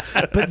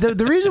 But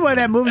the reason why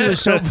that movie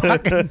was so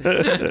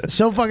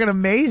fucking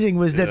amazing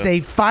was that they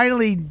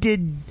finally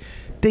did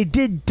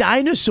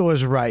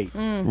dinosaurs right.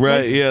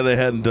 Right, yeah, they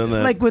hadn't done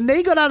that. Like when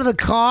they got out of the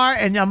car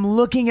and I'm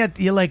looking at,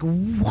 you're like,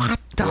 what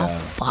the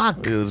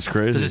fuck? Yeah, it's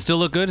crazy. Does it still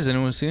look good? Has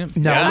anyone seen it?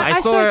 No.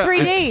 I saw it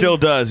 3D. It still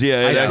does,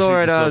 yeah. I saw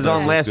it. actually It was still on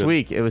does last look good.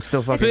 week. It was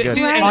still fucking good.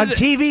 On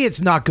TV,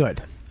 it's not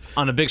good.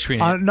 On a big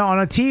screen. On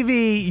a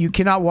TV, you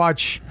cannot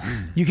watch.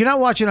 You cannot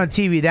watch it on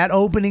TV. That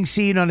opening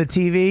scene on the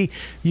TV,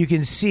 you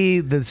can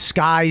see the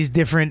sky's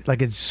different,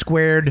 like it's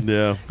squared.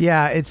 Yeah,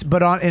 yeah. It's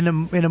but in a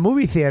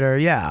movie theater,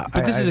 yeah.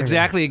 But this is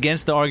exactly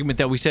against the argument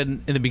that we said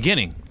in the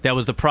begining. That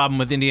was the problem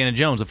with Indiana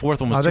Jones. The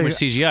fourth one was too much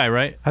CGI,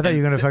 right? I thought you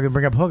were gonna fucking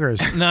bring up hookers.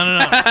 No.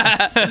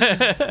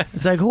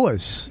 It's like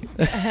horse.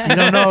 You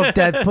don't know if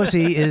that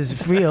pussy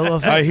is real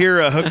or fake. I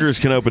hear hookers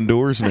can open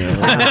doors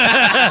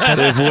now.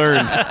 They've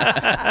learned.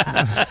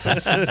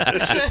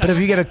 But if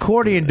you get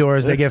accordion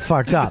doors, they get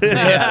fucked up.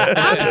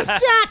 I'm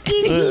stuck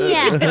in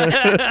here.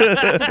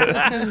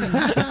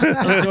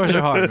 Those doors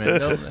are hard,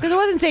 man. Because it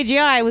wasn't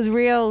CGI, it was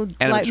real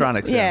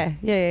animatronics.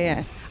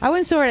 Yeah. I went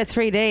and saw it at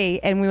 3D,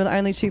 and we were the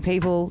only two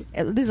people.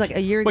 This was like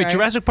a year ago. Wait,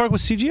 Jurassic Park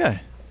was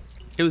CGI?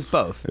 It was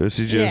both. It was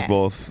CGI. Yeah.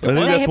 Both. I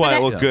think that's why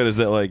it looked good. Is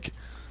that like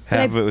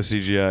half of it was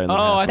CGI? And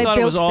I half thought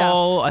it was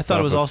all. I thought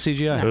it was all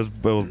CGI. It was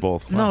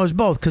both. No, it was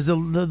both. Because the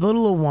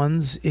little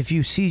ones, if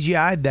you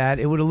CGI'd that,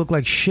 it would have looked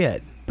like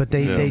shit. But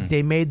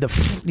they made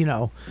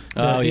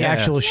the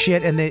actual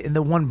shit, and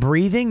the one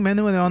breathing.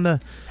 Remember when they're on the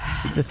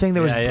thing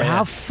that was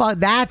how fuck.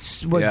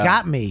 That's what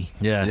got me.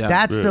 Yeah.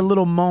 That's the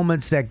little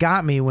moments that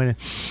got me when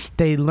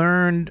they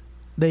learned.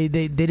 They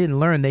didn't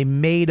learn. They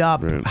made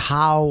up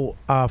how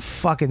a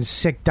fucking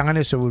sick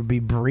dinosaur would be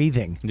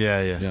breathing.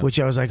 Yeah. Which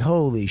I was like,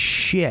 holy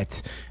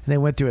shit! And they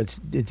went through its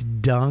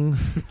dung.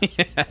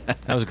 That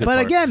was a good. But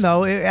part. again,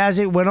 though, as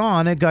it went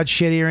on, it got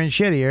shittier and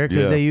shittier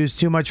because they used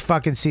too much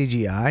fucking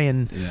CGI.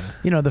 And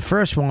the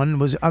first one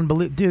was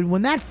unbelievable, dude.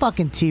 When that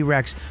fucking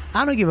T-Rex,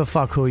 I don't give a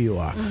fuck who you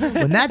are.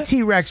 When that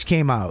T-Rex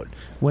came out,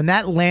 when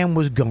that lamb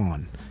was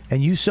gone,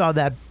 and you saw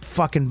that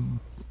fucking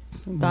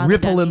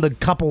ripple in the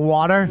cup of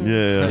water,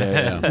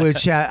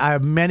 which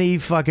many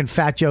fucking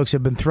fat jokes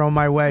have been thrown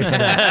my way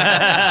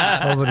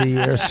over the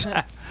years.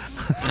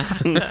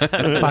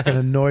 Fucking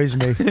annoys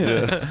me.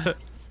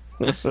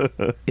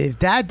 If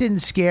that didn't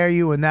scare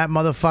you when that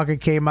motherfucker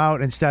came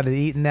out and started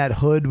eating that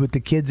hood with the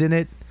kids in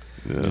it,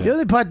 the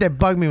only part that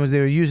bugged me was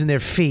they were using their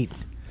feet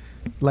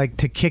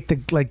like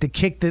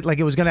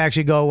it was going to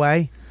actually go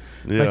away.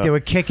 Yeah. Like they were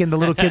kicking, the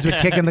little kids were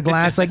kicking the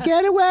glass, like,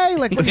 get away.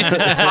 Like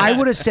I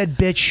would have said,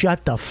 bitch,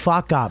 shut the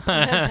fuck up.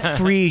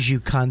 Freeze, you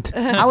cunt.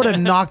 I would have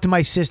knocked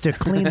my sister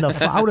clean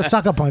I would have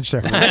sucker punched her.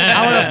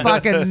 I would have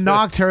fucking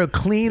knocked her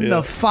clean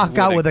the fuck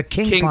out with a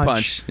king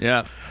punch.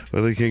 Yeah.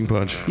 With a king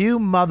punch. You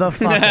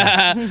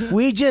motherfucker.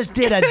 We just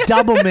did a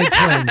double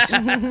mid-twins.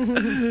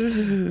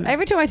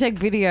 Every time I take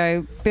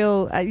video,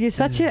 Bill, you're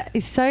so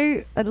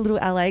a little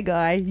LA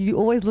guy. You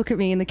always look at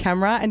me in the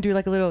camera and do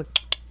like a little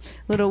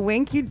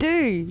wink. You do.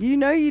 You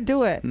know you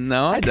do it.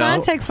 No, I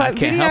don't. Can't take I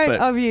can't help video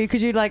it. of you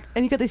because you like,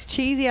 and you got this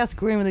cheesy ass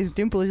grin with these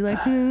dimples. You're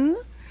like,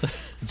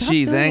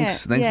 Gee,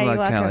 thanks. Thanks a lot,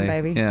 welcome, Kelly.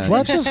 baby. Yeah.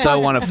 What You the so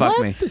fuck? want to fuck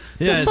What me.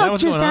 the fuck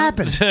just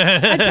happened?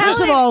 First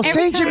of all,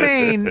 Saint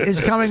Germain is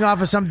coming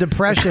off of some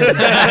depression.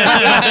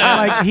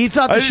 Like he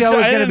thought the show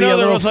was going to be a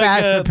little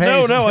faster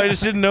paced. No, I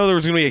just didn't know there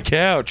was going to be a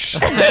couch.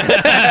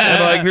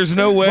 And, like, there's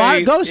no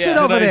way. Go sit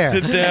over there.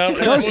 Sit down.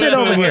 Go sit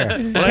over here.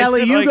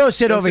 Kelly, you go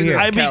sit over here.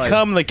 I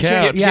become the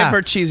couch. Give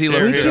her cheesy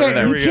looks. You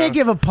can't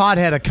give a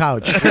pothead a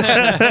couch.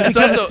 It's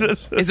also,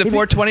 is it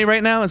 4:20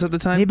 right now? Is that the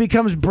time? He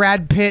becomes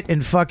Brad Pitt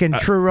in fucking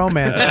True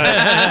Romance.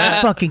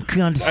 Fucking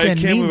condescend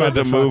I can't me, believe I had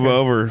to move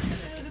over.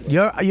 We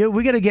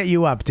got to get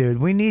you up, dude.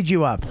 We need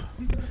you up.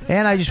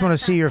 And I just want to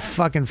see your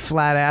fucking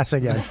flat ass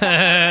again.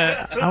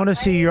 I want to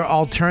see your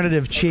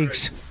alternative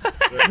cheeks.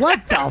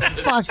 What the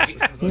fuck?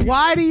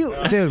 Why do you...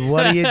 Dude,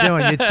 what are you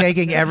doing? You're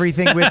taking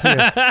everything with you.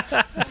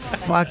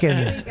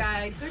 fucking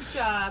guy. Good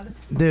job.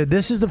 dude.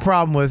 This is the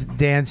problem with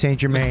Dan St.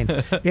 Germain.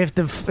 If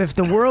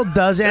the world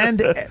does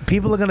end,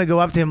 people are gonna go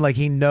up to him like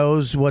he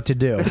knows what to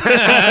do.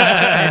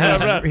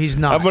 And he's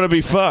not. I'm gonna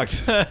be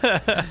fucked.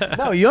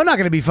 No, you're not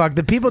gonna be fucked.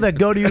 The people that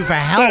go to you for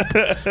help,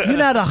 you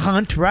know how to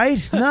hunt,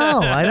 right?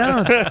 No, I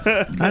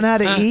don't. I know how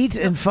to eat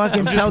and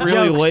fucking I'm tell just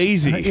really jokes.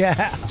 lazy.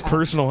 Yeah.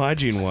 Personal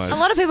hygiene wise. A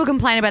lot of people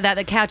complain about that.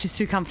 The couch is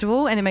too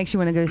comfortable and it makes you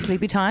want to go to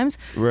sleepy times.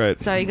 Right.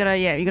 So you gotta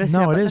sit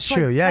No, up. it is That's why-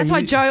 true. Yeah, That's why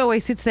you- Joe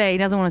always sits there. He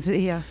doesn't want to sit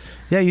here.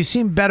 Yeah, you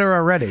seem better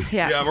already.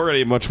 Yeah. I'm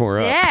already much more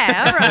up.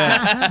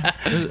 Yeah,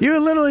 all right. You were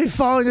literally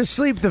falling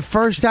asleep the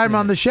first time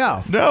on the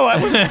show. No, I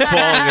wasn't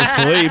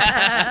falling asleep.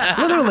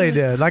 Literally,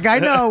 dude. Like, I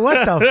know.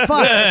 What the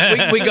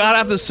fuck? We got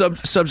off the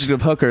subject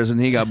of hookers,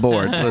 and he got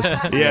bored. Listen,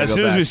 Yeah, as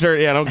soon as we start,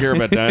 I don't care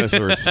about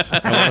dinosaurs.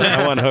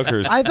 I want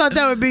hookers. I thought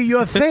that would be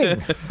your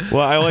thing.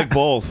 Well, I like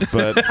both,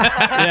 but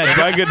if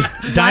I could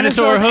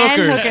Dinosaur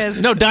Dinosaurs and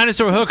hookers. No,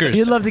 dinosaur hookers.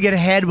 You'd love to get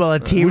head while a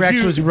T-Rex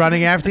you- was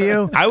running after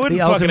you. I wouldn't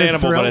The fuck an ultimate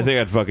animal, thrill. but I think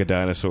I'd fuck a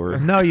dinosaur.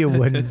 No, you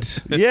wouldn't.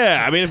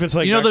 Yeah, I mean, if it's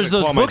like You know, not there's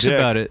gonna those claw my books dick.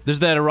 about it. There's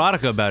that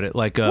erotica about it.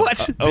 Like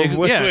What? Big,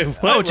 Wait, yeah.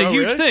 what? It's a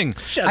huge Really? thing.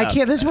 I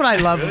can't. This is what I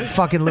love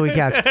fucking Louis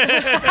Katz.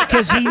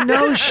 Because he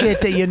knows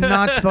shit that you're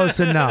not supposed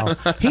to know.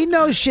 He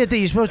knows shit that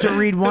you're supposed to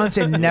read once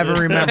and never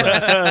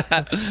remember.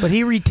 But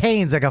he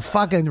retains like a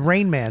fucking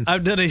Rain Man.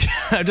 I've done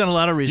a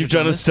lot of research. You've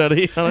done on a this.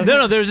 study on it?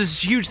 No, there's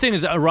this huge thing.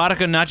 Is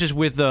erotica not just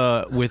with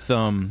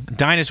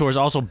dinosaurs,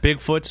 also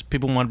Bigfoots.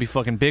 People want to be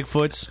fucking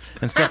Bigfoots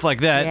and stuff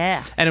like that.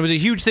 Yeah. And it was a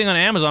huge thing on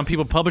Amazon.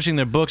 People publishing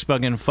their books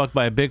about getting fucked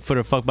by a Bigfoot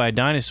or fucked by a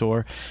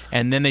dinosaur,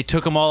 and then they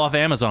took them all off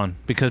Amazon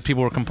because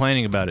people were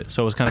complaining about it.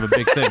 So it was kind of a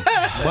big thing.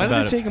 Why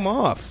did they take them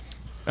off?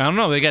 I don't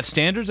know. They got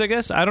standards, I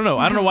guess. I don't know.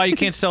 I don't know why you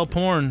can't sell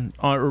porn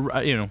on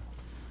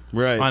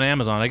right on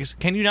Amazon. I guess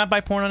can you not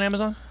buy porn on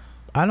Amazon?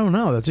 I don't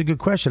know. That's a good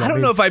question. I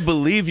don't know if I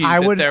believe you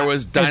that there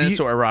was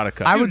dinosaur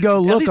erotica. I would go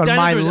At look least on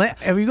my dinosaurs- link.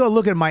 If you go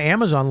look at my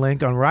Amazon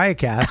link on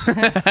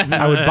Riotcast,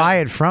 I would buy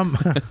it from.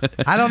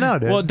 I don't know,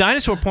 dude. Well,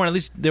 dinosaur porn. At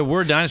least there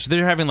were dinosaurs.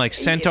 They're having like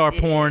centaur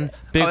porn,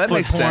 Bigfoot that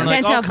makes porn, sense.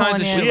 like all Centaur kinds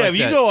porn, of yeah. shit. Yeah, like if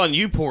you that. go on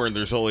YouPorn,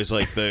 there's always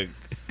like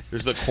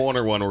there's the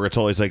corner one where it's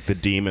always like the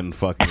demon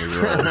fucking a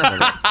girl. Or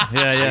something.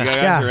 Yeah. You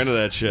guys are into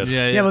that shit.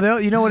 Yeah,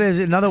 well, you know what is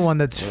another one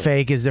that's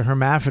fake is the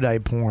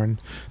hermaphrodite porn.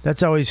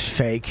 That's always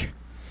fake.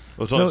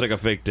 Well, it's always like a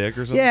fake dick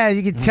or something. Yeah,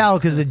 you can tell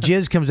because the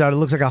jizz comes out. It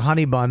looks like a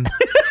honey bun.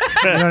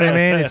 You know what I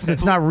mean?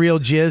 It's not real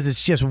jizz.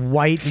 It's just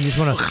white. You just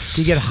want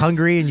to. You get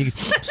hungry and you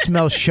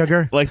smell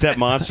sugar. Like that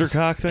monster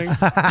cock thing. You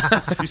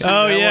seen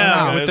Oh that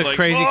yeah, one? with It's the like,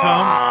 crazy cum.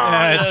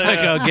 Yeah, it's like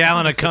a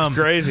gallon of cum.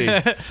 It's crazy.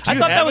 I thought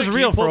that was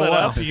real for a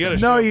while.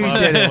 No, you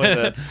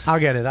didn't. I'll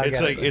get it.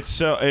 It's like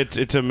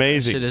it's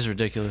amazing. Shit is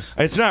ridiculous.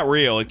 It's not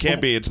real. It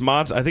can't be. It's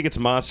I think it's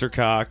monster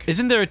cock.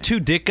 Isn't there a two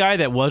dick guy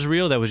that was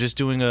real that was just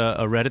doing a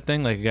Reddit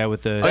thing, like a guy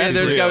with the? Oh yeah,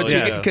 there's a guy with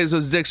Yeah. because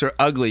those dicks are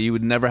ugly. You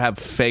would never have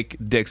fake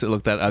dicks that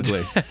look that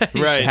ugly.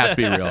 Right. They have to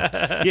be real.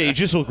 Yeah, you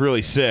just look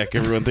really sick.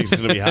 Everyone thinks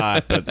it's gonna be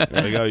hot, but like,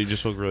 oh, you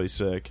just look really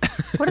sick.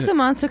 What is the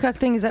monster cock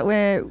thing? Is that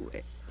where?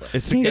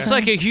 It's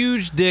like a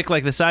huge dick,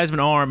 like the size of an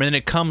arm, and then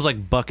it comes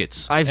like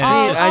buckets. I've seen. Oh,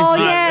 I've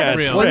seen yeah.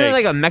 Real. Wasn't it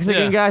like a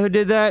Mexican Yeah. guy who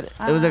did that?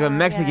 It was like a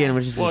Mexican,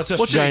 which is Well, it's a a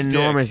big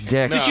ginormous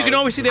dick. Because you can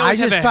always see they I always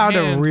just have a found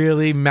a hand.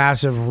 really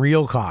massive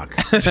real cock.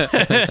 Let's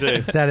see.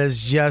 That is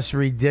just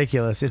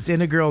ridiculous. It's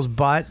in a girl's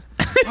butt,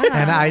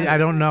 and I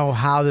don't know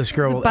how this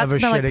girl will Butt ever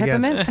smell shit like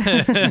again.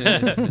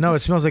 peppermint? No, it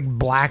smells like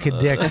black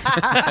dick,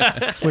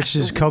 which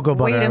is cocoa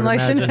butter. Weed I and would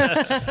lotion.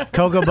 imagine.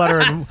 Cocoa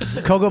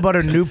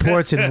butter,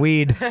 Newports, and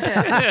weed.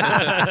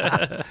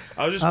 I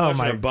was just Oh, watching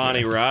my a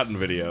Bonnie Rotten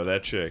video.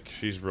 That chick,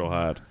 she's real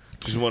hot.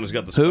 She's the one who's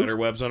got the spider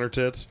webs on her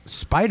tits.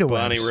 Spider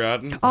Bonnie webs.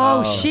 Rotten.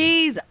 Oh,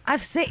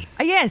 I've seen.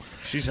 Yes.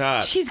 She's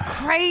hot. She's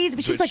crazy,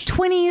 but she's But like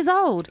 20 years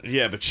old.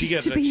 Yeah, but she She's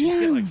got super she's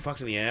getting young. like fucked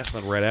in the ass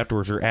right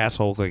afterwards. Her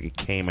asshole looked like it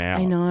came out.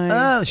 I know.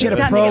 Oh, she had a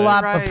It's happening in the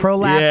prolapse. A road.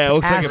 prolapse. Yeah, it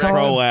looks asshole. like a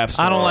prolapse.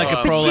 I don't like a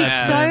Oh. prolapse.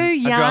 She's so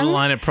man. young. I draw the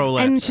line at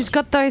prolapse. And she's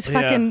got those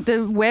Yeah. fucking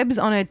the webs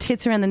on her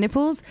tits around the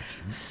nipples.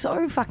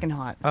 So fucking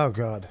hot. Oh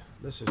god,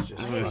 this is just.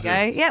 There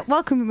you go. Yeah,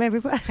 welcome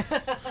everybody.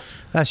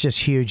 That's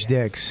just huge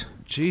dicks.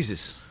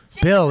 Jesus.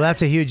 Bill,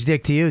 that's a huge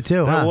dick to you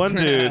too, That huh? one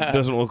dude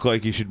doesn't look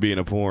like he should be in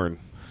a porn.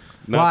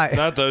 Why?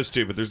 Not those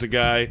two, but there's the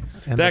guy.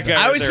 And That the- guy. I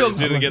right always there feel. who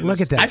didn't get Look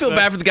the- at that. I feel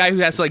bad for the guy who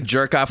has to like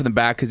jerk off in the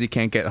back because he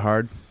can't get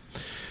hard.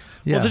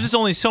 Yeah. Well, there's just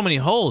only so many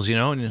holes, you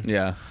know. And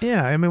Yeah.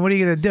 Yeah, I mean, what are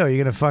you gonna do?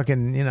 You're gonna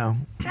fucking,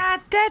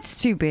 That's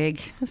too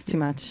big. That's too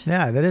much.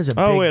 yeah, that is a.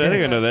 Oh big wait, I dick.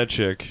 think I know that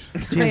chick.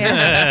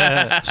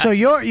 So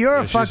you're a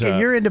Yeah, she's fucking hot.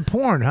 you're into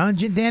porn, huh,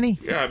 Danny?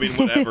 Yeah, I mean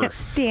whatever.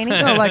 Danny.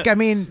 No, like I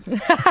mean,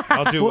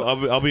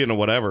 I'll be into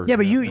whatever. yeah,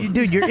 but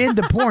dude, you're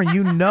into porn.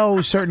 You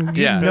know certain.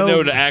 You Yeah. I know.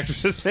 know the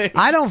actress's name.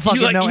 I don't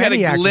fucking know you had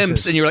any a glimpse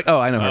actresses. and you were like, oh,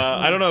 I know her.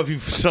 I don't know if you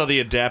saw the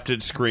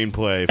adapted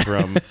screenplay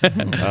from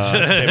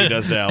Debbie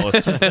Does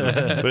Dallas,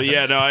 but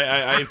yeah, no,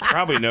 I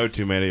probably know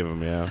too many of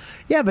them. Yeah,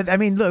 Yeah, but I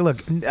mean,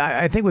 look.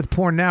 I think with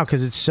porn now,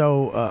 because it's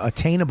so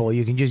attainable,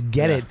 you can just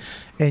get it,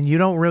 and you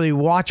don't really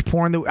watch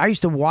porn. I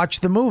used to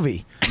watch the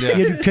movie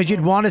because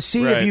you'd want to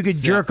see if you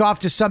could jerk off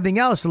to something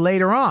else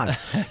later on,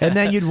 and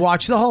then you'd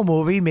watch the whole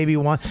movie, maybe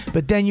one.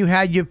 But then you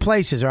had your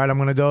places. All right, I'm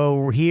going to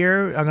go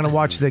here. I'm going to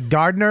watch the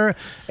gardener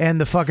and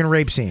the fucking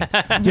rape scene. Do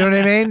you know what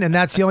I mean? And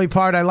that's the only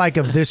part I like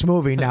of this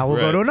movie. Now we'll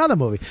go to another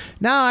movie.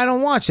 Now I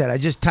don't watch that. I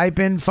just type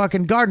in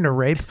fucking gardener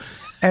rape.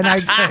 And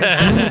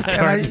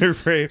Gardener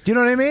rape. Do you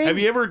know what I mean? Have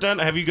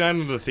you gone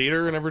to the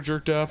theater and ever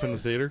jerked off in the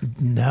theater?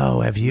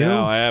 No, have you?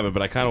 No, I haven't,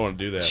 but I kind of want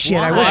to do that. Shit,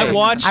 I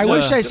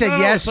wish I said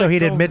yes so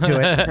he'd admit to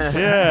it.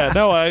 Yeah,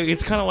 no,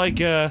 it's kind of like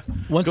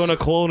going to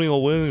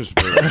Colonial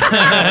Williamsburg.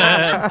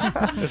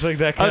 It's like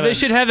that kind of... they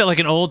should have that like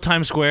an old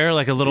Times Square,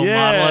 like a little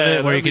model of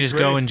it where you could just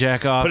go and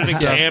jack off. Put it in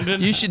Camden.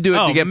 You should do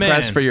it to get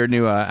press for your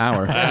new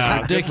hour.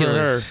 That is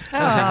ridiculous.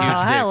 That was a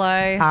huge dick.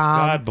 Hello.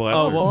 God bless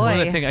her. What was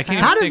I thinking?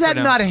 How does that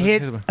not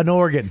hit an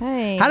organ?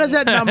 Hey. How does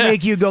that not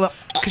make you go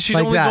because she's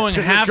like only that? going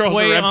Because those girls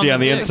are empty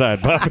on the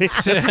inside, Bobby.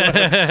 They have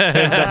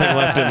nothing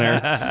left in there.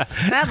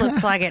 That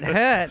looks like it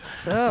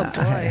hurts. Oh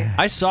boy.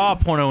 I saw a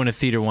porno in a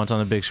theater once on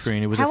the big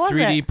screen. It was How a was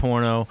 3D it?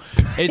 porno.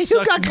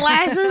 You got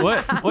glasses?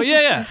 What? Well,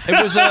 yeah.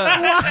 It was.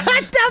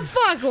 What the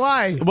fuck?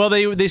 Why? Well,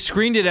 they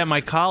screened it at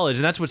my college,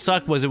 and that's what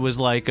sucked. Was it was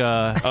like.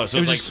 So it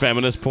was like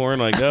feminist porn,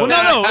 like. Well,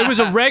 no, it was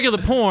a regular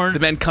porn. The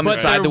men come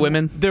inside the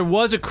women. There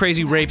was a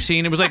crazy rape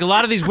scene. It was like a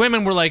lot of these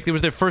women were like, it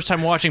was their first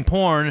time watching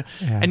porn,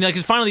 and like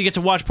finally you get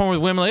to watch porn with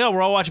women. Like, oh,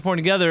 we're all watching porn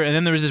together, and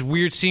then there was this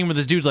weird scene where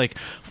this dude's like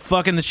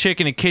fucking this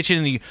chick in a kitchen,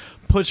 and he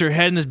puts her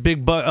head in this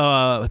big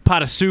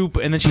pot of soup,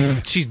 and then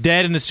she's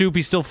dead in the soup.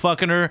 He's still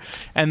fucking her,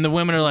 and the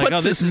women are like,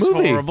 What's "Oh, this is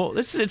movie? horrible."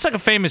 It's like a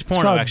famous It's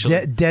porno, called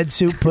actually. Dead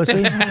Soup Pussy.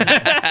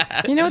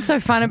 You know what's so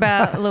fun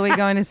about Louis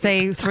going to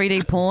see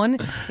 3D porn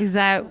is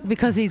that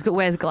because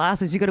wears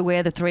glasses, you got to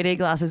wear the 3D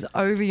glasses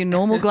over your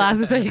normal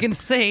glasses so you can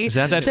see. Is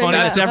that so funny? you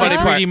That's got every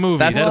fun. 3D movie.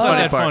 That's the not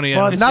funny that part. funny.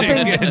 Well,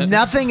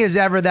 nothing is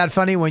ever that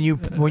funny when you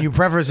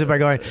preface it by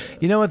going,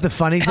 you know what the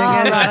funny thing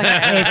is?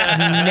 It's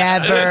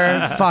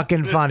never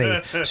fucking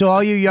funny. So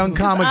all you young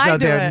comics out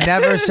there,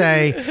 never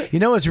say, you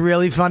know what's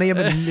really funny,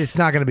 but it's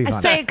not going to be funny.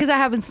 I say it because that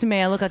happens to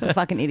me. I look like a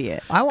fucking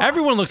idiot.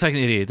 Everyone looks like an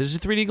idiot. There's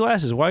 3D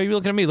glasses. Why are you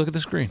looking at me? Look at the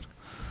screen.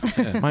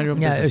 Mind your own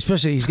business.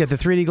 Especially he's got the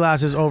 3D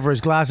glasses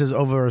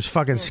over his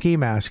fucking ski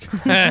mask.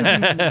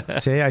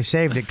 See, I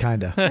saved it,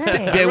 kind of.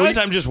 I realize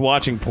I'm just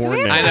watching porn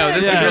now. I know,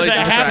 this is really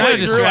halfway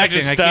distracting.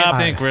 distracting. I can't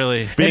think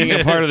really. Being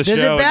a part of the show. Is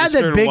it bad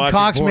that big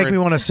cocks porn. make me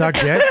want to suck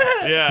dick?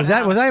 Yeah.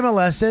 Was I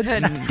molested?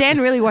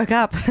 Dan really woke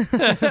up.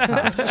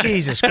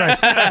 Jesus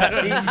Christ.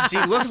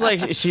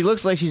 She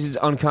looks like she's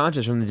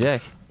unconscious from the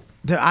dick.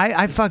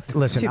 I fucked.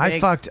 Listen, Too I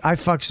big.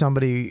 fucked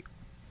somebody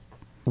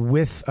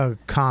with a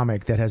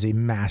comic that has a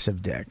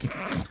massive dick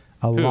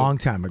a long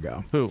time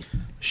ago. Who?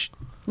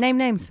 Name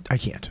names. I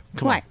can't.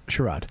 Why?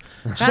 Sherrod.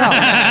 What?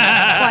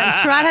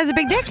 Sherrod has a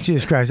big dick?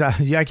 Jesus Christ!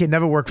 I can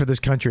never work for this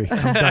country.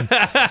 I'm done.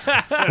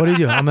 What do you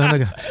do?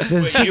 The Wait,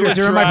 you secrets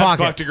and are in my Sherrod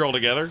pocket. fucked a girl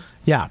together?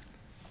 Yeah,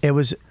 it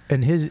was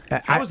in his.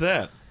 How was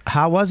that?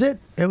 How was it?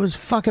 It was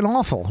fucking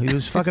awful. He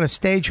was fucking a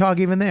stage hog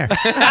even there.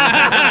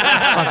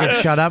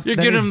 Fucking shut up. You're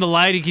Then giving he- him the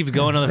light. He keeps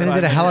going on the. Then he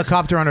did a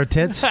helicopter on her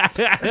tits. No,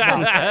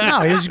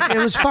 it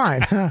was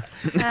fine. I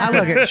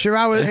look at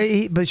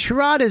Sherrod, but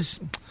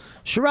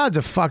Sherrod's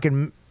a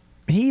fucking.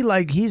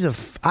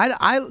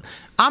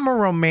 I'm a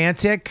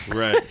romantic.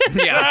 Right.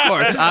 Yeah, of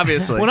course,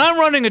 obviously. When I'm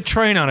running a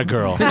train on a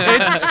girl,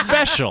 it's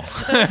special.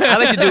 I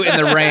like to do it in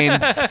the rain.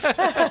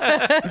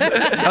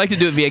 I like to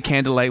do it via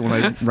candlelight when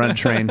I run a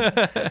train.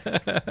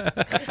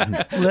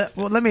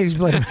 Let me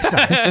explain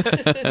myself,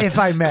 if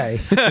I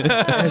may.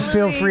 And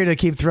feel free to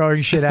keep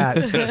throwing shit at.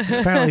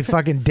 Apparently,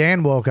 fucking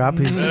Dan woke up.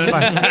 He's Thinking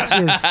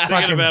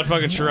about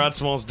fucking Sherrod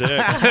Small's dick.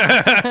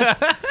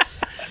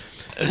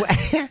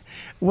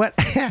 What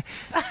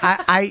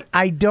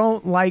I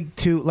don't like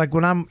to like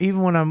when I'm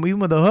even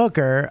with a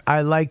hooker,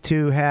 I like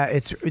to have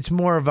it's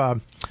more of a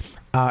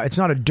it's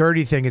not a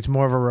dirty thing, it's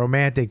more of a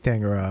romantic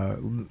thing or a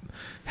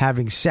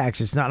having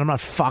sex. I'm not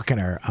fucking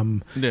her.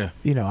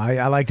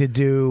 I like to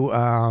do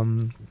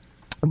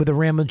with a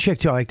random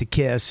chick too. I like to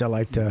kiss. I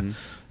like to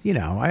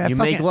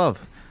make love.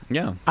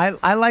 Yeah.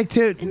 I like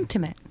to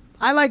intimate.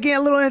 I like a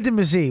little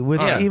intimacy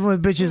with even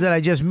with bitches that I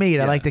just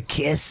meet. I like to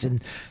kiss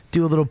and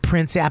do a little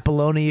Prince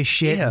Apollonia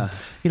shit. Yeah.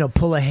 And,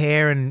 pull a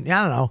hair and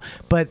I don't know.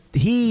 But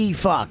he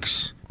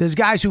fucks. There's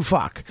guys who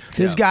fuck.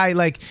 This guy,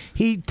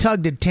 he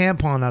tugged a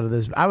tampon out of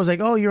this. I was like,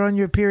 oh, you're on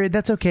your period.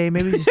 That's okay.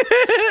 Maybe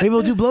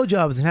we'll do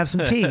blowjobs and have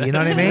some tea. You know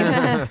what I mean?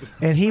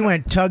 And he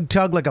went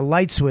tug like a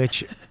light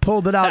switch,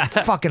 pulled it out,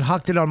 fucking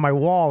hucked it on my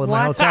wall in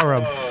my hotel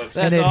room.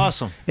 That's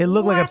awesome. It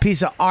looked like a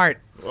piece of art.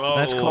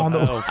 That's cool.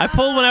 I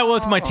pulled one out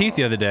with my teeth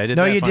the other day.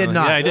 No, you did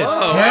not. Yeah, I did.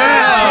 All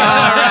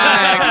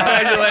right,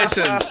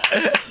 congratulations.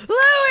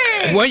 Louis!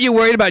 Weren't you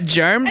worried about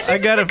germs? I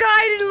got the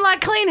guy didn't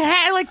like clean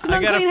hair, like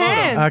unclean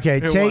hands. Okay,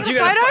 take. You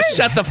gotta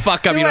shut the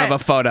fuck up. You don't have a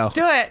photo.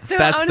 Do it.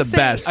 That's the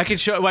best. I can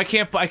show. Well, I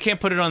can't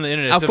put it on the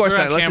internet. Of So course if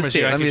we're not. on Let's cameras just see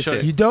it. here, I Let can me show see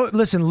you. it. You don't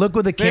listen. Look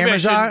where the Maybe I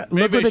cameras are. shouldn't-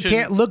 maybe I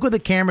shouldn't. Look where the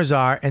cameras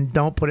are, and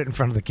don't put it in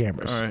front of the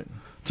cameras. All right.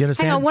 Do you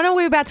understand? Hang on, what are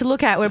we about to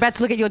look at? We're about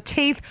to look at your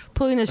teeth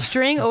pulling a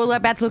string, or we're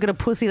about to look at a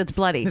pussy that's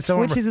bloody. So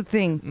Which is the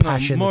thing? No,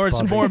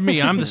 it's more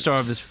me. I'm the star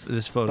of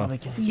this photo.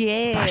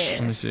 Yeah.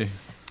 Let me see.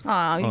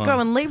 Oh, you're Hold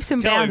growing leaps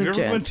and Kelly, bounds have of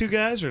you ever been germs. two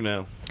guys or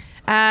no?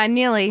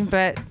 Nearly,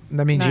 but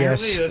That means No.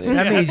 yes. Really?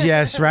 That means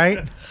yes, right?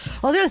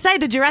 I was going to say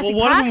the Jurassic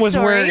Well, one Park of them was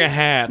story. wearing a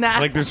hat. Nah.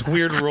 Like there's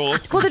weird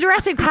rules. Well, the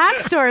Jurassic Park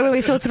story where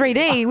we saw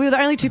 3D, we were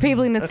the only two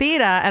people in the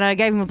theater, and I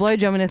gave him a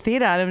blowjob in the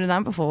theater. I'd never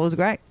done it before. It was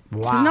great.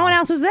 'Cause no one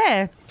else was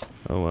there.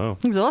 Oh wow.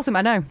 It was awesome.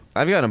 I know.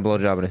 I've gotten a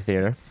blowjob in a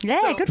theater.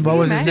 Yeah, good for What you,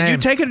 was his mate. name? Did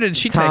you take it or did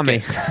she Tommy.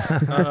 take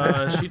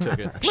She took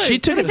it. it? She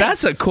took it.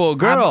 That's a cool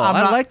girl. I'm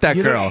I not- like that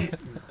you girl. don't-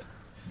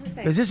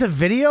 Is this a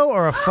video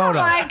or a photo?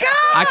 Oh my god!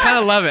 I kind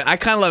of love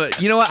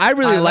it. You know what? I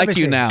really All right, let like me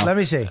you see. now. Let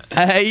me see.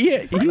 Yeah,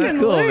 he's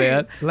cool,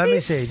 man. Let me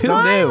see. Who knew?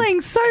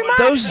 Smiling so much.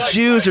 Those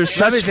Jews are Let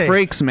such me see.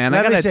 freaks, man. I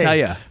Let me gotta see. tell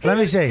you. Let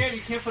me see.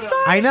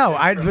 I know.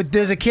 But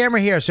there's a camera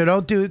here, so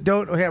don't.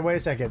 Here, wait a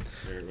second.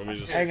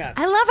 Hang on.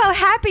 I love how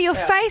happy your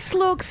face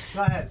looks.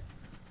 Go ahead.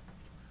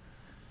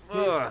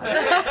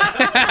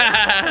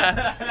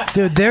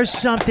 Dude, there's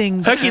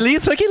something.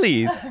 Hercules. He's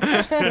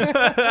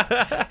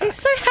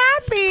so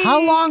happy.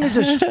 How long is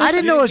a? I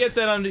didn't know. You didn't get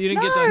that on. You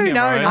didn't get that on camera,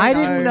 right? I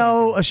didn't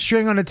know a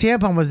string on a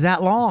tampon was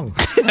that long.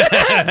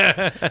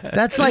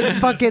 That's like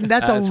fucking.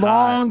 That's a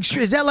long.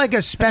 Is that like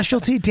a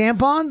specialty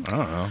tampon? I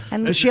don't know.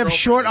 And Does she have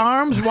short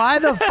arms? Why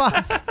the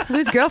fuck?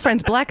 Lou's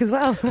girlfriend's black as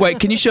well. Wait,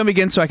 can you show me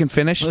again so I can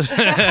finish? Dude,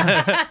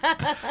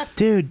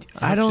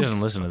 I She don't.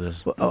 doesn't listen to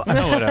this. Oh,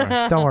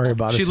 Whatever. Don't worry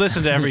about it. She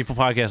listened to every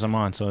podcast I'm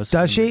on, so it's,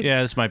 Does she?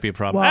 Yeah, this might be a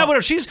problem. Well-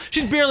 Whatever. She's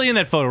barely in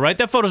that photo, right?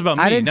 That photo's about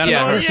me. I didn't not see.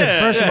 about her. Listen,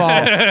 first of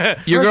all,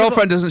 Your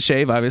girlfriend doesn't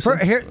shave, obviously.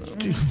 here.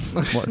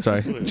 What?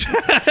 Sorry.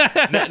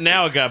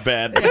 Now it got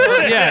bad.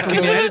 Yeah,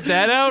 can you edit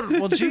that out?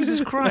 Well,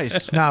 Jesus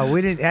Christ. No,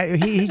 we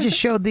didn't. He just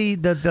showed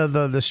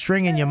the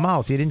string in your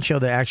mouth. He didn't show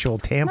the actual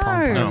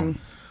tampon. No. part.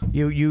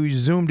 You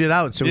zoomed it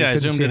out, so Yeah, I we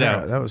couldn't zoomed see it her.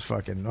 out. That was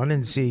fucking. I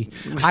didn't see.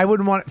 I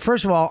wouldn't want.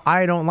 First of all,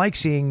 I don't like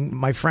seeing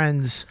my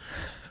friends.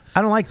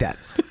 I don't like that.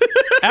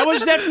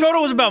 That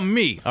photo was about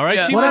me. All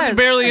right, she was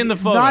barely in the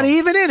photo. Not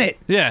even in it.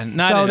 Yeah,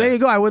 not. So in there it. you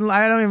go. I wouldn't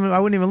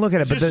even look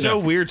at it. It's But just so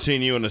weird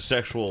seeing you in a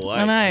sexual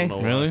light. I know.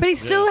 don't Really? But he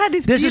still had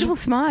this beautiful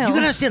smile. You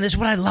gotta understand. This is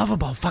what I love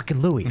about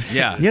fucking Louis.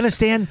 Yeah. You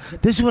understand?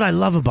 This is what I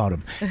love about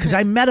him because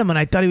I met him and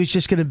I thought he was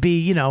just gonna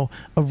be, a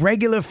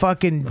regular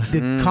fucking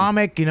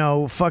comic,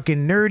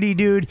 fucking nerdy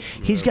dude.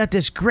 He's got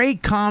this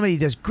great comedy,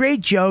 does great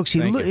jokes.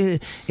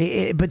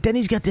 But then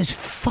he's got this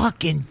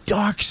fucking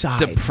dark side,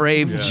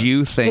 Depraved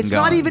Jew thing. It's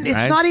not going, even. It's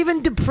right? not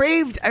even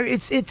depraved.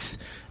 It's.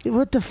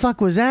 What the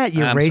fuck was that?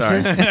 You I'm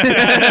racist.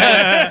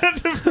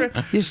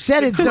 You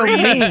said it so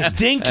mean.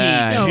 Stinky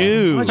No,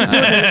 Jew. what you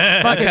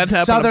doing? Fucking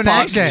southern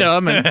accent.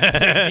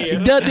 He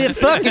does the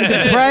fucking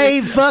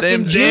depraved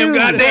fucking Jew.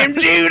 Goddamn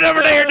Jew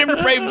over there, them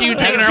depraved Jew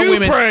taking our Jew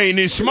women. brain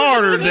is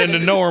smarter than the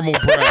normal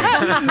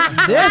brain.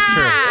 That's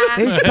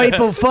true. These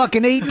people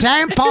fucking eat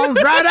tampons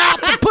right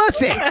out the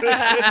pussy.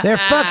 Their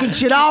fucking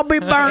should all be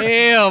burnt.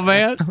 Hell,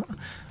 man.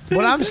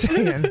 What I'm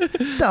saying,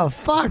 the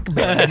fuck,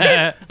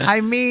 man.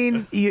 I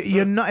mean,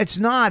 you know, it's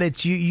not.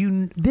 It's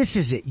you. This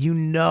is it. You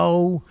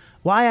know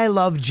why I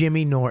love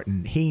Jimmy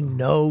Norton. He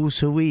knows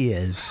who he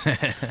is.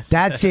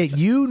 That's it.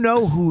 You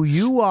know who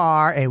you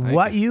are and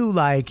what you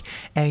like,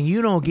 and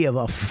you don't give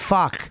a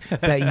fuck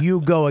that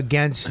you go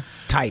against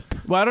type.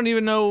 Well, I don't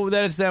even know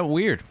that it's that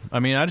weird. I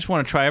mean, I just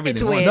want to try everything.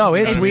 It's weird. No,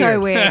 it's weird. So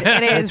weird.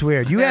 It is. It's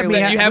weird. You have me.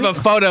 You have a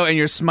photo and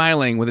you're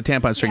smiling with a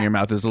tampon string in your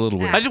mouth is a little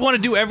weird. I just want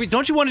to do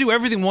don't you want to do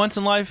everything once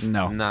in life?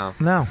 No. No.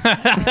 No,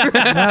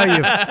 no,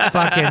 you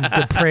fucking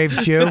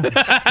depraved Jew.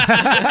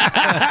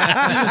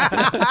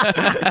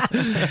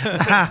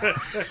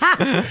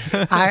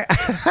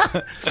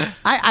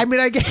 I mean,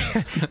 I get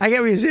what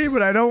you're saying,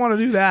 but I don't want to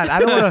do that. I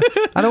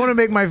don't want to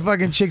make my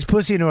fucking chick's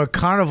pussy into a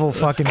carnival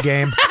fucking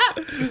game.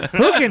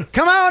 Who can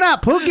come on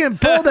up? Who can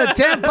pull the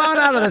tampon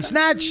out of the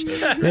snatch?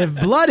 If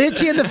blood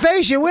hits you in the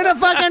face, you win a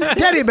fucking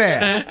teddy bear.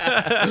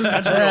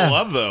 That's real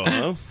love, though,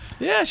 huh?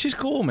 Yeah, she's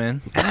cool,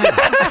 man.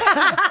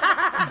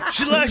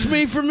 She likes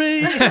me for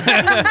me.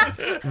 I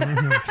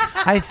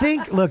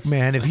think, look,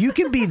 man, if you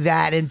can be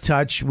that in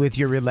touch with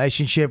your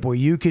relationship where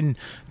you can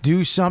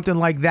do something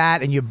like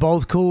that and you're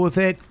both cool with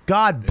it,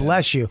 God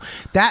bless you.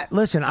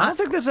 Listen, I don't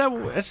think that's that.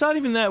 It's not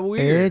even that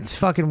weird. It's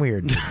fucking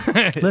weird.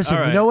 Listen,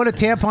 All right. you know what a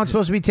tampon's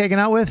supposed to be taken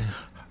out with?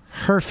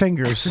 Her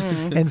fingers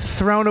and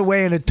thrown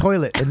away in a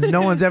toilet, and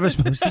no one's ever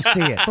supposed to see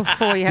it.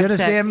 Before you You have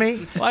understand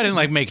sex. me? Well, I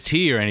didn't make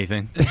tea or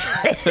anything. You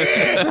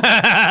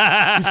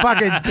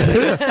fucking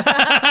you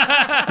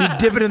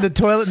dip it in the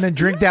toilet and then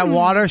drink that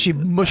water. She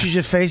mushes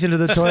your face into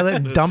the toilet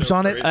and dumps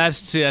on it.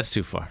 That's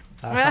too far.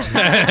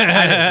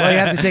 Well, you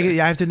have to take it.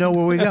 I have to know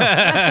where we go.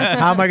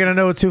 How am I going to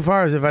know what too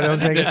far is if I don't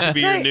take it? That should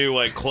be your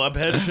new club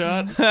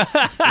headshot.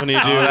 When you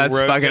do that's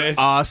road fucking games.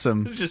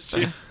 awesome. Just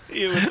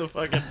you with the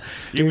fucking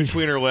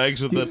between her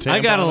legs with the tampon. I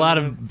got a lot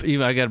of.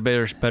 I got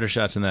better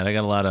shots than that. I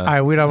got a lot of. All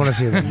right, we don't want to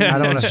see them. I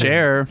don't want to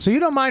share. So you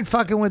don't mind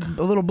fucking with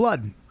a little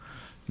blood?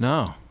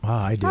 No. Oh,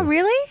 I do. Oh,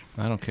 really?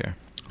 I don't care.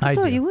 I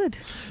thought do. you would.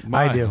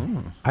 I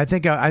do. I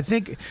think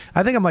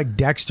I'm like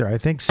Dexter. I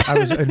think I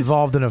was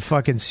involved in a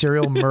fucking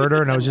serial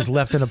murder, and I was just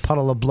left in a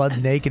puddle of blood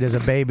naked as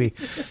a baby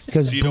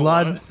because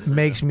blood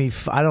makes me.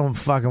 I don't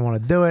fucking want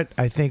to do it.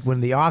 I think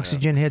when the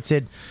oxygen hits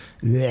it,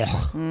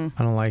 blech,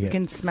 I don't like You it.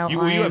 can smell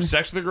Will you iron. have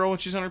sex with a girl when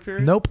she's on her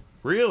period? Nope.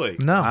 Really?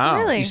 No. Wow.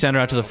 Really? You send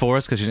her out to the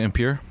forest because she's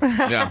impure?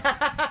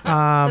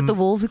 Yeah. Let the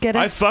wolves get it.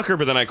 I fuck her,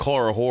 but then I call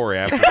her a whore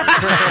after.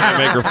 I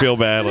make her feel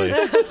badly.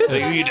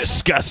 Like, you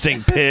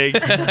disgusting pig.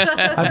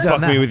 I've Fuck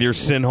done me that. with your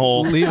sin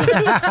hole.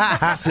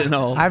 Sin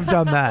hole. I've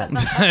done that.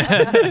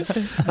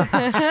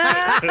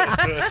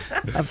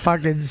 A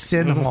fucking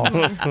sin hole.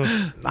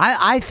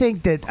 I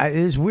think that it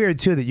is weird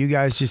too that you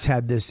guys just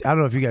had this. I don't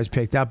know if you guys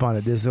picked up on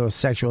it. This little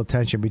sexual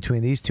tension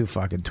between these two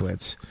fucking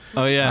twits.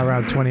 Oh, yeah.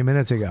 Around 20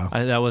 minutes ago.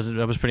 That was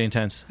pretty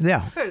intense.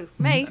 Yeah. Who?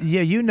 Me?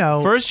 Yeah, you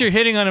know. First, you're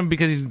hitting on him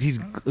because he's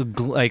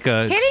like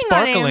on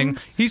sparkling. him?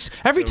 He's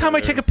every time I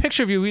take a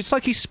picture of you, it's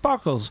like he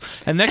sparkles.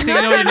 And next thing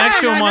you know, you're next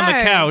to him on the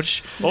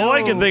couch. All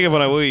I can think of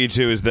when I look at you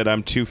two is that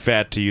I'm too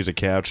fat to use a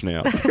couch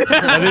now.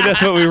 I think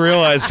that's what we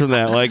realized from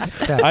that. Like,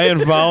 I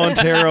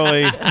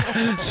involuntarily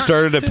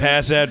started to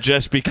pass out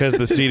just because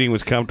the seating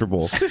was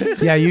comfortable.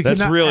 Yeah, you. That's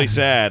cannot- really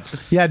sad.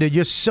 Yeah, dude,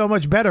 you're so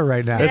much better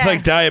right now. It's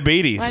like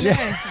diabetes. I know.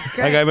 It's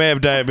great. Like I may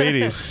have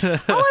diabetes. I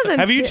wasn't.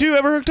 Have you two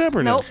ever hooked up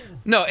or no? Nope.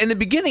 No, in the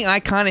beginning, I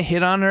kind of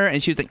hit on her,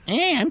 and she was like,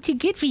 I'm too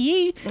good for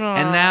you.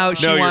 And now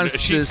she No, wants to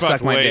she's suck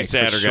fucked my way dick, for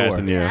sadder sure. guys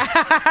than you.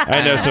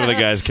 I know some of the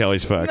guys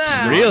Kelly's fucked.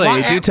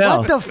 Really? Do tell.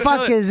 What the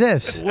fuck is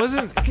this?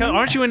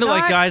 Aren't you into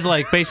like guys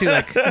like basically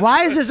like?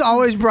 Why is this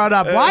always brought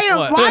up? Why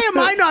am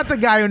I not the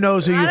guy who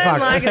knows who you don't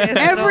fucked? like this at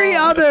Every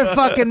all. other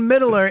fucking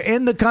middler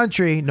in the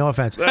country, no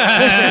offense.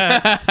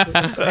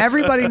 Listen,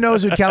 everybody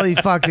knows who Kelly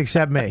fucked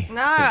except me. No,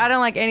 I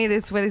don't like any of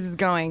this. Where this is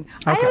going?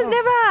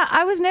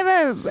 I was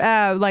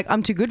never like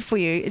I'm too good for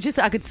you. It's just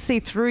I could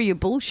see through your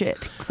bullshit.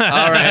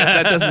 All right,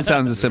 that doesn't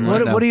sound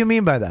similar. What do you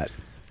mean by that?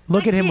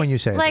 Look at him when you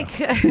say Like,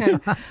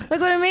 it. like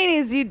what I mean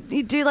is you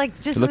do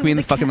like just Look me in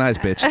the fucking eyes,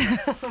 bitch.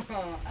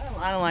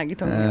 I don't like you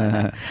talking like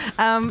that.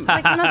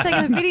 Like when I was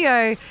taking a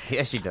video,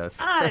 Yeah, she does.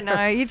 I don't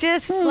know. You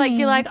just like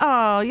you're like,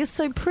 oh, you're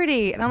so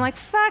pretty, and I'm like,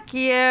 fuck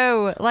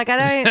you. Like I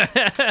don't.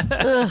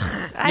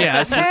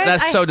 Yeah,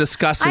 that's so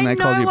disgusting. I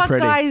called you what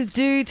pretty. guys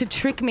do to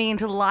trick me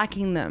into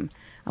liking them.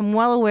 I'm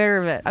well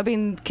aware of it. I've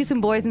been kissing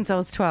boys since I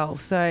was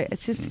 12, so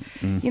it's just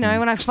you know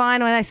when I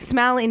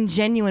smell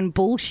ingenuine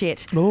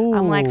bullshit,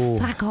 I'm like,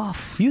 fuck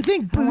off. You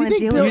think? I don't wanna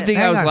deal You with think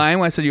it. I was lying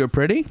when I said you were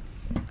pretty?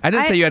 I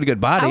didn't say you had a good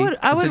body.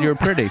 I said you were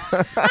pretty.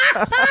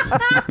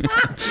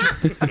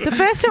 The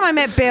first time I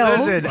met Bill,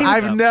 Listen,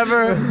 I've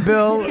never,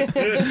 Bill,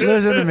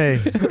 listen to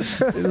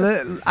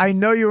me. I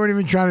know you weren't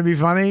even trying to be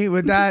funny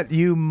with that,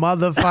 you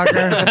motherfucker.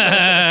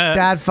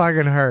 That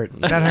fucking hurt.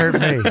 That hurt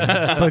me.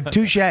 But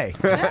touche.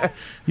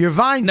 Your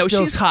Vine's No,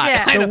 still... she's hot.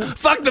 Yeah. I know.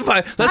 Fuck the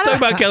Vine. Let's talk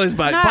about Kelly's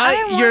body. No, I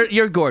don't want-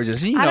 You're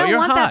gorgeous. You know, I don't you're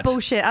want hot. that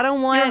bullshit. I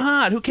don't want. You're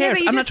hot. Who cares? Yeah,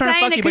 but you're I'm not just trying to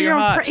saying fuck it you, but 'cause you're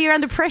hot. You're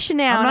under pressure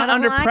now. I'm and I not don't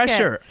under like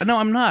pressure. It. No,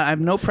 I'm not. I have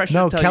no pressure.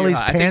 No, to tell Kelly's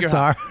you I think pants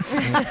you're are.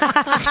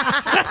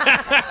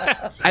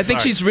 hot. I think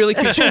she's really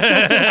cute.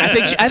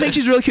 I think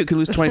she's really cute. Could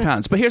lose 20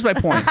 pounds. But here's my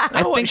point.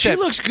 I think she that,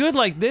 looks good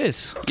like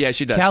this. Yeah,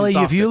 she does. Kelly,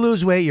 She's if you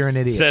lose weight, you're an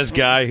idiot. Says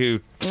guy who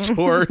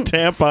tore her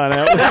tampon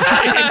out.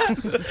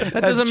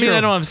 That doesn't mean true.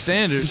 I don't have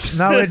standards.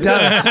 No, it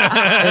does.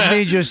 It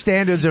means your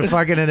standards are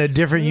fucking in a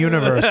different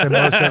universe than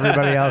most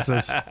everybody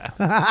else's.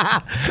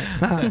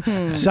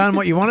 Son,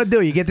 what you want to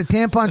do, you get the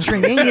tampon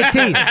string in your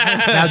teeth.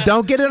 Now,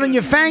 don't get it on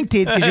your fang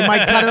teeth because you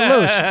might cut it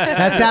loose.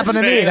 That's happened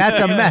to me. That's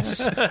a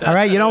mess. All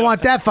right? You don't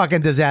want that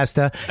fucking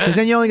disaster because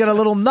then you only got a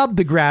little nub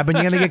to grab and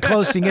you're going to get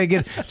close and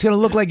it's going to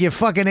look like you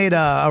fucking ate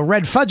a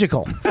red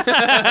fudgicle.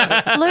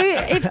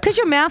 Lou, because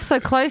your mouth's so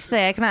close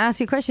there, can I ask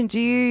you a question? Are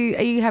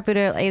you happy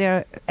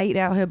to eat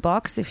out her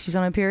box if she's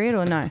on her period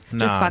or no? No,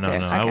 Just fuck no, her.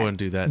 no. Okay. I wouldn't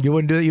do that. You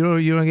wouldn't do it? You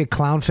don't get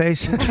clown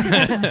face?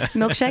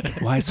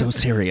 Milkshake? Why so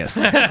serious?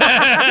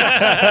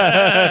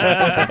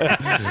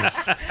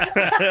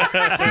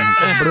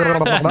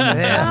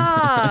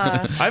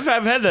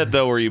 I've had that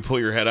though, where you pull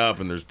your head up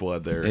and there's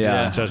blood there.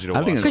 Yeah. It tells you to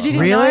I think wash it's- it.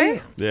 Because you didn't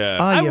know? Yeah.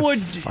 Oh, I you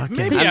would. fucking-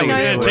 Maybe I I think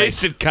would. it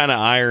tasted kind of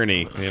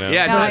irony, you know.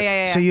 Yeah, Oh,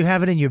 yeah. So you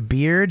have it in your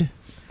beard?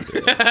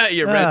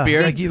 Your red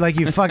beard. Like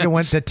you fucking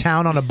went to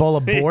town on a bowl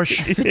of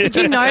borscht? Did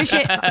you know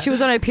she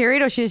was on her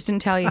period or she just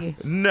didn't tell you?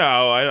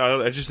 No,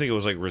 I just think it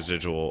was like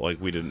residual.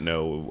 Like we didn't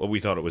know. We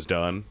thought it was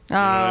done. You know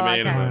Oh, what I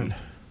mean? okay. And then,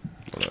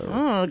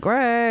 Oh,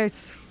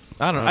 gross.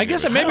 I don't know. I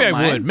guess maybe I I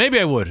don't would. mind. Maybe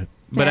I would.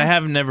 but Yeah. I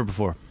have never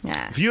before.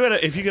 Yeah. If you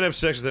could have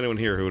sex with anyone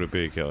here, who would it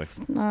be, Kelly?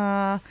 You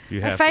My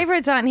have to.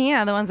 favorites aren't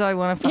here. The ones that I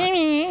want to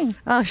fuck.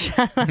 Oh,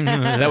 shut up.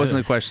 That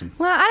wasn't the question.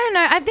 Well, I don't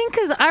know. I think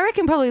I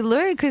reckon probably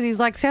Lou because he's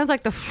like sounds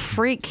like the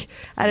freak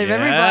out of Yeah,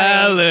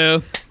 everybody.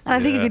 Lou. And I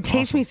think he could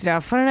teach me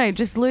stuff. I don't know.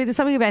 Just Lou. There's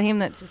something about him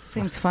that just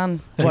seems fun.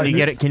 Can you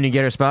get it? Can you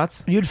get her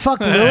spots? You'd fuck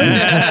Louis?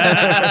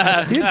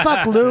 You'd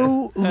fuck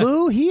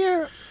Lou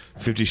here?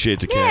 50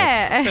 Shades of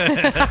Cats.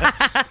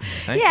 Yeah.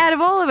 Yeah, out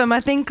of all of them,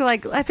 I think I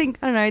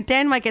don't know,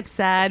 Dan might get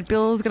sad.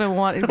 Bill's gonna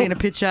want to be in a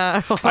picture.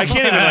 I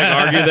can't even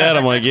argue that.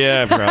 I'm like,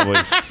 yeah, probably.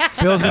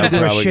 Bill's gonna I'll do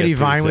a probably shitty get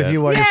vine with pretty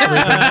you while you're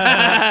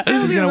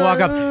sleeping. He's gonna walk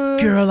up,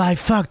 girl, I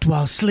fucked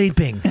while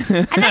sleeping.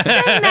 Saying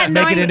that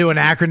Make knowing, it into an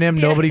acronym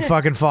nobody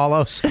fucking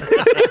follows. and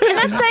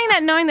I'm saying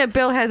that knowing that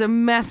Bill has a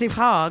massive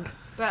hog.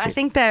 But I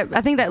think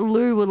that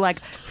Lou would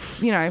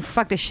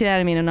fuck the shit out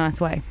of me in a nice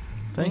way.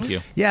 Thank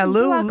you. Yeah,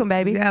 Lou. You're welcome,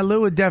 baby. Yeah,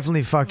 Lou would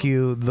definitely fuck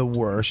you the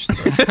worst.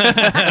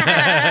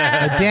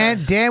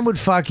 Dan would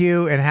fuck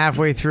you, and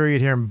halfway through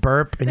you'd hear him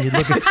burp, and you'd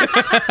look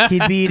at.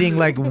 He'd be eating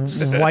like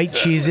white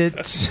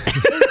Cheez-Its.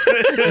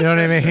 You know what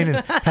I mean?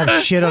 And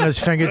have shit on his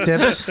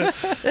fingertips.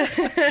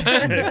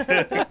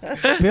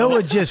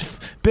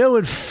 Bill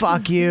would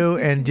fuck you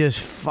and just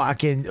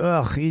fucking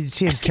you'd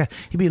see him.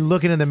 He'd be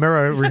looking in the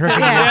mirror rehearsing.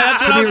 Yeah,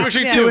 that's what I was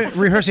picturing too.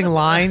 Rehearsing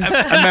lines.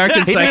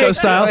 American Psycho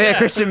style. Oh yeah,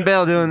 Christian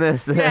Bale doing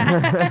this.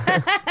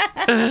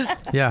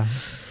 Yeah.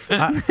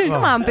 Come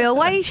on, Bill.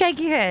 Why you shake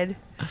your head?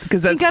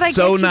 Because You gotta that's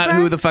so get you, not bro.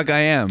 who the fuck I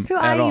am. Who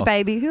at are you, all.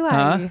 baby? Who are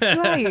Huh? you?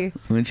 Who are you?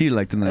 Wouldn't you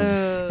like to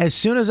know? As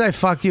soon as I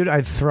fucked you,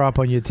 I'd throw up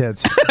on your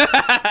tits.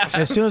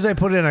 As soon as I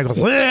put it in, I go,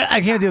 "Bleh,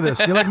 I can't do this.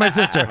 You're like my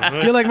sister.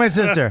 You're like my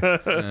sister.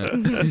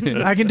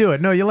 I can do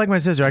it. No, you're like my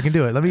sister. I can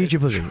do it. Let me eat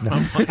your pussy. No.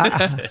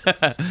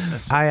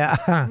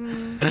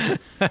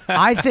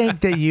 I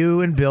think that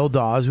you and Bill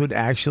Dawes would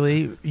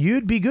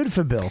you'd be good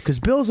for Bill because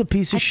Bill's a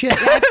piece of shit.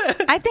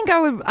 I think I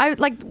would. I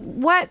like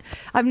what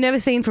I've never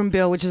seen from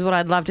Bill, which is what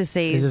I'd love to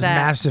see. Is his that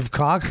massive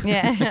cock?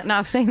 Yeah, no,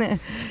 I've seen it.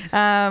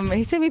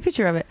 He sent me a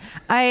picture of it.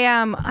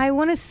 I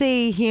want to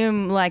see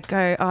him like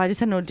go. Oh, I just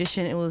had an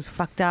audition. It was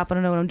fucked up. I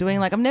don't know what I'm doing.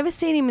 Like I've never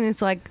seen him in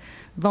this like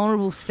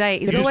vulnerable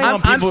state. He's always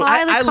highly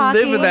I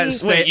live in that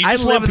state. Wait, you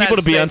just want people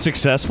to be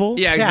unsuccessful?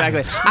 Yeah,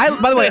 exactly.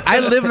 By the way, I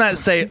live in that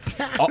state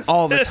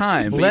all the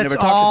time. but you Let's never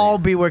talk to me. all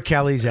be where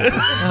Kelly's at.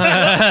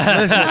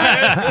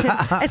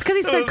 It's because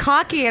he's so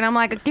cocky, and I'm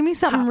like, give me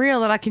something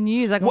real that I can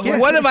use. Like,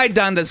 What have I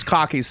done that's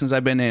cocky since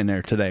I've been in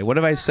there today? What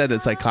have I said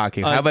that's like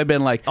cocky? Have I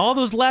been like all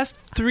those last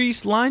 3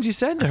 lines you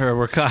said to her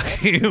were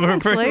cocky? Wait,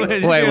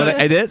 what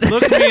I did?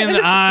 Look at me in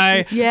the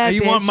eye. Yeah,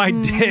 you bitch. want my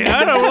dick?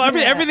 I don't know. I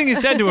mean, everything you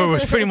said to her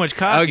was pretty much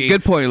cocky.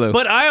 Good point, Lou.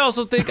 But I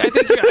also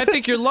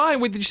think you're lying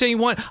with you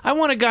saying I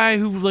want a guy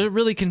who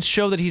really can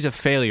show that he's a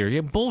failure.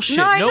 Yeah, bullshit.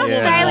 No, not one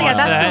failure. wants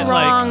That's that. the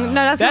wrong. No,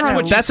 that's the wrong.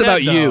 what you That's said,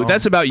 about you. though.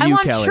 That's about you, I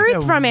want Kelly.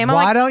 truth from him. I'm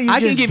Why like, don't you I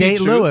can just give you date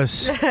truth.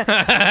 Lewis? no, but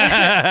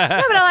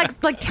I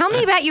like tell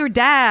me about your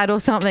dad or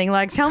something.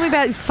 Like, tell me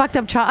about your fucked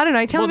up child. I don't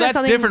know. Tell Well, me about that's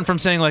something different from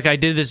saying like I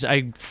did this.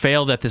 I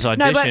failed at this No,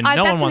 audition. but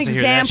No one that's wants an to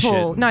hear that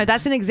example. shit. No,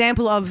 that's an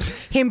example of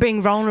him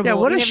being vulnerable. Yeah,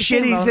 what a We've never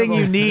seen shitty thing vulnerable.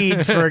 you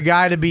need for a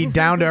guy to be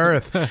down to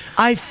earth.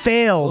 I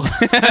failed.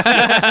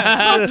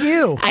 Fuck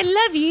you.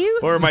 I love you.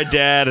 Or my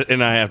dad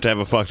and I have to have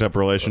a fucked up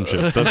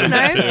relationship. Those are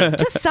No, the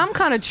two. just some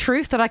kind of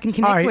truth that I can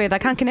connect All right. with. I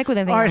can't connect with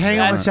anything. All right, else. hang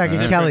on one That's second,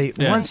 different. Kelly.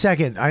 Yeah. 1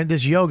 second.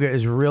 This yoga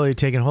is really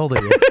taking hold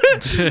of you.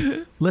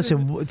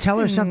 Listen, tell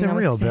her something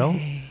real, Bill.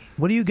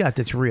 What do you got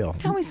that's real?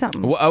 Tell me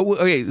something. Well,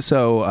 okay,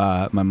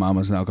 so my mom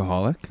was an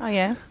alcoholic. Oh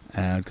yeah.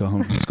 And I'd go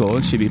home from school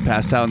and she'd be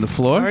passed out on the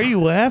floor. Why are you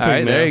laughing? All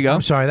right, there man? you go.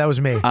 I'm sorry, that was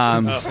me.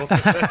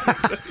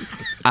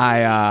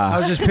 I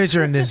was just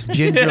picturing this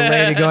ginger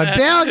lady going,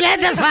 Bill, get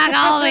the fuck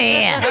over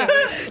here.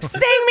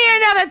 Sing me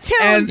another tune,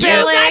 And- Billy.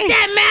 You got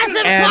that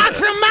massive cock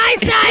from my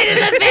side of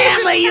the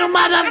family, you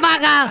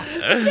motherfucker.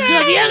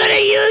 If you're going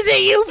to use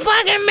it, you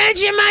fucking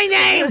mention my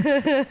name.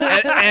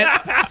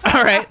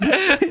 all right.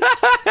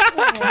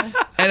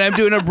 And I'm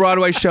doing a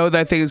Broadway show that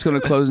I think is going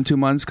to close in 2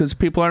 months because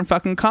people aren't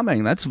fucking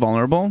coming. That's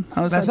vulnerable.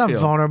 How does That's that not feel?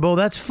 vulnerable.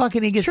 That's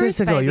fucking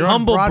egotistical. baby. You're on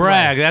Humble Broadway.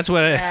 brag. That's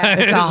what.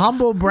 It's a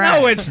humble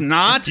brag. No, it's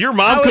not. Your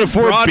mom could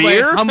afford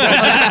beer? Humble.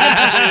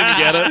 I didn't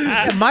get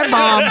it. My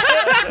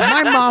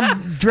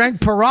mom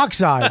drank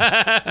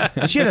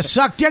peroxide. She had to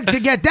suck dick to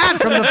get that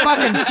from the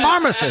fucking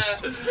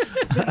pharmacist.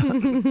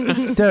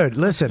 Dude,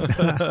 listen.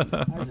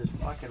 How's this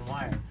fucking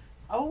wire?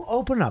 Oh,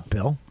 open up,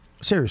 Bill.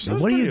 Seriously,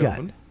 what do you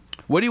got?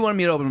 What do you want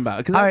me to open about?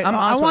 Because All right, I'm I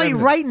honest want with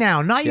you everything. right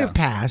now, not your Yeah.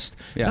 past.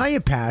 Yeah. Not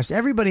your past.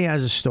 Everybody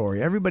has a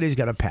story. Everybody's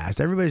got a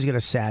past. Everybody's got a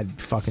sad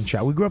fucking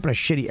child. We grew up in a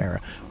shitty era.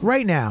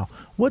 Right now,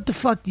 what the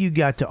fuck do you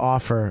got to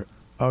offer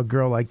a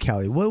girl like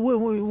Kelly? What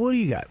do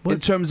you got? In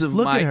terms of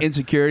my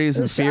insecurities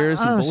and fears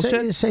and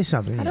bullshit? Say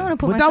something. I don't want to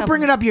put Without myself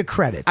bringing up your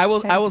credits. I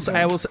will. I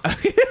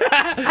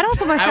don't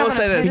put myself. I will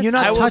say this. Can you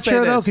not touch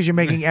her though? Because you're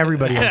making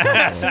everybody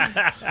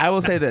uncomfortable. I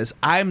will say this.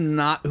 I'm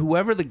not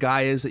whoever the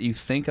guy is that you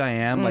think I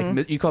am.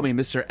 Like you call me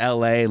Mr.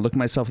 LA. Look at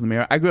myself in the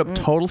mirror. I grew up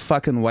total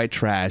fucking white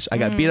trash. I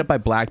got beat up by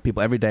black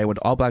people every day. Went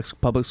to all black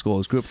public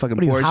schools. Grew up fucking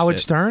What are you, poor Howard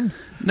shit. Stern?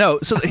 No.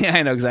 So yeah,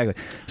 I know exactly.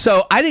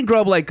 So I didn't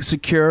grow up like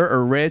secure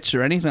or rich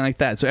or anything like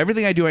that. So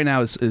everything I do right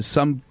now is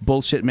some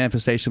bullshit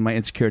manifestation of my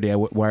insecurity.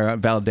 Where I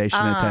want validation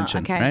and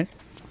attention. okay. Right.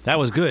 That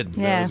was good.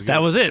 Yeah.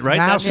 That was it, right?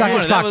 Now That's suck the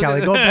his one. cock, That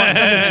was Kelly.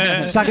 it.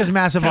 Go suck his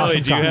massive Kelly,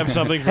 awesome do you cock. have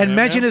something for and him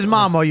mention now? his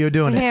mom while you're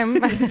doing it.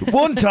 Him.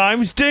 One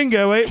time,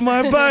 Stingo ate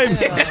my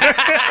baby.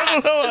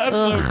 I don't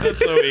know. That's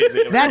so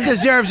easy. That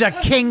deserves a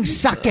king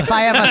suck if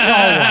I ever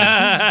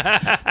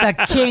saw one.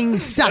 The king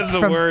suck That's the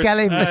from worst.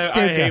 Kelly I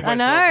hate Fastuca. I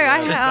know.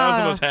 That was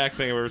the most hack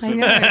thing I've ever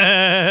seen.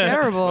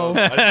 Terrible.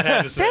 I just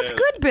had to say That's it.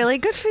 good, Billy.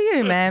 Good for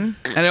you, man.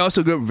 And I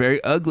also grew up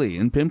very ugly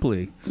and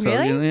pimply. So,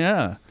 Really? you know,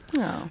 yeah.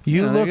 Oh.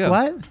 You there look you go.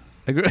 what?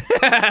 I grew.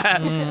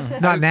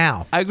 Not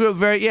now. I grew up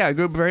very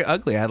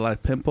ugly. I had a lot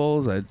of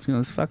pimples.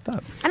 It's fucked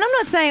up. And I'm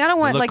not saying I don't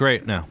want You look like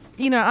great now.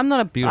 you know I'm not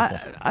a Beautiful.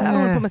 I don't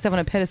want to put myself on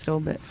a pedestal,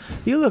 but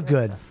You look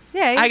good.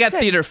 yeah, I got good.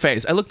 theater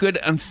face. I look good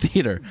on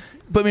theater.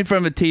 Put me in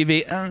front of a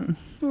TV.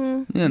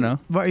 You know.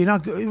 But you're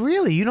not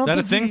really. You don't Is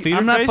that a think thing? Theater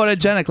I'm not face?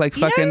 photogenic like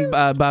fucking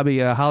Bobby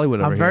Hollywood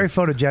over I'm very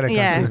here. photogenic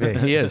Yeah. on TV.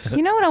 He is.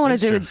 You know what I want to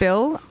do with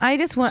Bill? I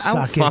just want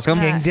Suck his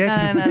king dick.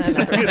 No.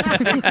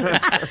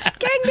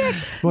 King dick.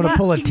 You want to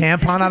pull a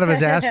tampon out of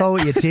his asshole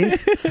with your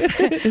teeth?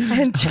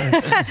 and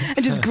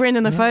just grin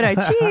in the photo.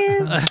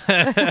 Cheers.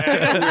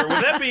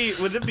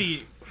 Would it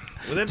be?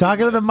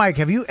 Talking to the mic.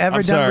 Have you ever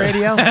I'm done sorry.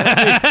 radio?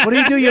 What do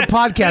you do your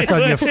podcast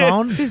on your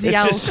phone? Just It's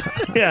yell.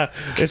 yeah,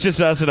 it's just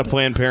us in a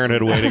Planned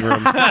Parenthood waiting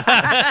room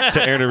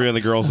to interview and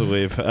the girls will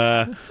leave.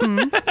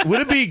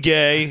 Would it be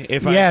gay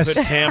if Yes.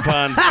 I put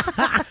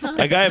tampons?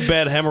 Like I have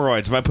bad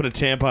hemorrhoids. If I put a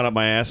tampon up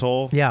my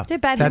asshole, Yeah. They're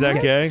bad is that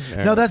hemorrhoids?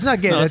 gay? No, that's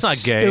not gay. No, that's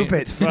it's not gay.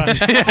 stupid. Yeah,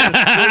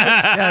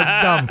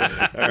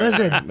 it's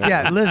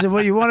dumb. Listen.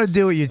 What you want to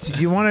do?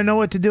 You want to know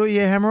what to do with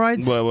your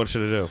hemorrhoids? Well, what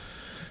should I do?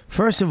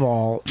 First of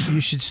all,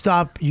 you should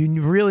stop. You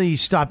really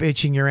stop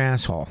itching your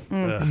asshole.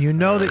 You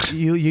know that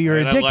you're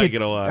And I addicted. like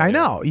it a lot, I yeah.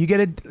 know you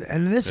get it,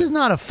 and this is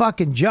not a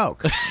fucking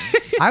joke.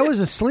 I was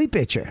a sleep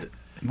itcher.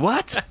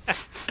 What?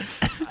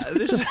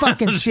 This is a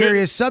fucking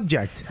serious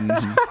subject.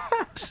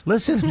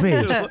 Listen to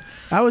me.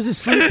 I was a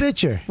sleep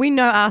itcher. We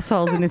know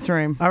assholes in this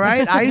room. All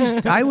right,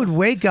 I would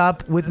wake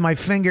up with my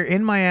finger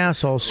in my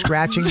asshole,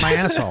 scratching my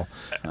asshole,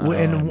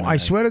 and I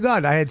swear to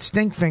God, I had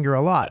stink finger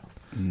a lot.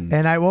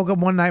 And I woke up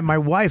one night, my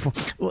wife,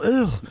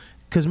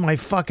 because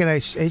I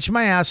itched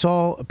my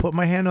asshole, put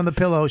my hand on the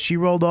pillow, she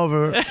rolled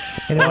over, and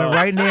it went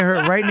right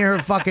near her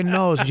fucking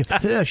nose.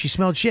 She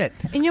smelled shit.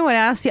 And you know what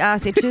else? Your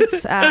ass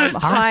itches.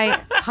 High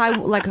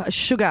like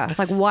sugar,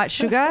 like white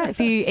sugar.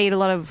 If you eat a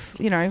lot of,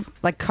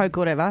 like Coke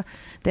or whatever,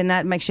 then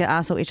that makes your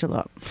asshole itch a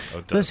lot.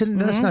 Listen,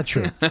 that's not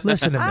true.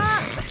 Listen to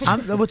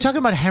me. We're talking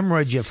about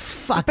hemorrhoids, you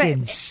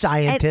fucking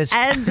scientist. It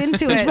adds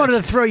into I just it. wanted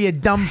to throw you a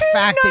dumb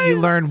fact that you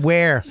learned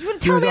where. You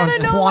tell me I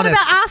don't know a lot Qantas.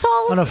 about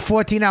assholes? On a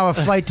 14-hour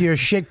flight to your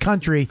shit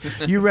country,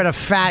 you read a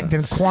fact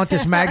in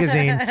Qantas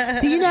magazine.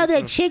 Do you know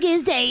that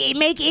chickens, they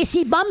make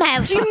issy bum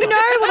house? Do you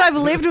know what I've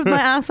lived with my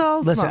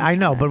asshole? Listen, Come on. I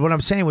know, but what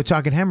I'm saying, we're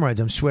talking hemorrhoids.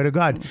 I swear to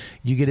God,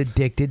 you get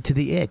addicted to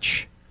the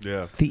itch.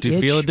 Yeah. The Do you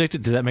itch, feel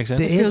addicted? Does that make sense?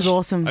 the It feels itch,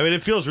 awesome. I mean,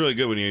 it feels really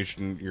good when you itch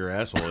your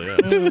asshole. Yeah.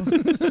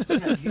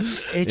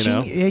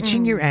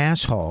 itching your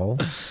asshole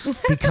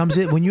becomes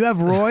it when you have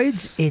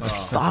roids. It's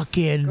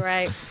fucking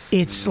Great.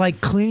 It's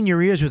like cleaning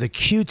your ears with a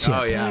Q-tip.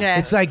 Oh, yeah. Yeah.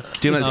 It's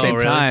like Do it at the same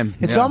really? time.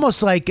 It's Yeah.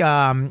 almost like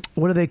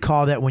what do they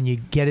call that when you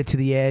get it to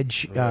the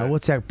edge?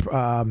 What's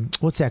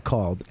that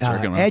called?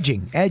 Circuit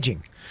run.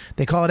 Edging.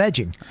 They call it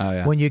edging. Oh,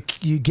 yeah. When you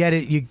get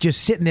it, you're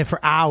just sitting there for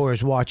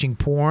hours watching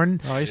porn,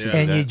 Oh, I used to do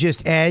and that. you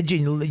just edge,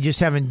 and you're just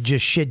having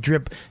just shit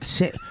drip.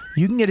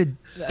 You can get addicted.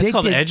 It's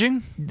called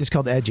edging? It's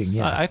called edging.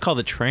 Yeah. I called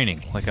it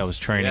training, like I was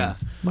training. Yeah.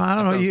 Well, I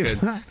don't know.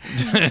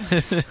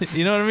 sounds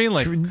You know what I mean?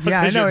 Like,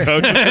 Yeah, I know.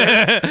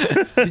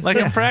 like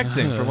I'm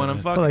practicing for when I'm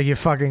fucking. Like you're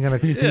fucking gonna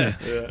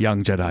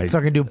Young Jedi.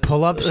 fucking do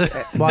pull-ups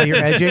while you're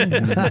edging.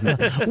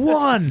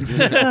 1,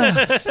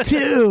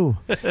 2.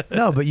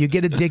 No, but you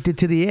get addicted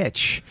to the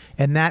itch,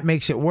 and that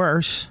makes it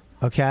worse.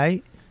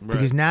 Okay.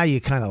 Because now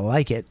you kind of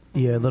like it,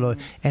 you're a little,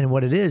 and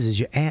what it is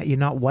you're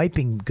not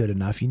wiping good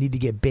enough. You need to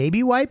get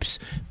baby wipes,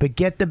 but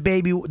get the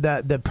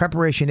the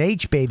Preparation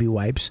H baby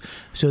wipes.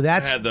 So I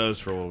that's had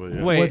those for a little bit.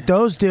 Yeah. Wait. what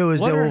those do is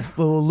What it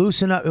will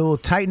loosen up. It will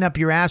tighten up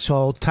your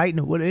asshole.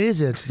 Tighten what it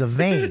is. It's a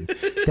vein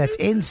that's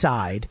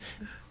inside.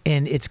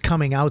 and it's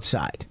coming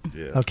outside.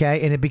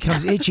 Okay, and it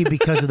becomes itchy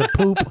because of the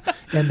poop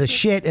and the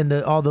shit and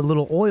all the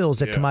little oils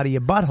that come out of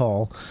your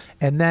butthole.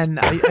 And then,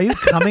 are you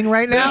coming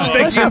right now? This is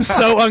making him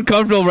so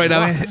uncomfortable right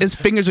now. His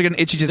fingers are getting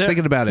itchy just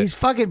thinking about it. He's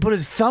fucking put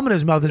his thumb in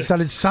his mouth and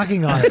started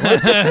sucking on it.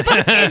 What the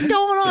fuck is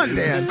going on,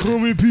 Dan? Call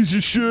me a piece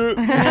of shit.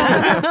 You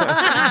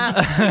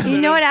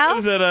know what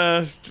else?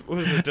 What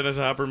was it? Dennis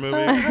Hopper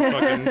movie?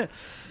 Fucking,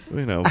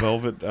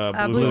 Velvet.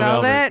 Blue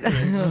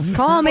Velvet.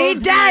 Call me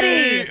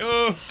Daddy.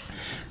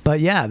 But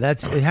yeah,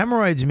 that's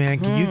hemorrhoids,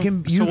 man. You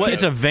can. So what?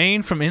 It's a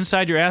vein from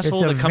inside your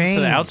asshole that comes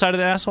to the outside of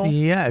the asshole.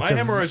 Yeah, my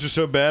hemorrhoids are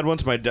so bad.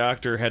 Once my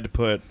doctor had to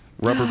put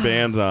rubber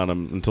bands on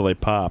them until they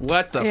popped.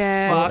 What the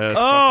fuck? fuck?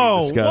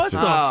 Oh, what the?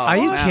 Are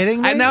you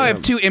kidding me? I now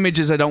have two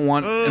images I don't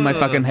want in my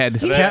fucking head.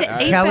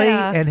 Kelly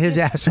and his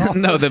asshole.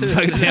 No, the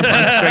fucking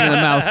tampon string in the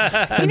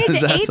mouth. You need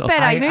to eat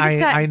better. You need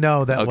to I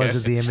know that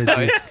wasn't the image.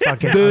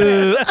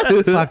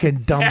 You fucking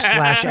dumb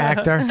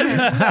 /actor.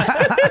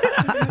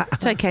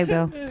 It's okay,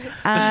 Bill.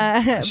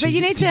 But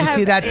you need to Did you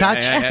see that touch?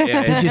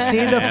 Yeah. Did you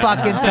see the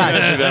fucking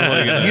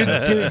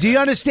touch? Do you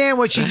understand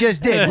what she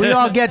just did? We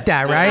all get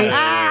that,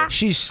 right?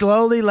 She's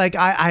slowly like,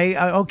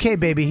 okay,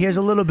 baby, here's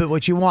a little bit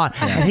what you want.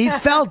 And he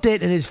felt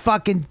it and his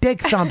fucking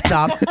dick thumped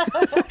up.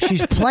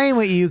 She's playing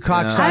with you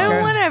cocksucker. I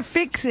don't want to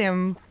fix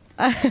him.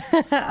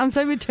 I'm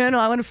so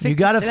maternal. I want to fix. You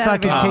gotta the shit out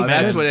of fucking him. take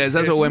that's what it is.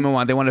 That's what women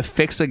want. They want to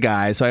fix a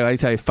guy. So I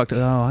tell you, fuck.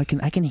 Oh, I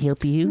can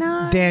help you.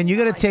 No, Dan, you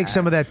gotta take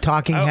some of that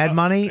talking head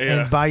money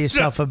and buy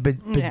yourself a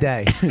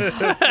bidet.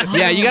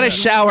 Yeah, you gotta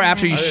shower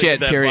after you shit.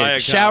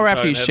 Period. Shower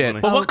after you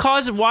shit. Well,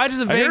 why does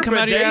the vein come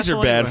out of your bidets asshole?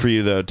 are bad anyway? for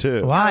you though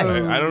too. Why?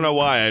 I don't know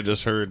why. I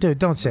just heard. Dude,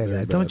 don't say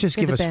that. Don't just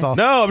give us false.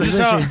 No, I'm just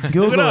Listen,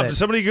 Google Google it.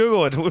 Somebody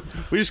Google it.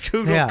 We just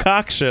Google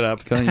cock shit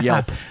up. Go on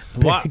Yelp.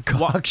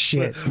 Cock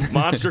shit.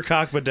 Monster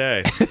cock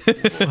bidet.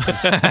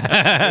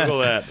 Google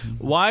that.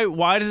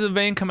 Why does the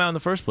vein come out in the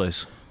first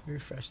place?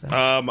 Refresh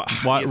that.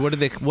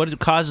 What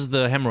causes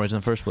the hemorrhoids in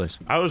the first place?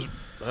 I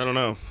don't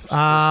know.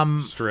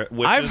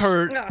 I've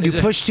heard you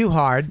push too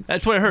hard.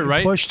 That's what I heard,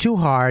 right? You push too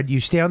hard.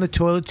 You stay on the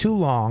toilet too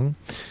long.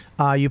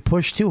 You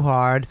push too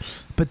hard,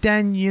 but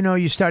then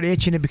you start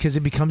itching it because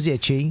it becomes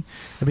itchy,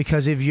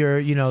 because of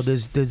your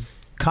there's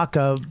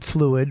caca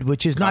fluid,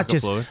 which is not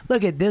just fluid.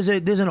 Look at there's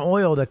an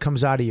oil that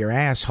comes out of your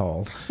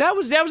asshole. That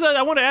was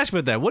I wanted to ask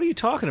about that. What are you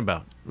talking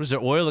about? Was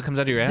there oil that comes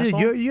out of your asshole?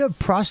 Dude, your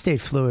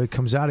prostate fluid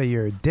comes out of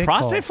your dick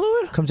Prostate hole.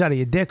 fluid? Comes out of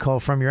your dick hole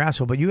from your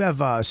asshole, but you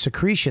have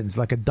secretions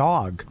like a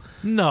dog.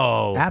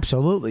 No.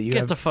 Absolutely.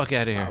 Get the fuck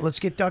out of here. Let's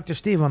get Dr.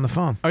 Steve on the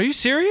phone. Are you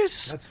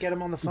serious? Let's get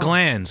him on the phone.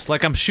 Glands.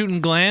 Like I'm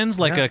shooting glands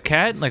like a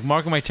cat, like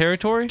marking my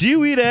territory? Do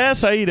you eat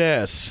ass? I eat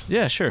ass.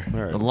 Yeah, sure.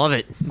 I love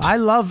it.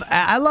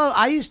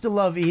 I used to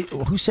love eat.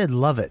 Who said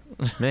love it?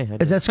 Me.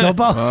 Is that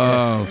Scopo?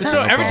 Oh.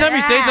 So every time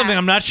you say something,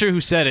 I'm not sure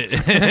who said it.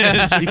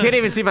 You can't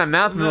even see my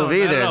mouth move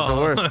either. It's the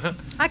worst.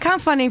 I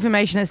can't find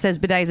information that says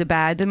bidets are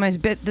bad.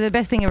 The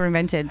best thing ever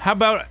invented. How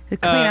about the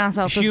clean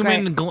asshole feels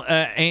human great.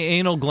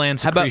 anal gland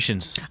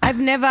secretions? I've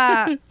never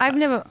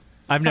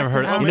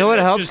heard of it. You know what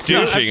helps? Just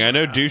douching. I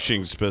know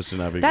douching's supposed to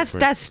not be good for you.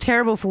 That's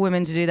terrible for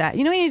women to do that.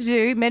 You know what you need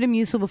to do?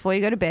 Metamucil before you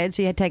go to bed,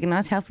 so you take a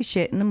nice healthy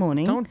shit in the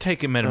morning. Don't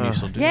take a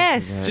Metamucil. dude.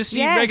 Yes. Just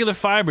eat regular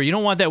fiber. You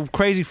don't want that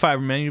crazy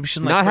fiber, man. You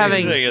shouldn't Not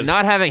having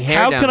hair.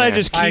 How down can I there.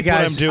 just keep what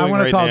I'm doing I want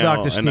to right call now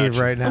Dr. and Steve not-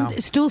 right now.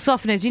 Stool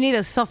softeners. You need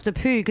a softer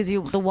poo because the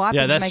wipers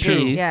Yeah, that's make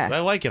true. it. Yeah. I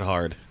like it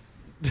hard.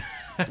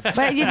 But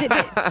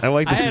I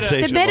like the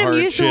sensation of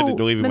hard shit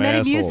leaving my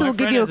asshole. Metamucil will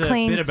give you a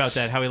clean. Bit about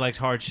that, how he likes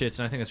hard shits,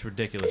 and I think that's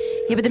ridiculous.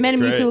 Yeah, but the Metamucil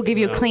great. will give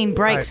you a clean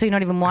break, Right. so you're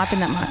not even wiping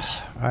that much.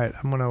 All right,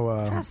 I'm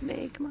gonna. Trust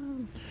me, come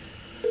on.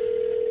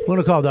 I'm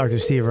gonna call Dr.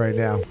 Steve right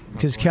now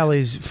because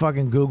Kelly's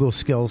fucking Google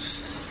skills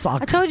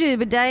suck. I told you,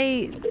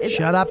 bidet.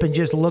 Shut up and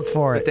just look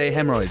for it. Bidet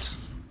hemorrhoids.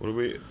 What do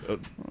we?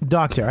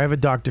 Doctor, I have a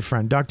doctor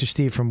friend, Dr.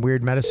 Steve from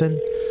Weird Medicine.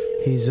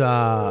 He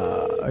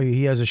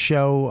has a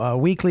show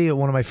weekly at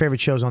one of my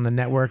favorite shows on the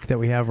network that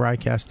we have,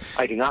 Rycast.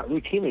 I do not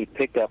routinely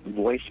pick up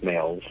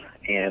voicemails,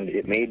 and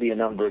it may be a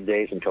number of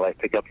days until I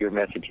pick up your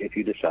message if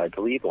you decide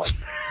to leave one.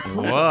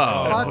 Whoa.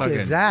 What the fuck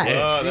is that?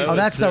 Whoa,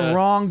 that's the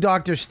wrong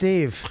Dr.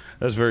 Steve.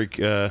 That's very.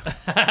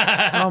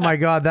 Oh my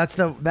God, that's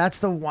the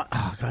one.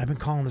 Oh God, I've been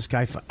calling this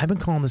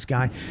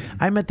guy.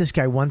 I met this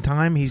guy one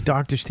time. He's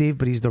Dr. Steve,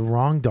 but he's the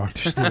wrong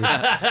Dr. Steve. And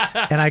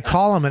I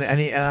call him, and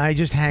I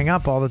just hang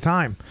up all the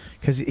time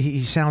because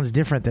he sounds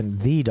different than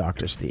the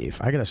Dr. Steve.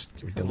 I gotta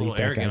delete a little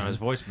that arrogant guy's on his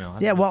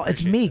voicemail. Yeah, well,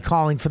 it's me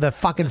calling for the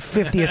fucking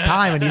 50th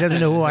time, and he doesn't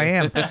know who I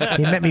am.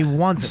 He met me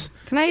once.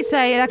 Can I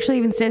say, it actually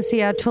even says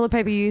here, toilet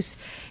paper use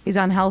is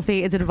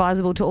unhealthy. It's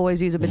advisable to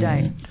always use a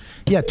bidet.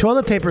 Yeah,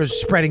 toilet paper is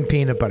spreading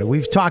peanut butter.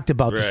 We've talked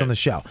about this Right. on the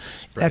show.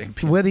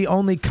 We're the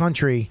only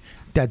country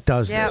that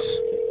does this.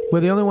 We're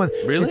the only one.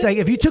 Really? It's like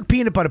if you took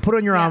peanut butter, put it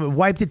on your arm, and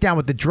wiped it down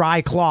with the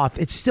dry cloth,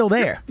 it's still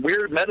there.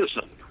 Weird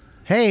medicine.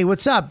 Hey,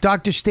 what's up,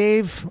 Dr.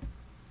 Steve?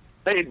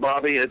 Hey,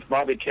 Bobby. It's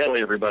Bobby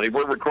Kelly, everybody.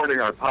 We're recording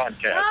our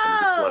podcast.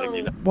 I'm just letting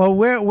you know. Well,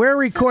 we're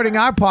recording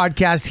our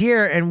podcast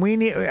here, and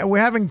we're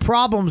having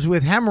problems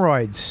with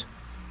hemorrhoids.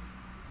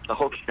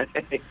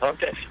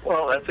 Okay.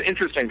 Well, that's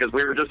interesting because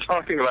we were just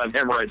talking about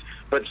hemorrhoids,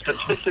 but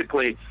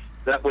statistically,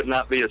 that would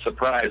not be a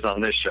surprise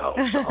on this show.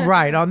 So.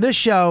 Right. On this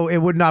show, it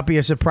would not be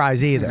a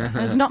surprise either.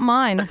 It's not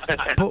mine.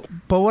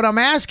 But what I'm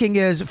asking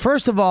is,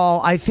 first of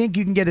all, I think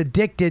you can get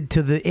addicted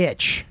to the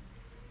itch.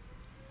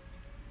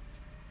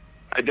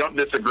 I don't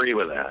disagree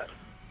with that.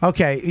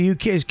 Okay,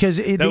 because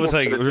that was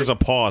like there's a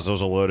pause. That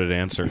was a loaded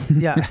answer.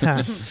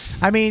 Yeah,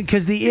 I mean,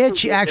 because the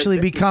itch actually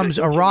becomes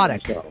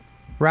erotic,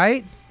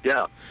 right?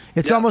 Yeah,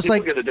 It's almost people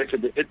like get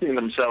addicted to itching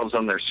themselves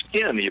on their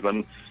skin.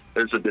 Even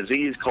there's a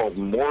disease called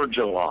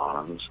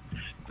morgellons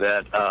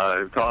that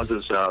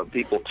causes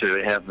people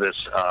to have this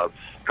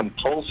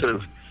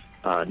compulsive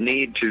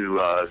need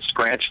to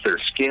scratch their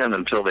skin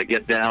until they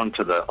get down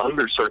to the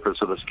undersurface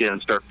of the skin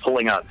and start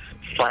pulling out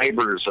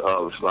fibers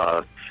of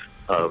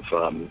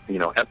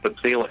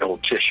epithelial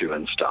tissue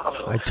and stuff.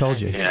 I told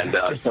you. And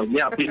so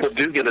people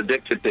do get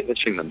addicted to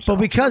itching themselves. But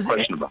because No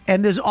question about it.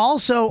 and there's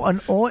also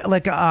an oil,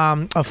 like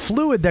a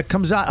fluid that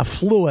comes out. A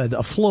fluid.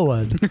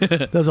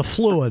 There's a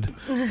fluid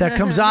that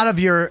comes out of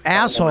your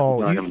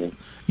asshole.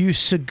 You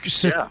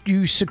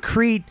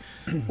secrete.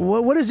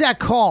 What is that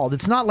called?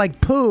 It's not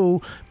like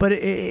poo, but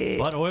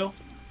Butt oil.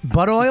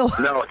 Butt oil?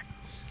 No.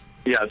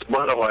 Yeah, it's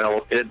butt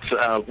oil. It's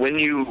when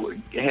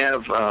you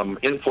have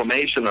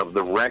inflammation of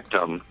the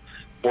rectum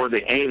or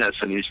the anus,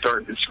 and you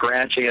start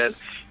scratching it,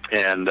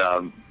 and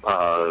that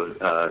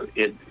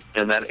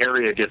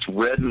area gets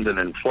reddened and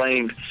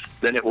inflamed,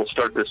 then it will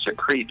start to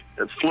secrete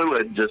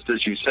fluid, just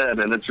as you said,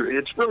 and it's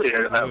really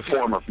a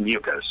form of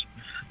mucus.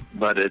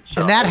 But it's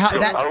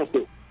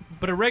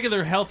But a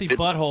regular healthy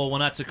butthole will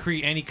not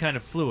secrete any kind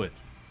of fluid.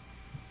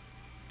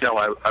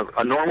 No,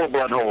 a normal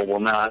butthole will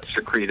not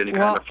secrete any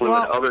kind of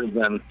fluid other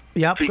than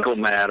fecal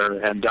matter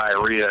and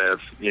diarrhea.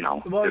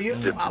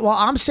 Well,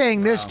 I'm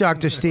saying this,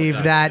 Dr.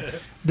 Steve,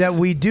 that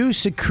we do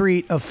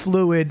secrete a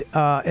fluid.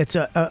 It's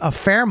a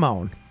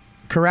pheromone,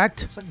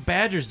 correct? It's like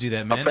badgers do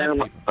that, man.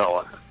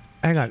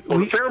 Hang on. Well,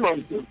 the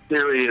pheromone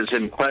theory is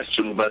in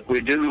question, but we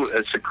do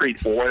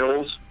secrete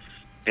oils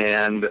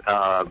and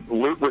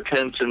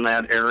lubricants in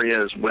that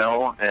area as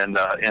well, and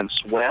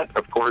sweat.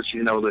 Of course,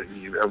 you know that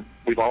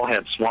we've all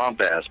had swamp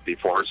ass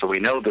before, so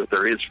we know that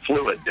there is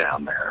fluid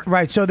down there.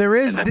 Right. So there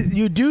is.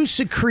 You do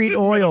secrete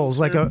oils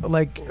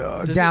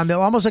down there,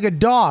 almost like a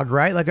dog,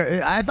 right?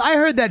 I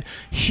heard that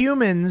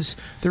humans.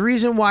 The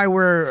reason why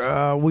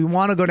we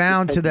want to go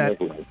down to that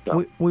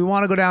we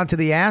want to go down to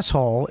the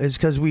asshole is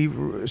because we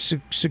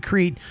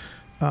secrete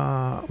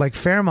like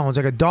pheromones,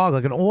 like a dog,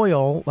 like an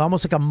oil,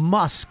 almost like a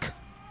musk.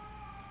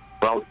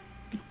 Well,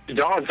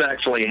 dogs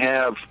actually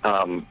have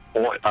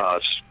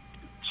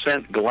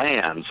scent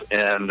glands,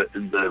 and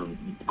the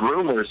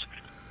groomers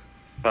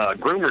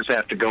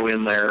have to go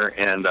in there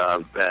and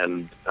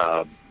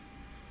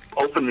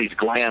open these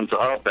glands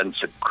up and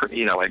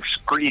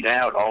excrete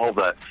out all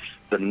the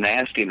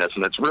nastiness,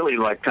 and it's really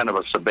like kind of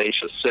a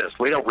sebaceous cyst.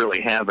 We don't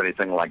really have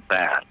anything like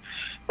that,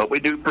 but we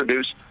do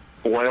produce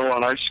oil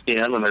on our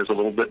skin, and there's a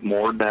little bit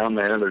more down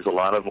there. There's a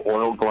lot of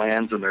oil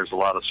glands, and there's a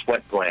lot of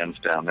sweat glands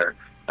down there.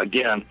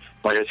 Again,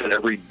 like I said,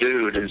 every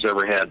dude who's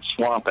ever had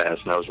swamp ass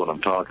knows what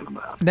I'm talking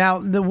about. Now,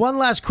 the one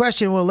last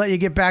question, we'll let you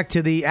get back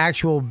to the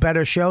actual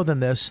better show than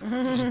this.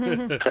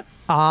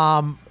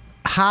 How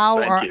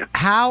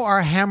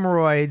are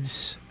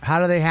hemorrhoids? How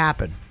do they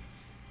happen?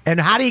 And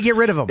how do you get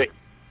rid of them?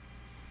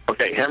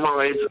 Okay,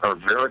 hemorrhoids are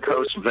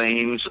varicose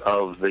veins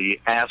of the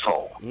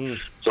asshole.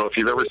 So if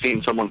you've ever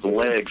seen someone's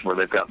legs where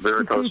they've got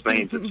varicose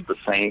veins, it's the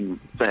same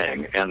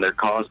thing. And they're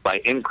caused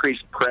by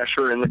increased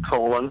pressure in the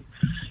colon,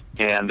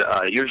 and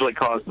usually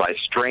caused by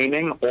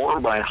straining or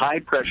by high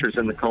pressures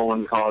in the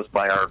colon caused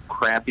by our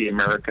crappy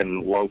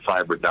American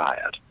low-fiber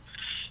diet.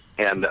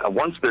 And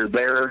once they're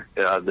there,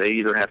 they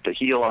either have to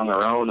heal on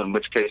their own, in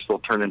which case they'll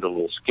turn into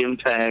little skin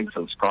tags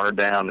and scar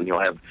down, and you'll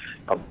have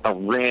a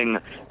ring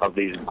of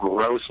these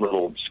gross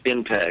little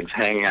skin tags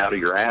hanging out of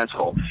your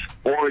asshole.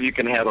 Or you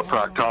can have a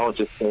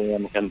proctologist come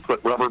in and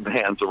put rubber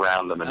bands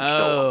around them and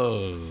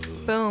kill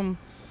them. Boom.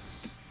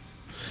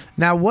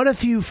 Now, what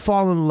if you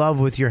fall in love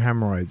with your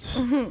hemorrhoids?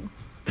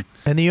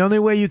 And the only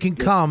way you can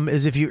come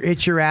is if you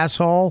itch your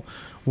asshole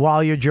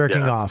while you're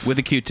jerking off. With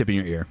a Q-tip in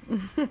your ear.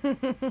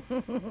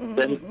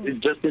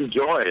 Then just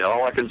enjoy.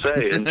 All I can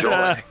say,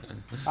 enjoy.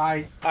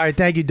 All right,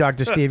 thank you,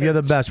 Dr. Steve. You're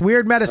the best.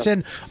 Weird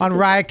Medicine on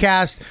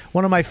Riotcast,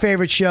 one of my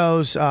favorite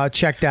shows.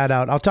 Check that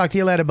out. I'll talk to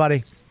you later,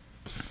 buddy.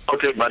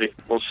 Okay, buddy.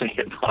 We'll see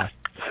you. Bye.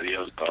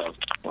 Adios, Bob.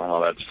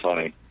 Wow, that's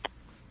funny.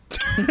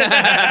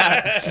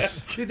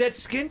 Dude, that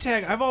skin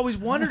tag, I've always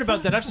wondered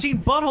about that. I've seen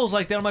buttholes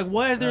like that. I'm like,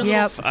 why is there a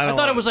little... I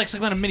thought it was like some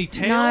kind of mini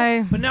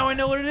tail, but now I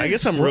know what it is. I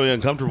guess I'm really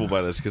uncomfortable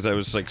by this because I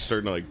was like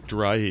starting to like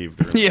dry heave.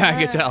 Yeah,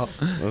 I could tell.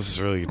 This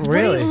is really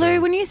Lou,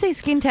 when you see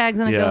skin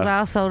tags on a girl's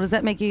asshole, does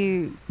that make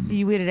you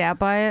weirded out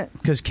by it?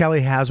 Because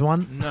Kelly has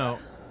one? No.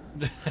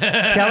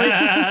 Kelly?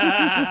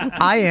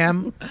 I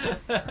am.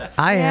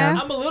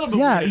 I'm a little bit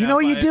weirded you know out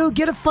what you by do?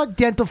 Get a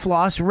dental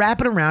floss,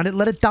 wrap it around it,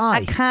 let it die.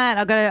 I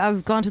can't.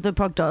 I've gone to the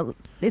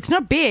It's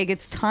not big.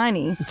 It's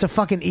tiny. It's a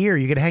fucking ear.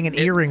 You could hang an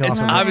earring off It's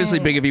of it. obviously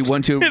big if you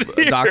went to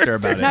a doctor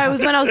about it. No, it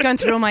was when I was going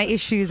through all my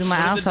issues with my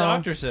What did the asshole.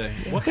 doctor say?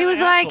 What He kind was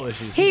of like, asshole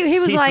issues? he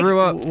was like,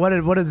 What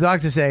did the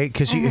doctor say?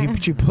 Because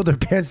she pulled her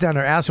pants down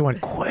her ass and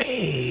went,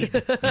 Quaid.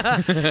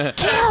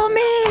 kill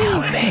me.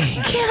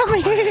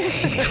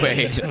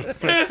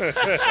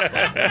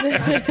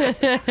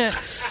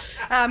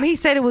 He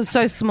said it was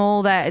so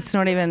small that it's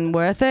not even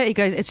worth it. He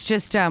goes, it's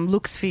just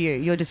looks for you.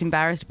 You're just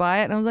embarrassed by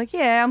it. And I was like,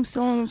 yeah, I'm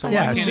still.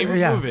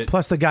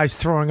 Plus the guy's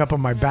throwing up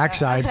on my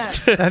backside.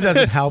 That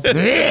doesn't help.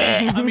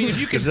 I mean, if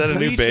you could Is that a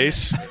new bleach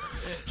bass?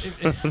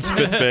 It's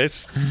fifth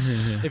base.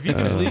 If you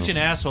can bleach an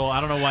asshole, I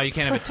don't know why you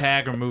can't have a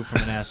tag removed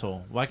from an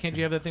asshole. Why can't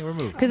you have that thing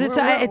removed? Because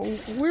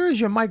it's. Where is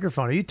your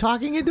microphone? Are you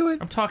talking into it?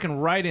 I'm talking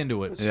right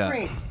into it.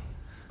 Yeah.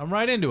 I'm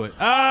right into it.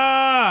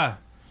 I'm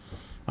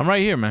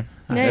right here, man.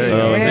 There you go.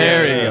 go.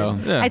 There you go.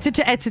 Yeah.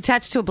 It's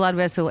attached to a blood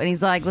vessel, and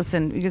he's like,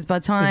 "Listen, because by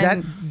the time Is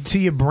that to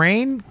your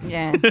brain?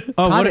 Yeah.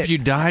 Oh, Cut what it. if you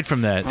died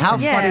from that? How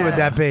Yeah. funny would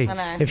that be I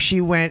know. if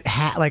she went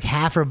like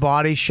half her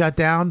body shut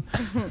down?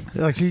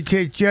 Like she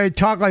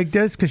talk like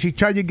this because she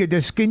tried to get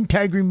the skin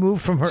tag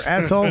removed from her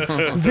asshole.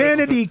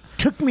 Vanity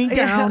took me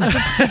down.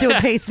 Do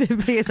a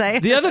PSA.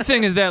 The other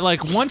thing is that,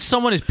 like, once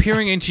someone is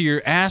peering into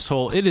your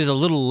asshole, it is a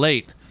little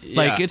late.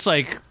 Like, Yeah. it's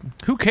like,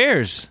 who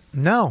cares?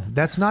 No,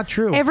 that's not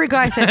true. Every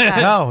guy says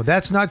that. No,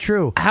 that's not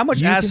true. How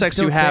much You ass can sex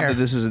do you still have care. that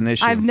this is an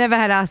issue? I've never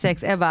had ass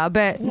sex ever,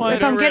 but What,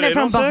 if I'm never getting had it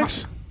from anal behind,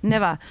 sex?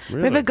 never. But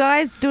if Really? a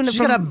guy's doing it She's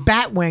from, got a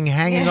bat wing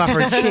hanging off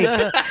her cheek.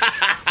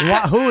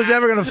 Who is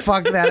ever gonna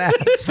fuck that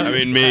ass? I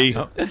mean, me. he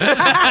said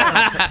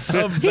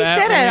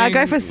it. I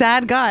go for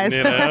sad guys.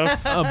 You know?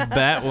 A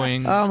bat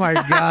wing. Oh my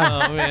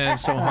god. Oh, man,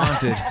 it's so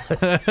haunted.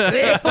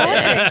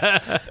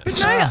 But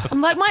no,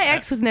 like my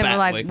ex was never Bat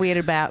like wing. weird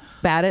about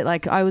it.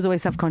 Like I was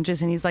always self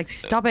conscious, and he's like,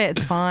 "Stop it,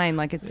 it's fine.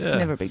 Like it's Yeah.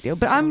 never a big deal."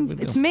 But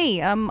it's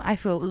me. I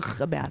feel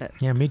about it.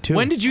 Yeah, me too.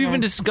 When did you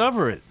even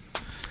discover it?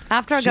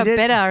 After I She got did-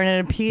 better and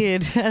it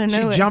appeared, I don't She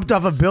know. jumped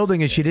off a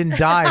building and she didn't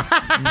die.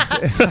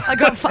 I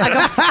got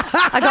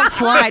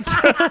flight.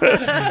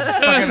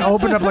 Fucking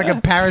opened up like a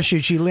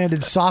parachute. She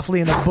landed softly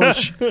in a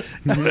bush.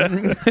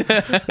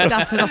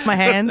 Dusted off my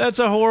hands. That's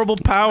a horrible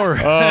power.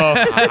 Yeah,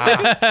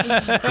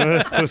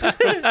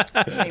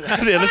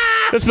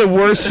 that's the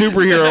worst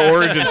superhero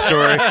origin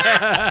story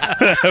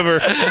ever.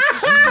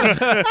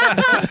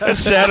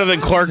 It's sadder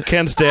than Clark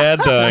Kent's dad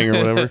dying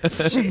or whatever.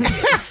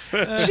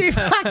 She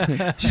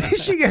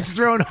gets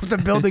thrown off the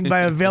building by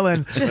a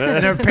villain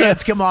and her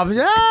pants come off.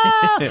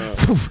 Ah!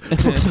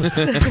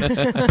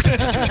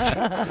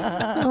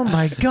 Oh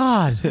my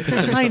god.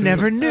 I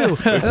never knew.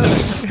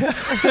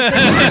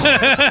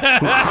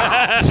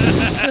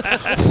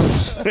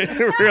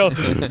 Real.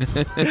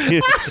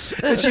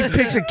 And she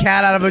picks a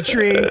cat out of a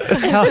tree,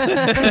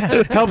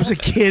 helps a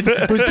kid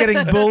who's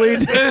getting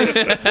bullied.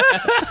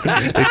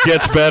 It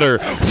gets better.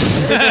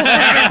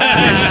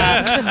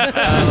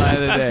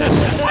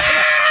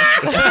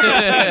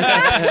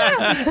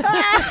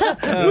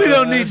 We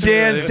don't need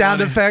Dan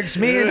sound effects.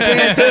 Me and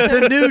Dan,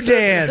 the new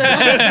Dan.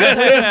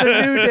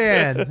 The new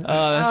Dan.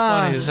 Oh, that's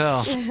funny as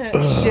hell.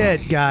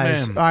 Shit,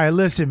 guys. Man. All right,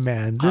 listen,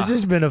 man. This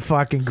has been a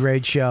fucking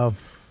great show.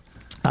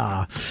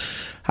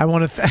 I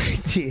want to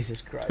thank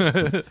Jesus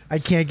Christ. I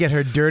can't get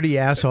her dirty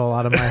asshole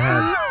out of my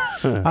head.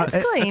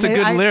 It's a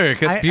good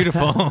lyric. That's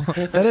beautiful.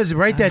 That is.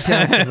 Write that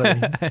down, somebody.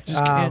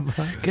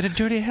 Get a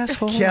dirty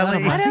asshole.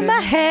 Kelly. Out of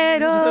my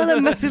head, oh,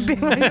 that must have been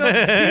when you were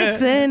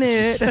kissing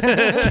it.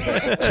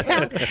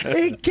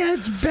 It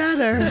gets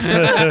better.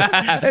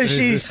 As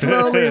she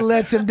slowly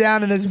lets him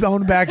down in his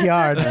own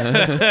backyard.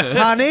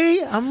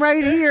 Honey, I'm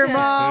right here,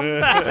 Mom.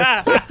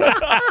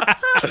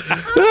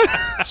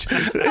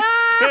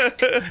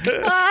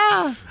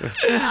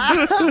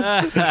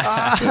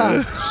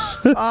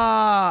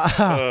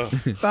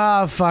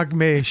 Oh, fuck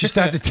me. She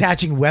starts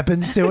attaching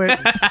weapons to it.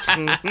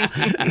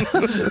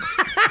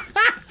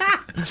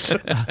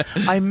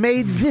 I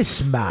made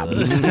this, Mom.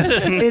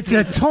 It's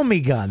a Tommy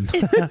gun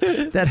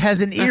that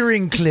has an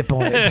earring clip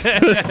on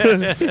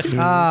it.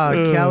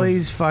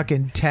 Kelly's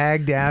fucking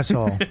tagged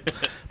asshole.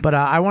 But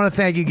I want to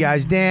thank you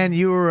guys. Dan,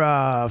 you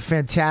were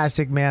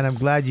fantastic, man. I'm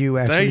glad you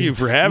actually... Thank you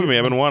for having me.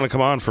 I've been wanting to come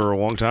on for a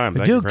long time.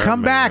 Thank you Dude, for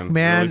come having back, me,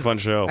 man. Really fun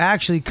show.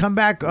 Actually, come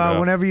back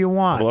whenever you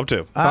want. I'd love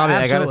to. Bobby,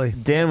 absolutely.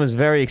 Dan was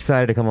very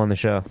excied to come on the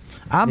show.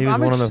 He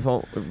was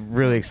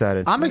really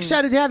excited. I'm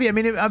excited to have you. I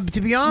mean,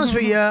 to be honest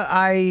with you,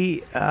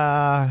 I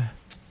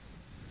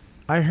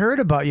heard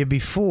about you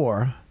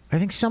before. I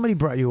think somebody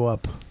brought you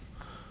up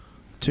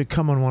to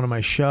come on one of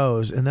my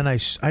shows, and then I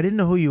didn't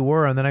know who you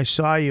were, and then I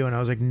saw you, and I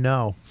was like,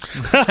 no.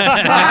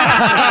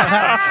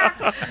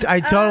 I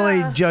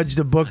totally judged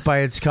a book by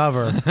its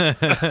cover.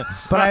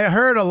 But I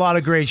heard a lot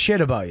of great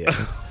shit about you.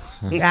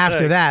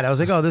 After that, I was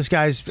like, oh, this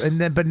guy's...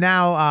 But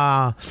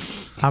now...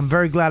 I'm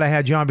very glad I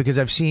had you on because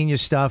I've seen your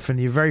stuff and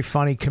you're a very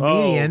funny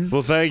comedian. Oh,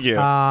 well, thank you.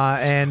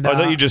 And I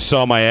thought you just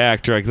saw my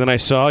act. Like, then I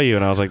saw you,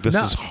 and I was like, "This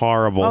is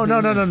horrible." Oh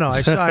no!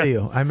 I saw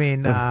you. I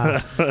mean,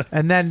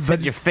 and then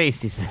but your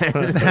face. You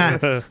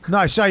said. No,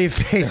 I saw your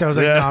face. I was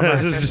like, Yeah, no, I'm not,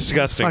 this is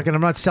disgusting.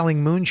 I'm not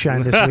selling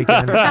moonshine this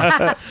weekend.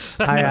 But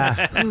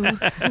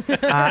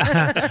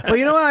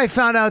you know what I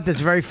found out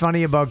that's very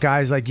funny about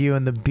guys like you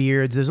and the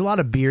beards? There's a lot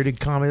of bearded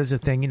comedy. That's the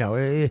thing. You know,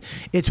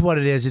 it's what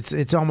it is.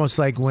 It's almost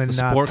like when the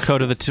sport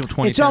code of the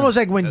 2010s. It's almost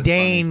like when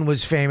Dane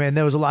was famous, and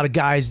there was a lot of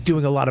guys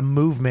doing a lot of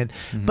movement.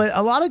 But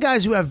a lot of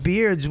guys who have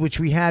beards, which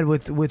we had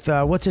with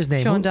what's his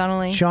name? Sean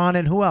Donnelly. Sean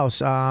and who else?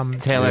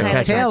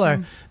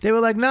 Taylor. They were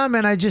like, "No,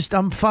 man,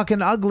 I'm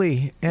fucking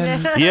ugly."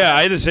 And Yeah,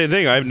 I had the same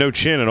thing. I have no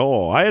chin at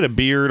all. I had a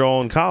beard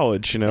all in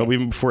college,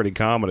 even before I did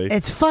comedy.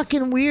 it's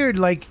fucking weird,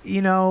 like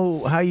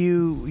how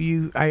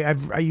you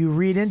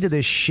read into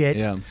this shit,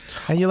 and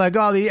you're like,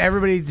 "Oh,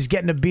 everybody's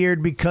getting a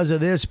beard because of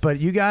this," but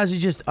you guys are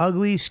just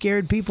ugly,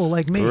 scared people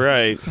like me,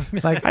 right?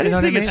 Like I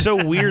just think it's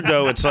so weird,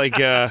 though. It's like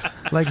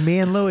like me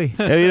and Louis.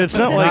 I mean, it's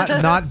not like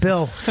not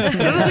Bill.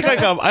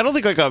 I don't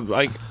think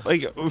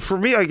for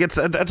me, like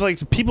that's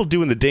like people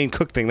doing the Dane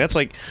Cook thing. That's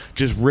like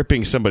just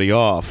ripping somebody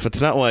off.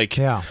 It's not like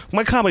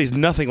my comedy's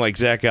nothing like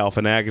Zach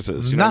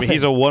Galifianakis's. You know what I mean?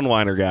 He's a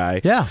one-liner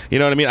guy. Yeah. You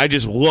know what I mean? I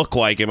just look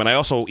like him, and I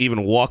also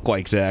even walk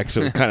like Zach,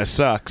 so it kind of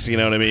sucks. You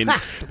know what I mean?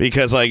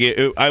 Because like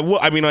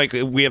I mean, like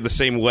we have the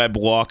same web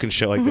walk and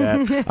shit like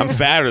that. I'm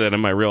fatter than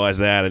him. I realize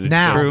that. I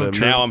didn't show them.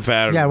 Now I'm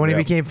fatter. Yeah, than when him.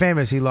 he became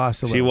famous, he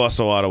lost a lot. He lost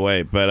a lot of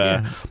weight,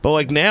 but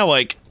like now,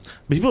 like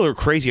people are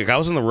crazy. Like I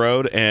was on the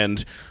road,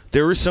 and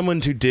there was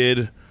someone who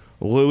did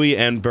Louis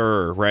and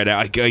Burr right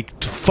out,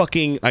 like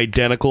fucking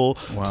identical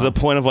to the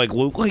point of like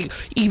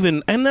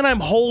even. And then I'm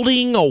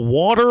holding a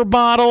water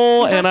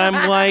bottle, and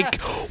I'm like,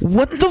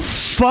 "What the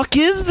fuck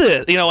is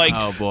this?" You know, like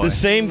the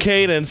same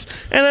cadence.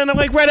 And then I'm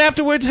like, right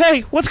afterwards,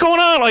 "Hey, what's going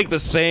on?" Like the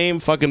same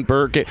fucking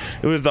Burr. It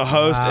was the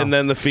host, and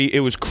then the feet. It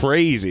was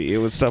crazy. It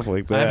was stuff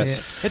like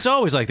that. It's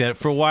always like that.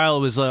 For a while, it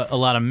was a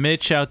lot of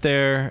Mitch out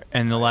there,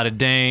 and a lot of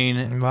Dane,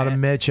 a lot of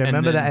Mitch. I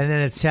remember that, and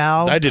then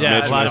Attell. I did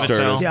Mitch when I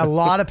started. Yeah, a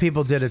lot of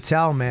people did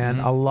Attell, man.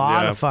 A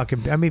lot of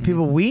fucking. I mean,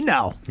 people we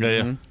know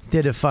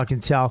did a fucking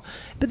tell.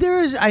 But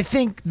I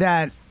think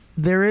that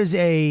there is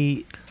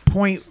a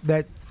point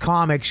that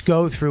comics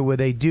go through where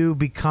they do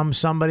become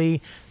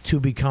somebody to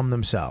become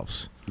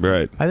themselves.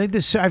 Right. I think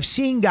this. I've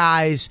seen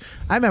guys.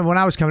 I remember when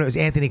I was coming, it was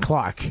Anthony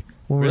Clark.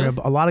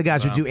 A lot of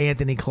guys would do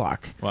Anthony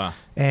Clark. Wow.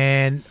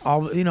 And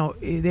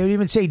they would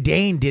even say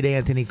Dane did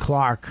Anthony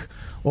Clark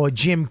or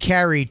Jim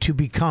Carrey to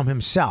become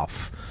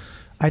himself.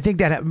 I think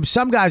that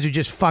some guys are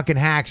just fucking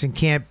hacks and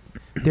can't.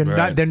 They're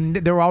not. They're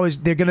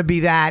going to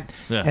be that,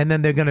 and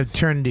then they're going to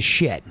turn into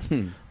shit.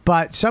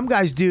 But some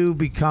guys do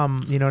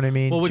become, you know what I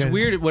mean? Well, what's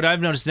weird, what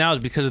I've noticed now is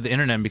because of the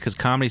internet and because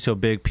comedy's so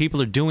big,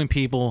 people are doing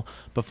people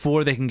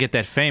before they can get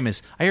that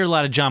famous. I hear a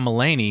lot of John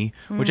Mulaney,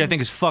 which I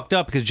think is fucked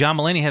up because John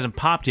Mulaney hasn't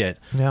popped yet.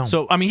 No.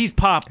 So, I mean, he's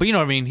popped, but you know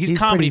what I mean? He's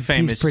comedy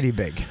famous. He's pretty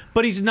big.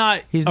 But he's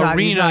not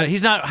arena,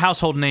 he's not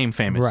household name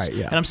famous. Right,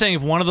 yeah. And I'm saying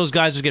if one of those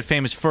guys would get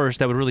famous first,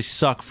 that would really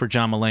suck for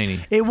John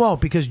Mulaney. It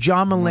won't because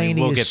John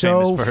Mulaney is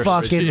so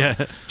fucking...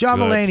 John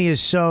Mulaney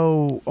is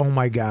so... Oh,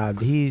 my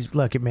God.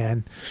 Look at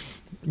man...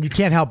 You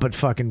can't help but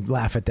fucking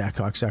laugh at that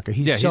cocksucker.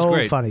 He's so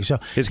great. funny. So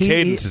his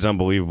cadence is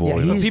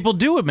unbelievable. Yeah, people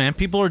do it, man.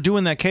 People are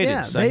doing that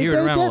cadence. I hear it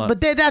around a lot.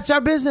 But that's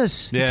our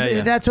business.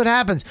 That's what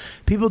happens.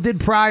 People did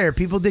Pryor.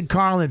 People did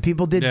Carlin.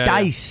 People did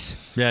Dice.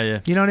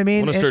 Yeah. You know what I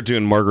mean? I want to start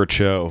doing Margaret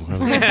Cho.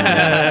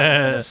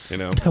 You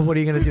know, what are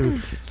you going to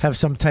do? Have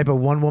some type of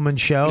one-woman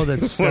show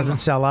that doesn't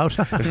sell out?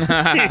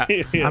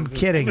 I'm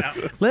kidding.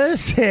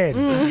 Listen,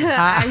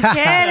 I'm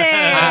kidding.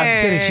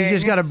 I'm kidding. She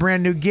just got a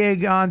brand new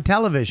gig on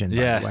television.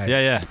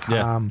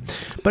 Yeah.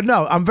 But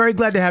no, I'm very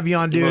glad to have you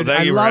on, dude. Well,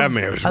 thank you for having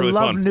me. It was really I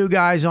love fun. new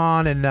guys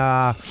on, and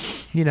I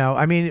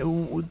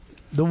mean,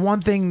 the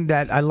one thing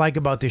that I like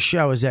about this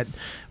show is that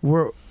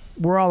we're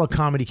all a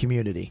comedy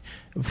community.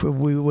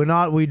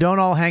 We don't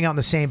all hang out in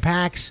the same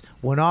packs.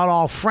 We're not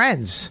all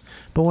friends.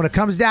 But when it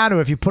comes down to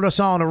it, if you put us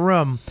all in a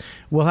room,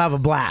 we'll have a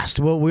blast.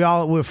 We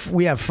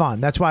have fun.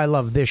 That's why I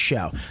love this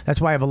show.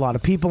 That's why I have a lot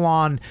of people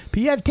on.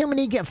 But you have too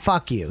many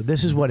fuck you.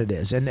 This is what it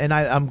is. And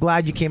I'm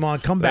glad you came on.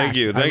 Come back. Thank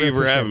you. Thank you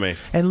for having me.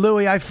 And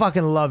Louis, I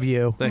fucking love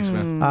you. Thanks,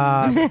 man.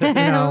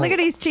 Look at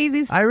his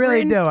cheesy I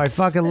really do. I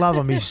fucking love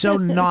him. He's so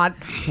not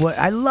what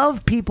I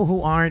love people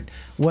who aren't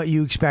what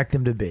you expect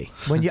him to be.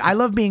 I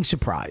love being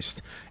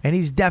surprised. And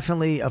he's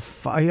definitely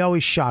he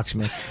always shocks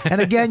me. And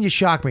again, you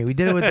shock me. We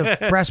did it with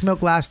the breast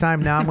milk last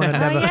time. Now I'm going to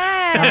never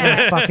I'm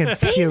gonna fucking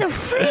See, puke. he's a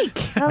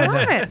freak. I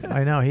love it.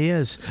 I know, he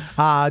is.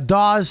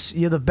 Dawes,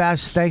 you're the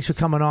best. Thanks for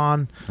coming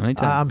on.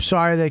 Anytime. I'm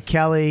sorry that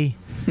Kelly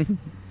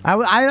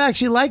I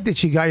actually liked that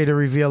she got you to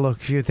reveal a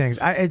few things.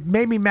 It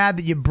made me mad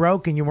that you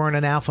broke and you weren't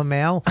an alpha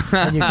male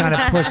and you kind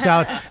of pushed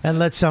out and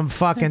let some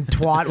fucking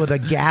twat with a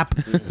gap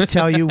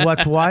tell you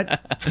what's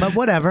what. But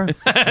whatever.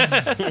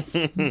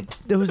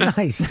 It was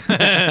nice.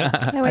 What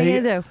are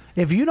you gonna do?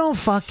 If you don't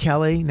fuck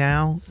Kelly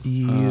now,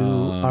 you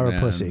are a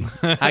pussy.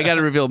 I got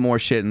to reveal more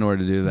shit in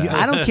order to do that.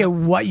 I don't care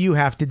what you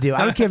have to do.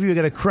 I don't care if you're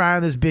going to cry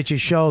on this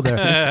bitch's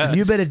shoulder.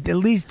 You better at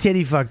least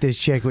titty fuck this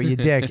chick with your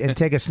dick and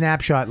take a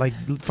snapshot like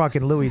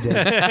fucking Louis did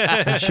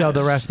and show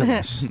the rest of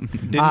us.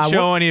 Didn't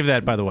show any of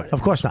that, by the way.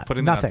 Of course not.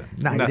 Nothing.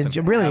 No, Nothing. he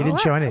didn't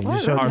show anything. You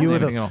showed you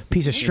with anything at all. a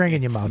piece of string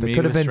in your mouth. Me It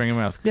could have with a been string in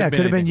my mouth. Yeah, it Could've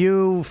could have been been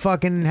you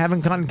fucking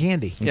having cotton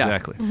candy.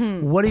 Exactly.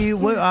 What do you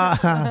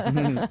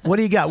what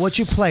do you got? What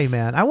you play,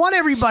 man? I want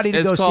everybody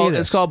to go see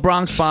this. It's called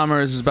Bronx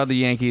Bombers. It's about the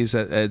Yankees.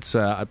 It's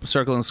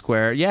Circle and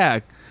Square. Yeah,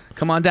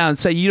 come on down.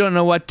 Say you don't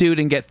know what, dude,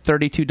 and get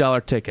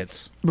 $32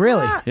 tickets.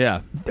 Really?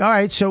 Yeah. All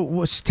right.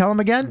 So tell them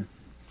again.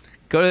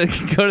 Go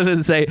to them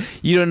and say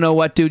you don't know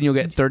what, dude, and you'll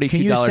get $32 tickets.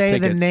 Can you say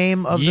the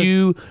name of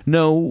You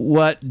Know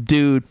What,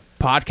 Dude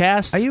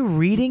podcast? Are you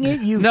reading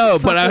it? No,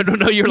 but I don't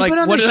know. You're like,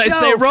 what did I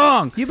say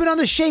wrong? You've been on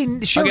the show Okay,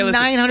 listen,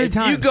 900 if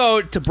times. you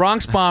go to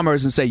Bronx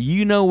Bombers and say,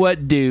 you know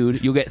what,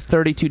 dude, you'll get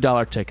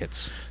 $32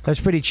 tickets. That's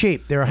pretty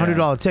cheap. They're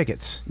 $100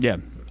 tickets. Yeah.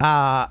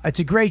 It's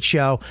a great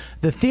show.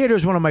 The theater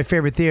is one of my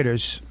favorite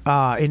theaters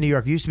in New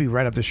York. It used to be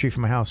right up the street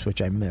from my house,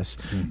 which I miss.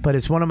 But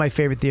it's one of my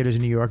favorite theaters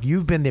in New York.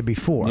 You've been there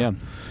before. Yeah.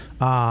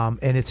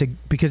 And it's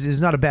because there's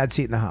not a bad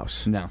seat in the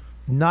house. No.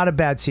 Not a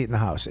bad seat in the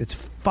house. It's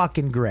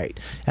fucking great,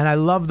 and I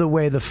love the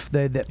way that's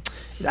what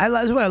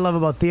I love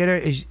about theater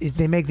is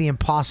they make the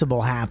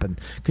impossible happen.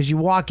 Because you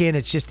walk in,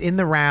 it's just in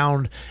the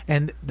round,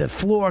 and the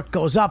floor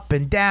goes up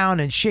and down,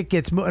 and shit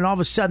gets moved, and all of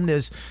a sudden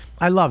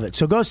I love it.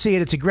 So go see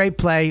it. It's a great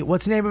play.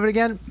 What's the name of it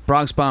again?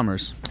 Bronx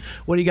Bombers.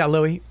 What do you got,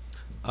 Louis?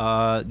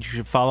 You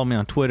should follow me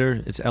on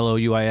Twitter. It's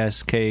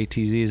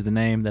LOUISKATZ is the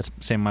name. That's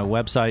same my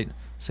website.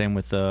 Same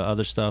with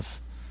other stuff.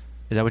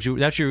 Is that what you're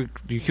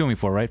queuing me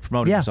for, right?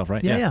 Promoting yourself,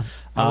 right? Yeah.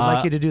 I would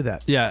like you to do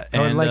that. Yeah. I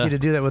would like you to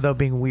do that without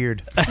being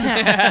weird.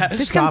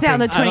 This comes out on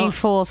the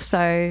 24th,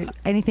 so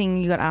anything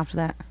you got after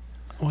that?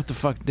 What the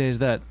fuck day is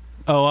that?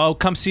 Oh,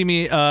 come see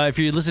me if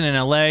you listen in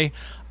L.A.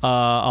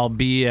 I'll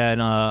be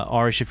at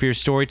Ari Shafir's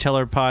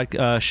Storyteller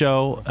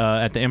show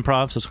at the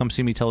Improv. So come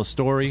see me tell a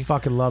story.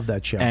 Fucking love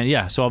that show. And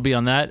yeah, so I'll be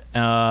on that,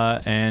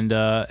 and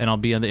I'll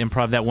be on the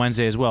Improv that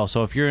Wednesday as well.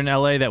 So if you're in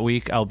LA that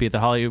week, I'll be at the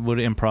Hollywood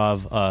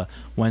Improv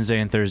Wednesday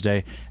and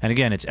Thursday. And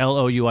again, it's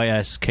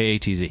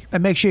LOUISKATZ.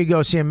 And make sure you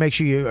go see him. Make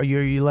sure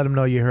you let him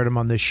know you heard him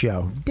on this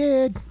show.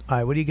 Dad. All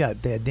right, what do you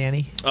got, Dad?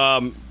 Danny?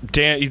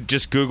 Dan, you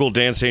just Google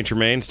Dan St.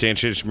 Germain,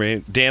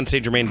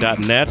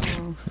 DanSt.Germain.net.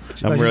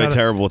 I'm really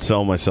terrible at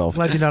selling myself.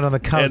 Glad you're not on the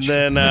couch.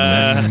 And then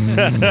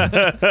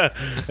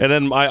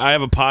I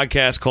have a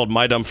podcast called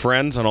My Dumb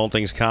Friends on all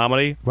things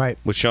comedy, right,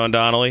 with Sean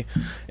Donnelly.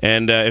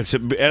 And it's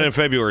end of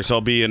February, so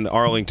I'll be in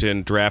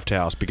Arlington Draft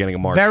House beginning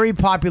of March. Very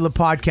popular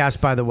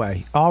podcast, by the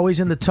way. Always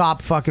in the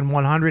top fucking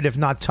 100, if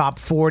not top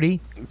 40.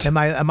 Am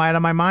I out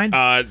of my mind?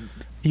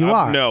 You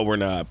are. No, we're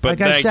not. But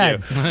like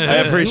thank you. I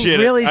appreciate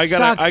really it. I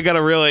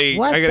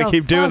gotta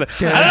keep doing that. I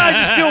don't know, I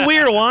just feel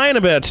weird lying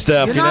about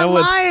stuff. You're you not know,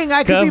 lying.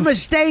 I could be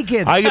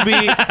mistaken. I could be.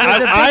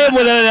 I am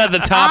within the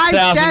top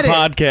 1,000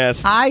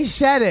 podcasts. I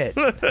said it.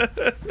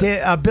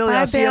 Billy,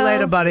 I'll see you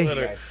later, buddy.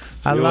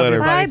 I love you,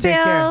 buddy. Take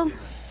care.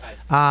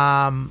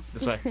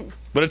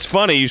 But it's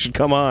funny. You should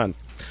come on.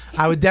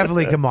 I would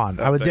definitely come on.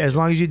 I would, as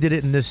long as you did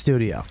it in this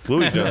studio.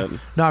 Louis did it.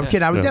 No, I'm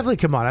kidding. I would definitely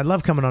come on. I'd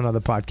love coming on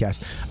other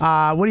podcasts.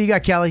 What do you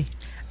got, Kelly?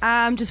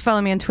 Just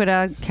follow me on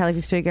Twitter, Kelly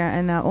Fastuca,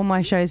 and all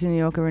my shows in New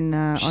York are on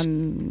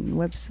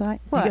website.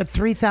 What? You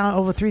got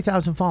over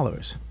 3,000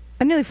 followers.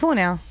 Nearly 4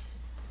 now.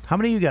 How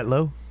many you got,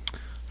 Lou?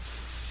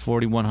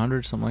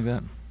 4,100, something like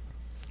that.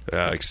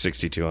 Like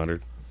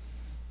 6,200.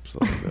 It's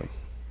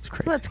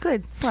crazy. Well, it's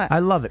good. What? I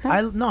love it.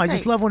 Huh? I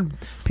just love when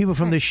people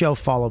from this show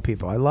follow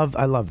people. I love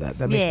that.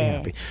 That makes me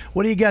happy.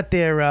 What do you got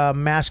there,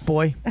 Mask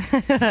Boy?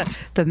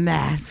 The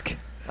Mask.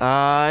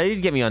 You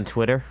can get me on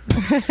Twitter.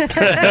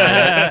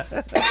 I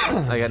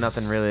got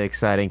nothing really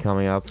exciting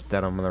coming up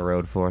that I'm on the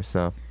road for.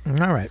 So. All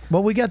right.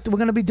 Well, we're going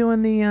to be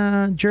doing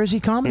the Jersey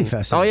Comedy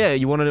Festival. Oh yeah,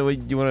 you want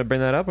to bring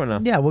that up or no?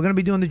 Yeah, we're going to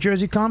be doing the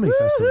Jersey Comedy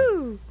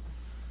Festival.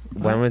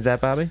 When was that,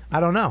 Bobby? I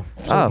don't know.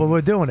 But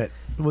we're doing it.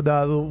 We're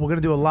going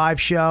to do a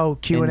live show,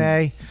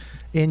 Q&A.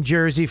 In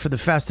Jersey for the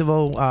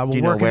festival.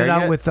 We're working it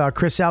out with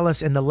Chris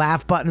Ellis, and the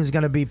Laugh Button is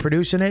going to be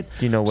producing it.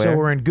 Do you know where? So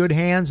we're in good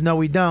hands. No,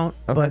 we don't.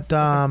 Okay.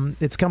 But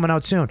it's coming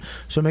out soon.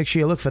 So make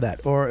sure you look for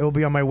that. Or it will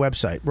be on my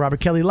website,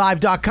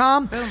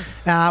 robertkellylive.com.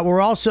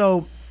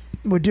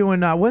 We're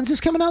doing, when's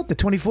this coming out? The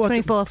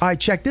 24th? 24th. All right,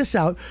 check this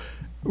out.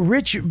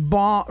 Rich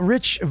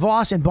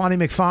Voss and Bonnie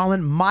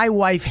McFarlane, My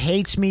Wife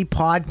Hates Me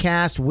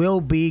podcast will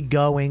be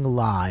going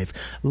live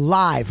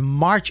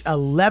March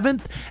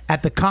 11th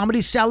at the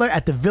Comedy Cellar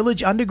at the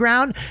Village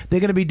Underground. They're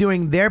going to be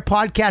doing their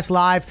podcast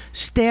live,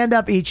 stand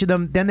up each of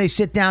them, then they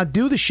sit down,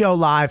 do the show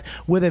live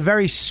with a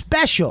very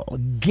special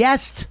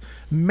guest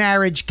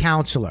marriage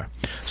counselor.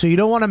 So you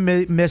don't want to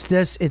miss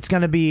this. It's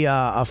going to be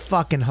a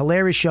fucking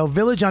hilarious show.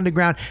 Village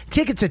Underground.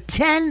 Tickets are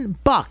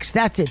 $10.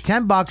 That's it,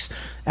 $10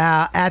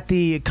 at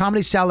the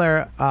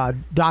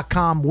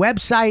ComedyCellar.com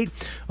website.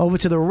 Over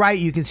to the right,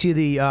 you can see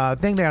the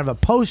thing. They have a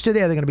poster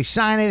there. They're going to be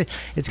signing it.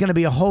 It's going to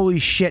be a holy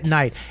shit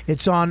night.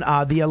 It's on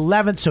the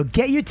 11th, so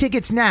get your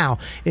tickets now.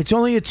 It's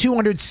only a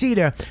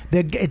 200-seater.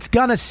 It's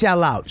going to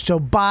sell out, so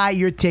buy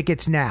your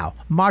tickets now.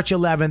 March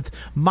 11th,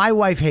 My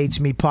Wife Hates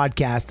Me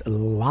podcast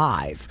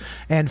live.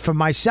 And for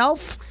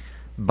myself...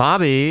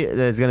 Bobby,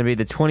 there's going to be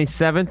the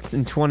 27th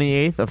and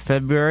 28th of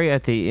February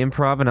at the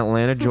Improv in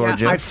Atlanta,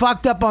 Georgia. Yeah, I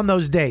fucked up on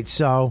those dates,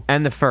 so...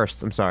 And the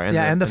 1st, I'm sorry.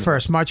 And the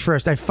 1st, March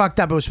 1st. I fucked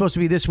up. It was supposed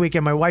to be this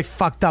weekend. My wife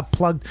fucked up,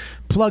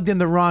 plugged in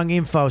the wrong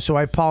info, so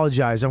I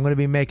apologize. I'm going to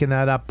be making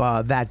that up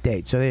that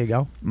date. So there you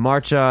go.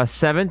 March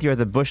 7th, you're at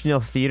the Bushnell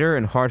Theater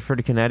in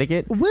Hartford,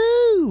 Connecticut.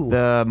 Woo!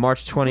 The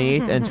March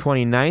 28th and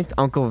 29th,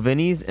 Uncle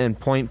Vinny's in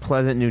Point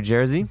Pleasant, New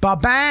Jersey.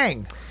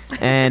 Ba-bang!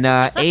 And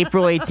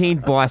April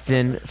 18th,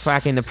 Boston,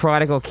 fucking the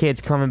prodigal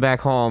kids coming back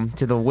home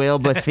to the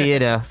Wilbur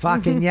Theater.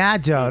 Fucking yeah,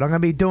 dude. I'm going to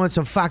be doing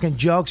some fucking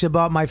jokes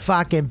about my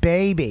fucking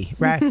baby,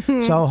 right?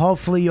 So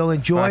hopefully you'll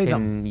enjoy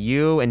them.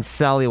 You and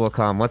Sully will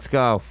come. Let's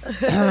go.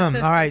 All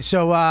right,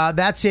 so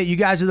that's it. You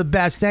guys are the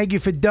best. Thank you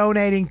for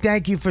donating.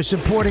 Thank you for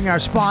supporting our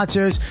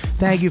sponsors.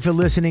 Thank you for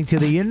listening to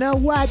the You Know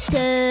What,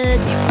 Dude?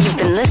 You've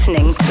been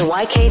listening to the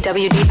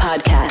YKWD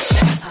podcast.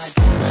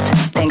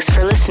 Thanks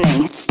for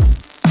listening.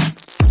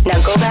 Now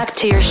go back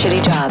to your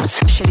shitty jobs.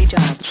 Shitty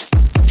jobs.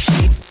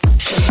 Shitty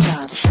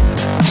jobs.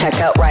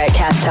 Check out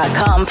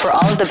riotcast.com for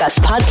all of the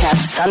best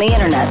podcasts on the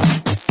internet.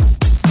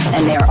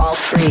 And they are all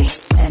free.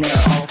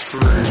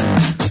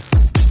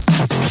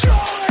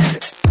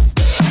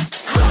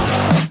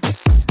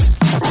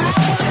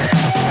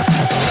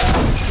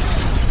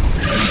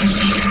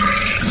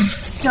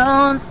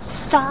 Don't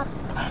stop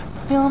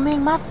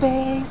filming my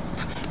face.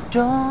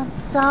 Don't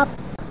stop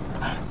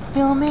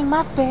filming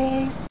my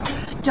face.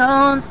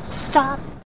 Don't stop